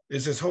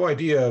 is this whole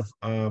idea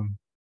of,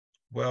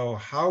 well,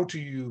 how do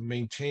you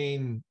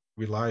maintain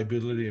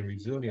reliability and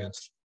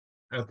resilience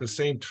at the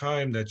same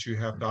time that you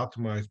have to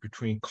optimize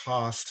between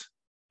cost,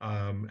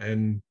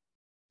 and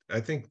I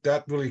think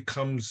that really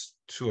comes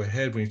to a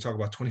head when you talk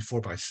about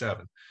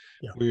 24/7,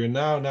 where you're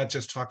now not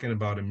just talking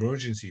about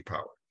emergency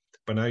power,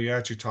 but now you're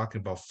actually talking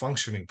about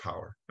functioning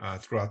power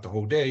throughout the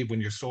whole day when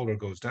your solar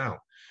goes down.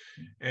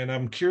 And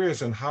I'm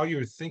curious on how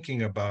you're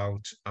thinking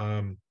about,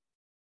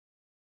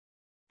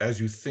 as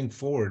you think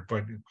forward,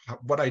 but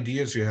what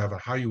ideas you have on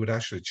how you would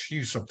actually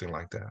achieve something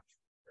like that?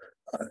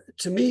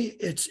 To me,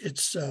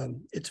 it's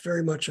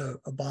very much a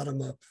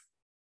bottom-up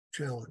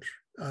challenge.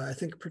 I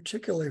think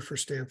particularly for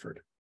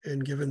Stanford,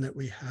 and given that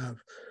we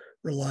have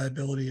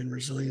reliability and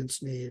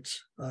resilience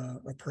needs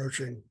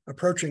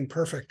approaching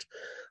perfect,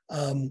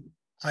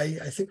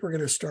 I think we're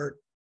going to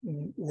start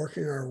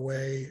working our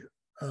way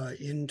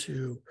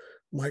into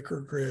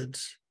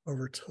microgrids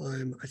over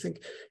time. I think,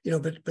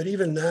 but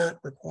even that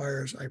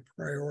requires a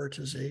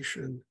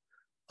prioritization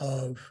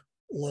of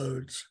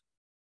loads,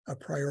 a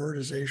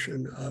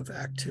prioritization of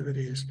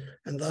activities,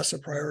 and thus a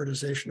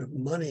prioritization of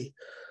money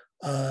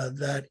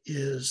that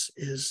is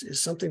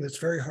something that's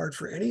very hard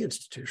for any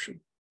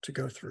institution to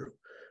go through.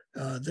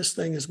 This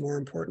thing is more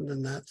important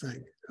than that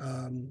thing.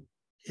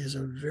 Is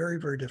a very,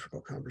 very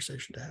difficult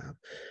conversation to have,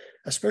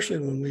 especially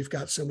when we've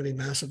got so many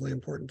massively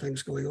important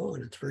things going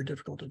on. It's very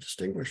difficult to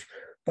distinguish.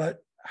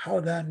 But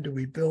how then do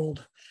we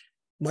build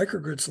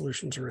microgrid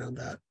solutions around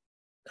that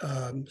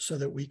so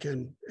that we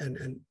can,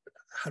 and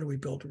how do we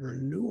build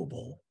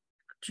renewable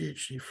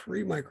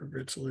GHG-free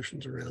microgrid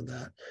solutions around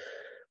that?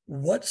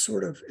 What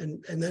sort of,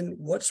 and then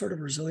what sort of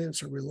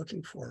resilience are we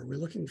looking for? Are we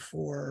looking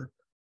for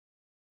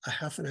a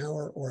half an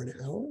hour or an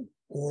hour?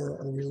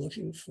 Or are we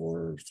looking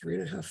for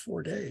 3.5,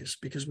 4 days?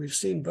 Because we've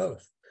seen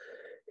both.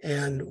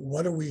 And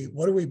what are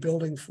we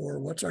building for?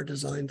 What's our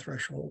design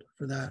threshold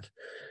for that?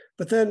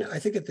 But then I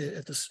think at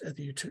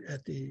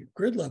the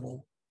grid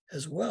level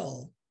as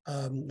well,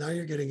 now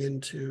you're getting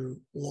into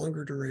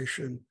longer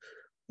duration,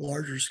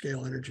 larger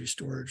scale energy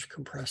storage,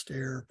 compressed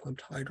air,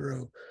 pumped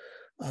hydro,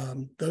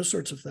 those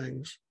sorts of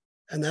things.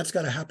 And that's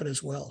got to happen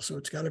as well. So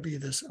it's got to be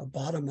a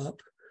bottom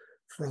up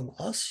from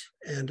us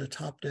and a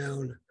top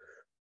down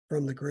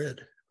from the grid.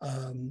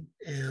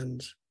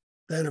 And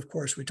then, of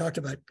course, we talked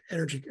about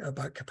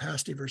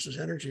capacity versus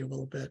energy a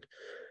little bit.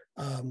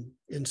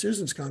 in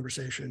Susan's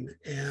conversation.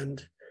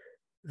 And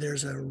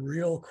there's a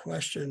real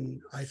question,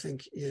 I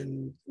think,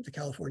 in the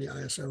California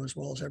ISO, as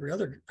well as every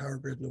other power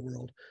grid in the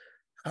world.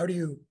 How do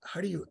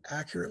you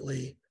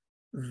accurately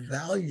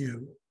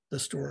value the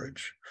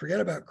storage? Forget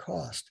about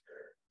cost.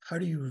 How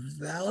do you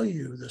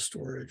value the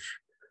storage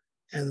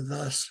and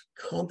thus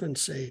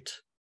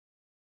compensate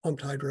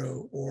pumped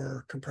hydro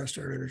or compressed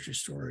air energy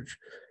storage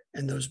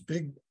and those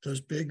big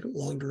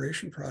long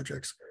duration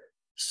projects?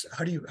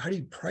 How do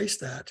you price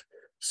that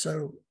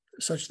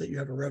such that you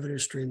have a revenue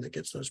stream that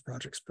gets those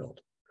projects built?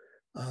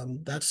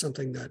 That's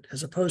something that,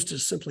 as opposed to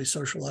simply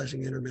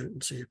socializing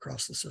intermittency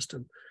across the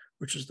system,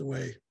 which is the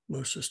way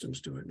most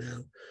systems do it now.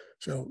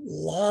 So a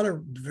lot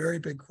of very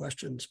big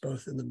questions,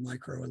 both in the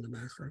micro and the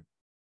macro.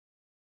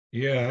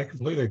 Yeah, I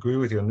completely agree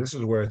with you. And this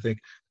is where I think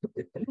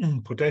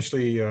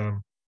potentially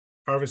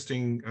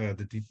harvesting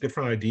the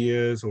different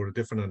ideas or the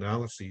different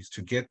analyses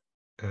to get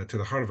to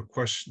the heart of a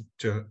question,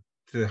 to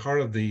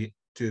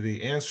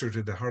the answer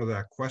to the heart of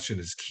that question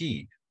is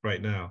key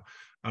right now.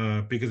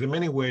 Because in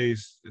many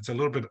ways, it's a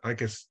little bit, I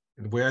guess,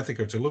 the way I think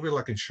of it, it's a little bit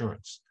like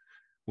insurance,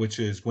 which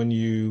is when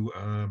you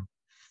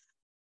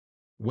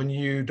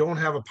don't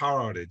have a power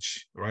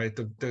outage, right?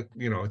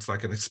 It's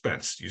like an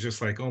expense. You're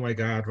just like, oh my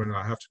God, when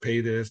I have to pay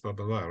this, blah,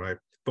 blah, blah, right?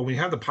 But when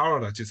you have the power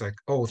outage, it's like,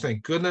 oh,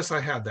 thank goodness I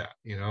had that,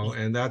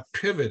 and that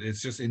pivot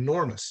is just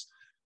enormous.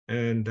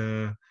 And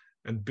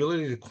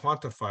ability to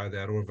quantify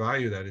that or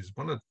value that is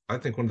one of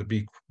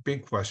the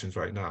big questions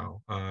right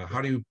now.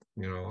 How do you,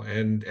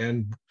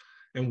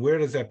 and where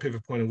does that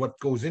pivot point and what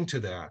goes into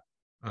that?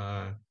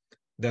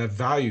 That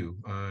value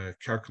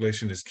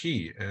calculation is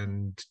key,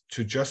 and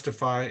to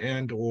justify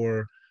and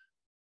or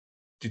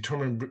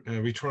determine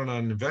return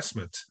on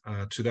investment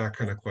to that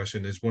kind of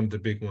question is one of the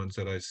big ones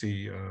that I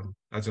see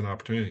as an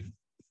opportunity.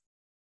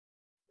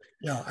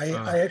 Yeah,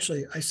 I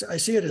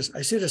see it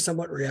as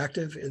somewhat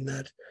reactive in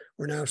that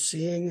we're now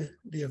seeing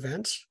the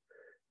events,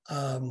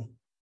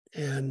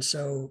 and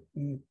so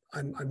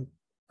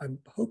I'm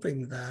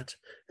hoping that,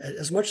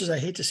 as much as I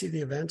hate to see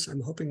the events,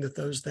 I'm hoping that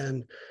those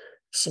then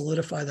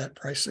solidify that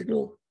price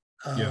signal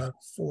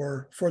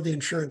for the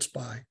insurance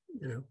buy.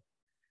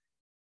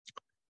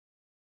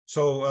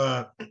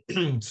 So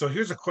so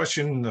here's a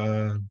question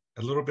a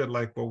little bit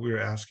like what we were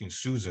asking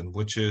Susan,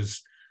 which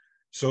is,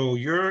 so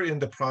you're in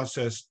the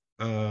process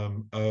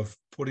of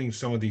putting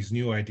some of these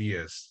new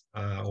ideas,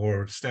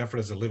 or Stanford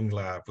as a living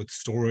lab with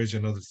storage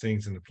and other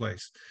things into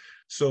place.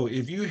 So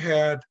if you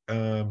had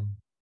a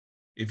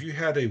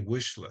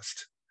wish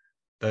list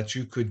that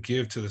you could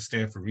give to the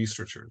Stanford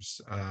researchers,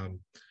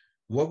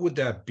 what would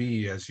that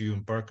be as you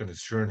embark on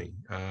this journey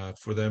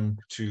for them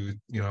to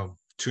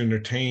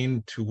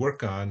entertain, to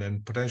work on,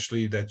 and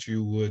potentially that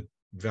you would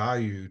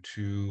value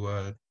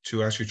to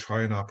actually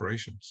try in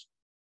operations?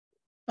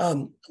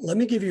 Let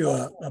me give you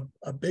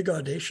a big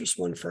audacious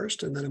one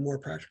first, and then a more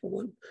practical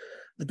one.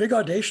 The big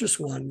audacious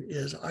one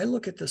is, I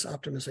look at this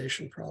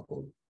optimization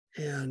problem,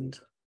 and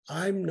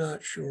I'm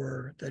not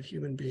sure that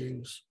human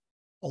beings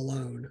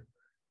alone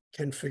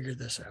can figure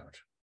this out.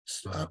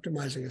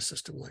 Optimizing a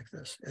system like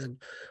this.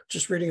 And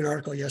just reading an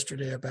article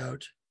yesterday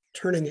about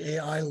turning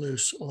AI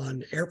loose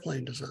on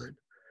airplane design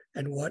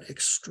and what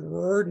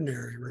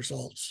extraordinary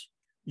results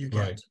you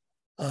get,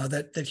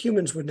 that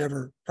humans would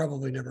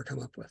probably never come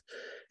up with,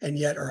 and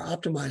yet are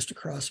optimized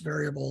across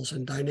variables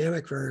and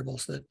dynamic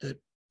variables that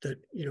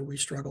we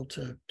struggle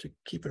to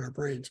keep in our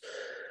brains.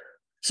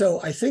 So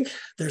I think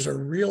there's a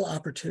real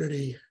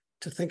opportunity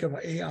to think of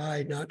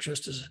AI not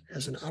just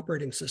as an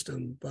operating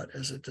system, but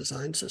as a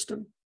design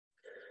system.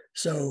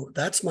 So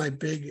that's my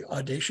big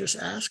audacious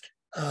ask.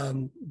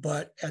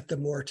 But at the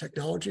more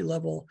technology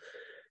level,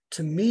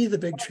 to me, the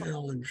big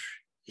challenge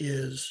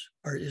is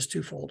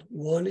twofold.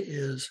 One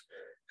is,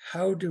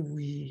 how do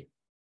we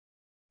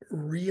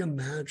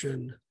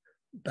reimagine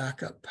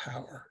backup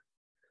power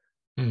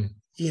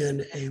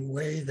in a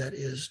way that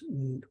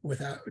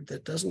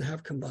that doesn't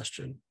have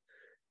combustion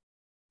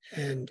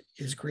and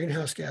is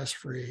greenhouse gas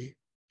free,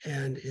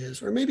 and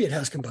or maybe it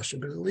has combustion,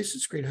 but at least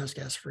it's greenhouse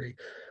gas free,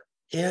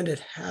 and it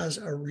has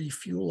a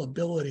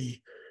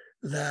refuelability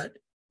that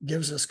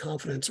gives us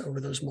confidence over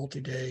those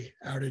multi-day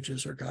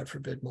outages, or God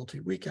forbid,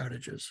 multi-week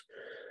outages.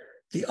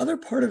 The other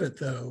part of it,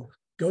 though,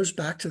 goes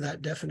back to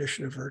that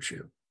definition of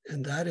virtue,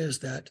 and that is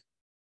that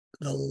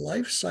the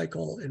life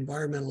cycle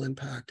environmental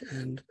impact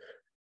and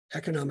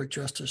economic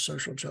justice,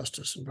 social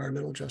justice,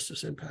 environmental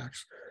justice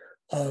impacts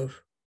of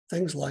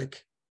things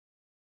like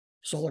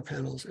solar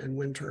panels and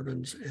wind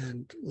turbines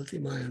and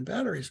lithium-ion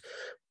batteries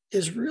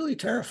is really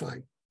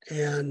terrifying.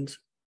 And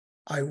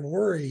I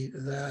worry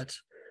that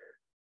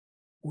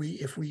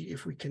if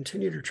we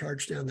continue to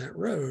charge down that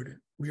road,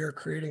 we are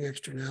creating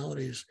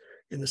externalities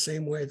in the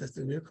same way that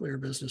the nuclear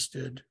business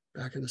did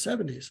back in the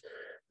 70s,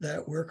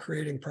 that we're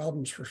creating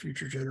problems for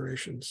future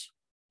generations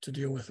to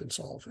deal with and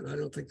solve. And I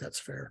don't think that's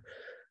fair.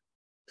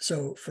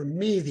 So for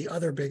me, the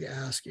other big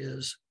ask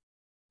is,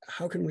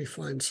 how can we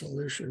find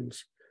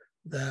solutions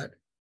that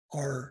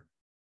are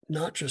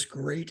not just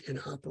great in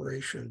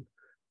operation,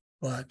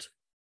 but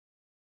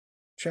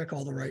check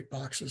all the right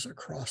boxes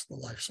across the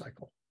life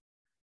cycle,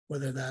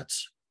 whether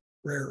that's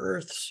rare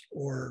earths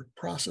or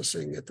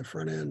processing at the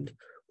front end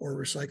or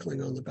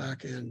recycling on the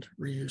back end,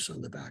 reuse on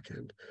the back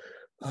end,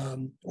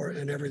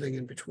 and everything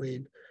in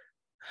between.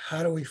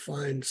 How do we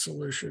find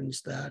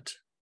solutions that,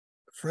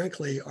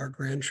 frankly, our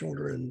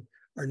grandchildren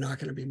are not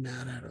going to be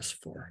mad at us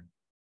for?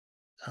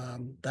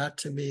 That,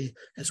 to me,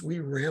 as we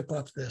ramp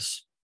up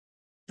this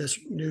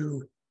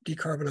new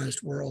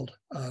decarbonized world,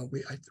 I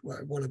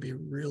want to be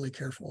really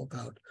careful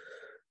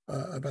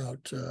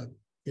about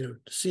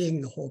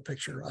seeing the whole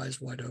picture, eyes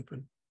wide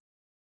open.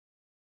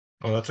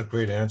 Oh, that's a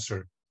great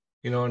answer.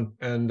 I'm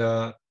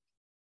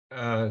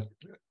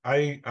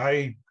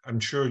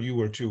sure you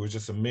were too. Was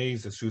just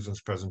amazed at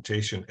Susan's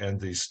presentation and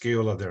the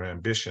scale of their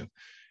ambition.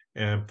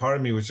 And part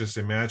of me was just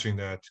imagining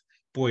that,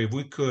 boy, if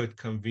we could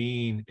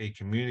convene a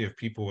community of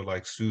people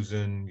like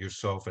Susan,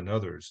 yourself, and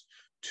others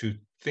to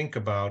think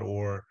about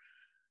or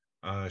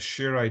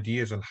share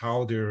ideas on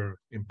how they're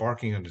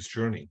embarking on this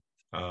journey,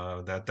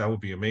 that would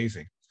be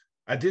amazing.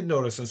 I did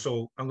notice, and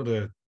so I'm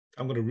gonna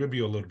rib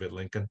you a little bit,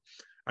 Lincoln.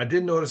 I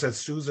did notice that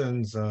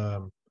Susan's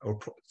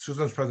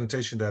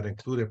presentation that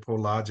included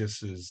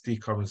Prologis's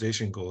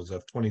decarbonization goals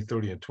of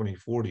 2030 and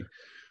 2040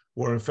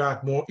 were in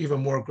fact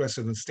even more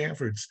aggressive than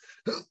Stanford's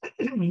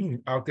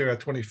out there at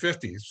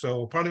 2050.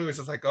 So part of me was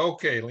just like,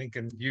 okay,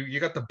 Lincoln, you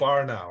got the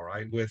bar now,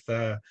 right?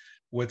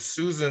 With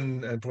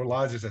Susan and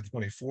Prologis at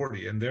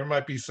 2040, and there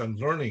might be some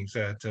learnings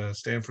that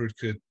Stanford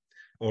could,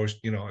 or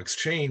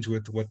exchange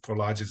with what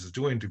Prologis is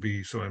doing to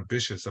be so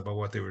ambitious about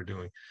what they were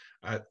doing.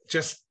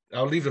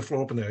 I'll leave the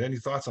floor open there. Any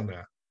thoughts on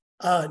that?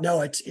 No,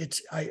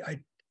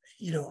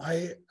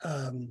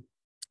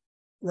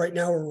 right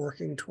now we're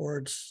working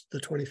towards the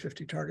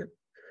 2050 target.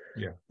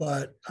 Yeah.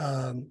 But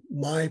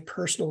my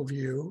personal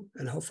view,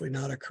 and hopefully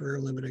not a career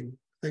limiting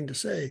thing to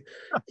say,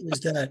 is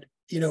that,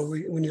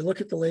 when you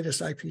look at the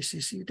latest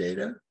IPCC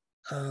data,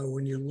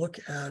 when you look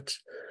at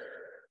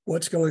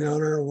what's going on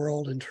in our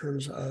world in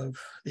terms of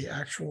the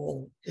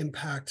actual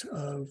impact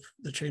of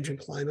the changing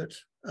climate,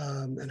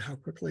 and how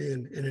quickly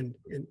and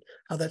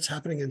how that's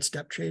happening in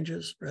step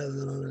changes rather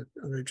than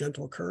on a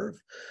gentle curve,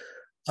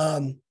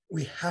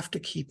 we have to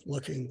keep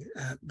looking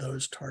at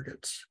those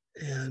targets,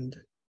 and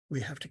we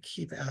have to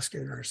keep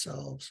asking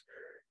ourselves,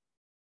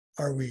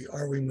 are we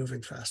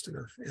moving fast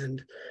enough?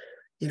 And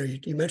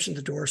you mentioned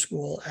the Door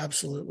School.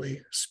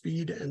 Absolutely,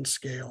 speed and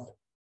scale.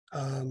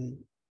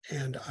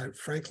 And I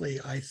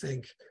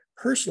think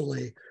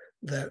personally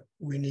that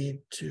we need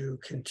to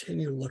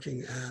continue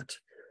looking at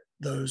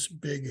those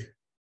big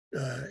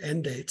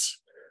end dates.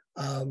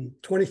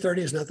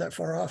 2030 is not that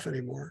far off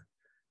anymore.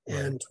 Right.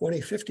 And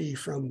 2050,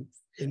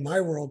 in my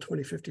world,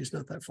 2050 is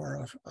not that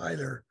far off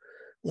either,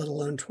 let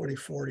alone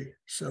 2040.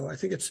 So I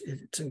think it's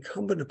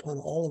incumbent upon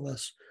all of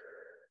us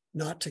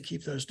not to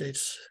keep those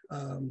dates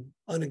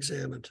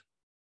unexamined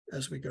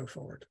as we go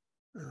forward.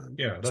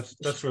 Yeah,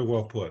 that's very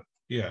well put.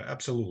 Yeah,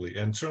 absolutely.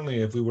 And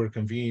certainly if we were to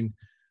convene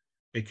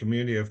a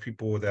community of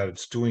people that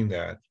it's doing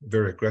that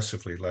very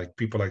aggressively, like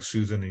people like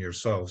Susan and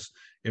yourselves,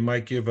 it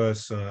might give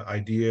us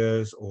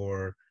ideas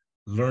or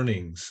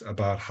learnings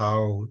about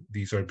how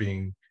these are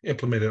being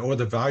implemented, or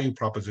the value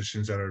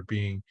propositions that are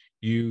being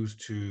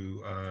used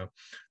to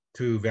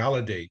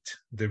validate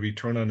the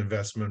return on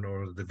investment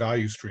or the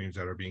value streams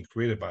that are being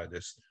created by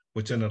this,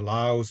 which then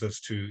allows us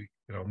to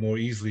more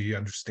easily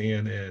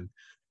understand and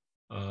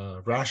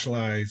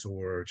rationalize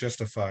or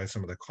justify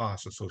some of the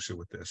costs associated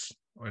with this,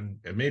 and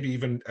maybe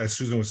even, as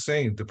Susan was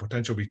saying, the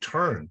potential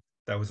return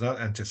that was not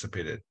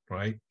anticipated,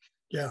 right?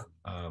 Yeah.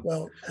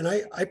 Well, and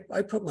I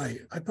put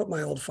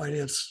my old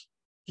finance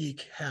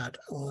geek hat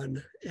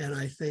on, and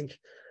I think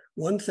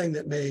one thing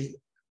that may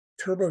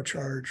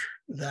turbocharge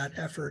that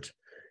effort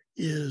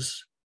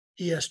is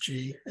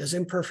ESG, as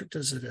imperfect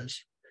as it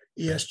is.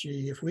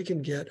 ESG, if we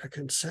can get a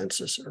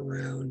consensus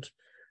around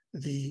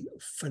the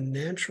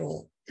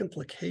financial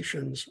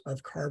implications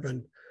of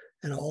carbon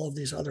and all of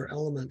these other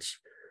elements,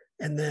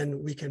 and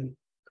then we can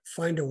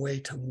find a way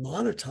to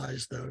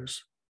monetize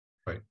those,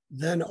 right,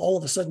 then all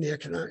of a sudden the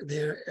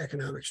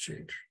economics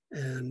change.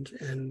 And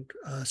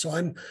so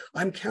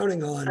I'm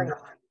counting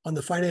on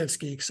the finance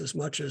geeks as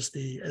much as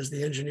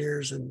the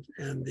engineers and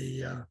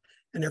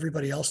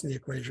everybody else in the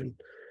equation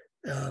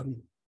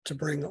to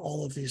bring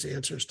all of these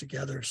answers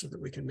together so that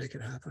we can make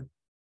it happen.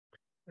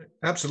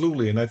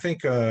 Absolutely. And I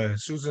think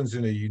Susan's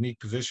in a unique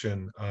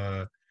position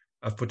of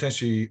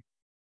potentially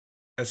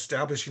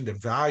establishing the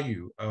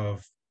value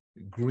of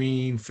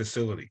green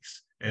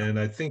facilities. And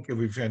I think it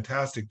would be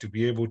fantastic to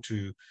be able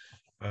to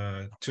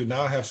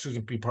now have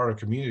Susan be part of a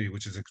community,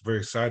 which is very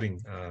exciting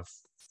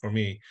for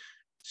me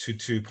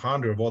to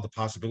ponder of all the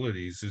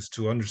possibilities, is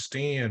to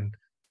understand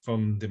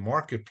from the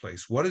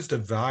marketplace, what is the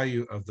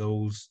value of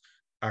those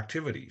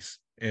activities?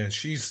 And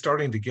she's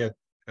starting to get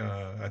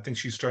I think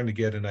she's starting to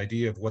get an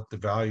idea of what the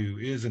value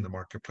is in the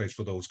marketplace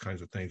for those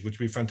kinds of things, which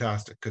would be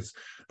fantastic, because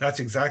that's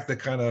exactly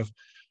the kind of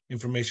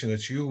information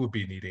that you would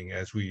be needing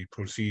as we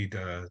proceed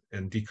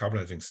in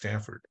decarbonizing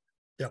Stanford.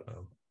 Yeah.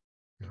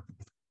 Yeah.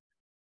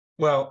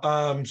 Well,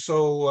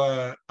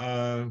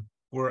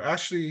 we're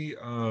actually,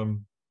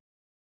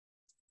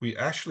 we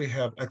actually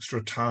have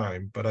extra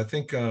time, but I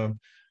think,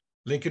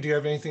 Lincoln, do you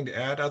have anything to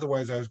add?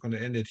 Otherwise, I was going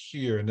to end it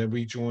here and then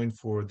rejoin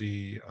for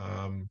the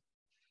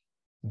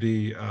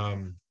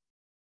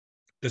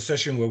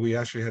session where we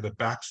actually had a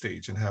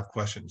backstage and have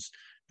questions.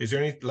 Is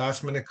there any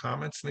last minute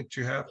comments that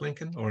you have,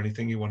 Lincoln, or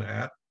anything you want to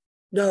add?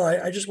 No,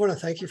 I just want to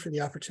thank you for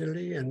the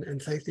opportunity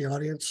and thank the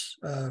audience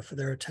for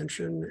their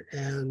attention.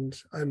 And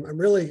I'm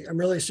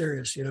really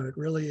serious. You know, it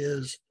really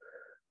is,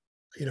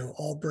 you know,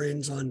 all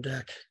brains on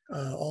deck.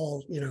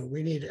 You know,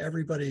 we need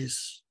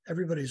everybody's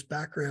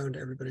background,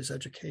 everybody's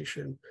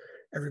education,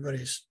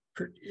 everybody's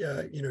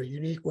you know,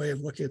 unique way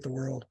of looking at the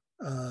world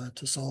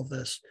to solve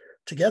this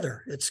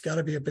together. It's got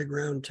to be a big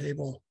round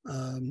table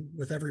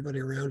with everybody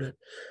around it.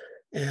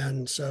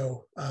 And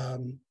so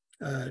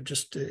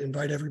just to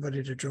invite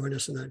everybody to join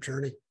us in that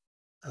journey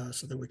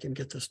so that we can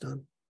get this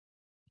done.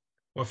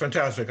 Well,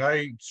 fantastic.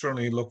 I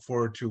certainly look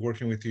forward to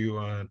working with you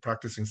on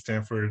practicing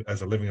Stanford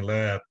as a living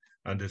lab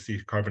on this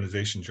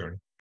decarbonization journey.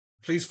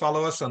 Please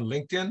follow us on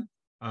LinkedIn.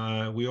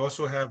 We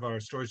also have our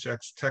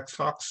StorageX Tech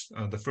Talks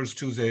the first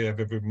Tuesday of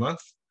every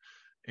month.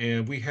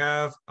 And we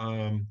have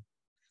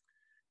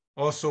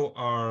also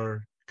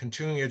our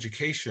continuing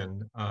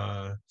education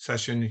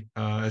session,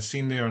 as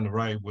seen there on the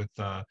right, with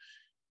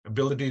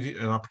ability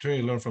and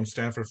opportunity to learn from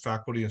Stanford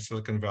faculty and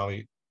Silicon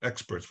Valley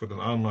experts with an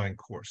online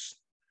course.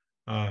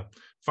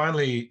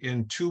 Finally,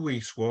 in 2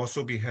 weeks, we'll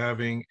also be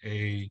having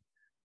a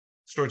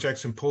StorageX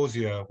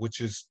Symposia,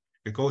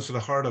 it goes to the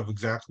heart of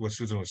exactly what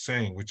Susan was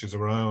saying, which is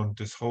around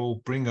this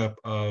whole bring up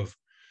of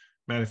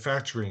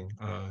manufacturing,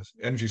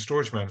 energy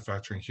storage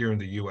manufacturing here in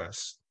the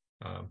US.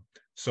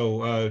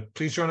 So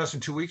please join us in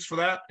 2 weeks for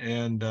that.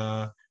 And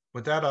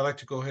with that, I'd like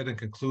to go ahead and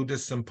conclude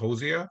this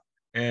symposia.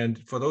 And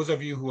for those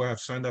of you who have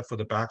signed up for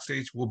the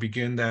backstage, we'll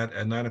begin that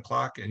at 9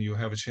 o'clock, and you'll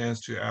have a chance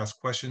to ask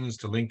questions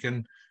to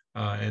Lincoln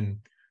and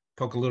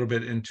poke a little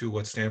bit into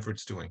what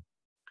Stanford's doing.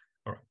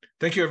 All right.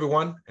 Thank you,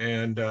 everyone.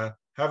 And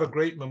have a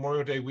great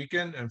Memorial Day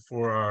weekend. And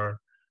for our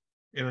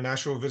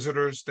international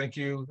visitors, thank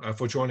you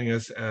for joining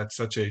us at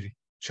such a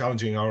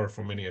challenging hour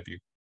for many of you.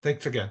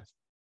 Thanks again.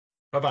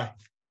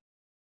 Bye-bye.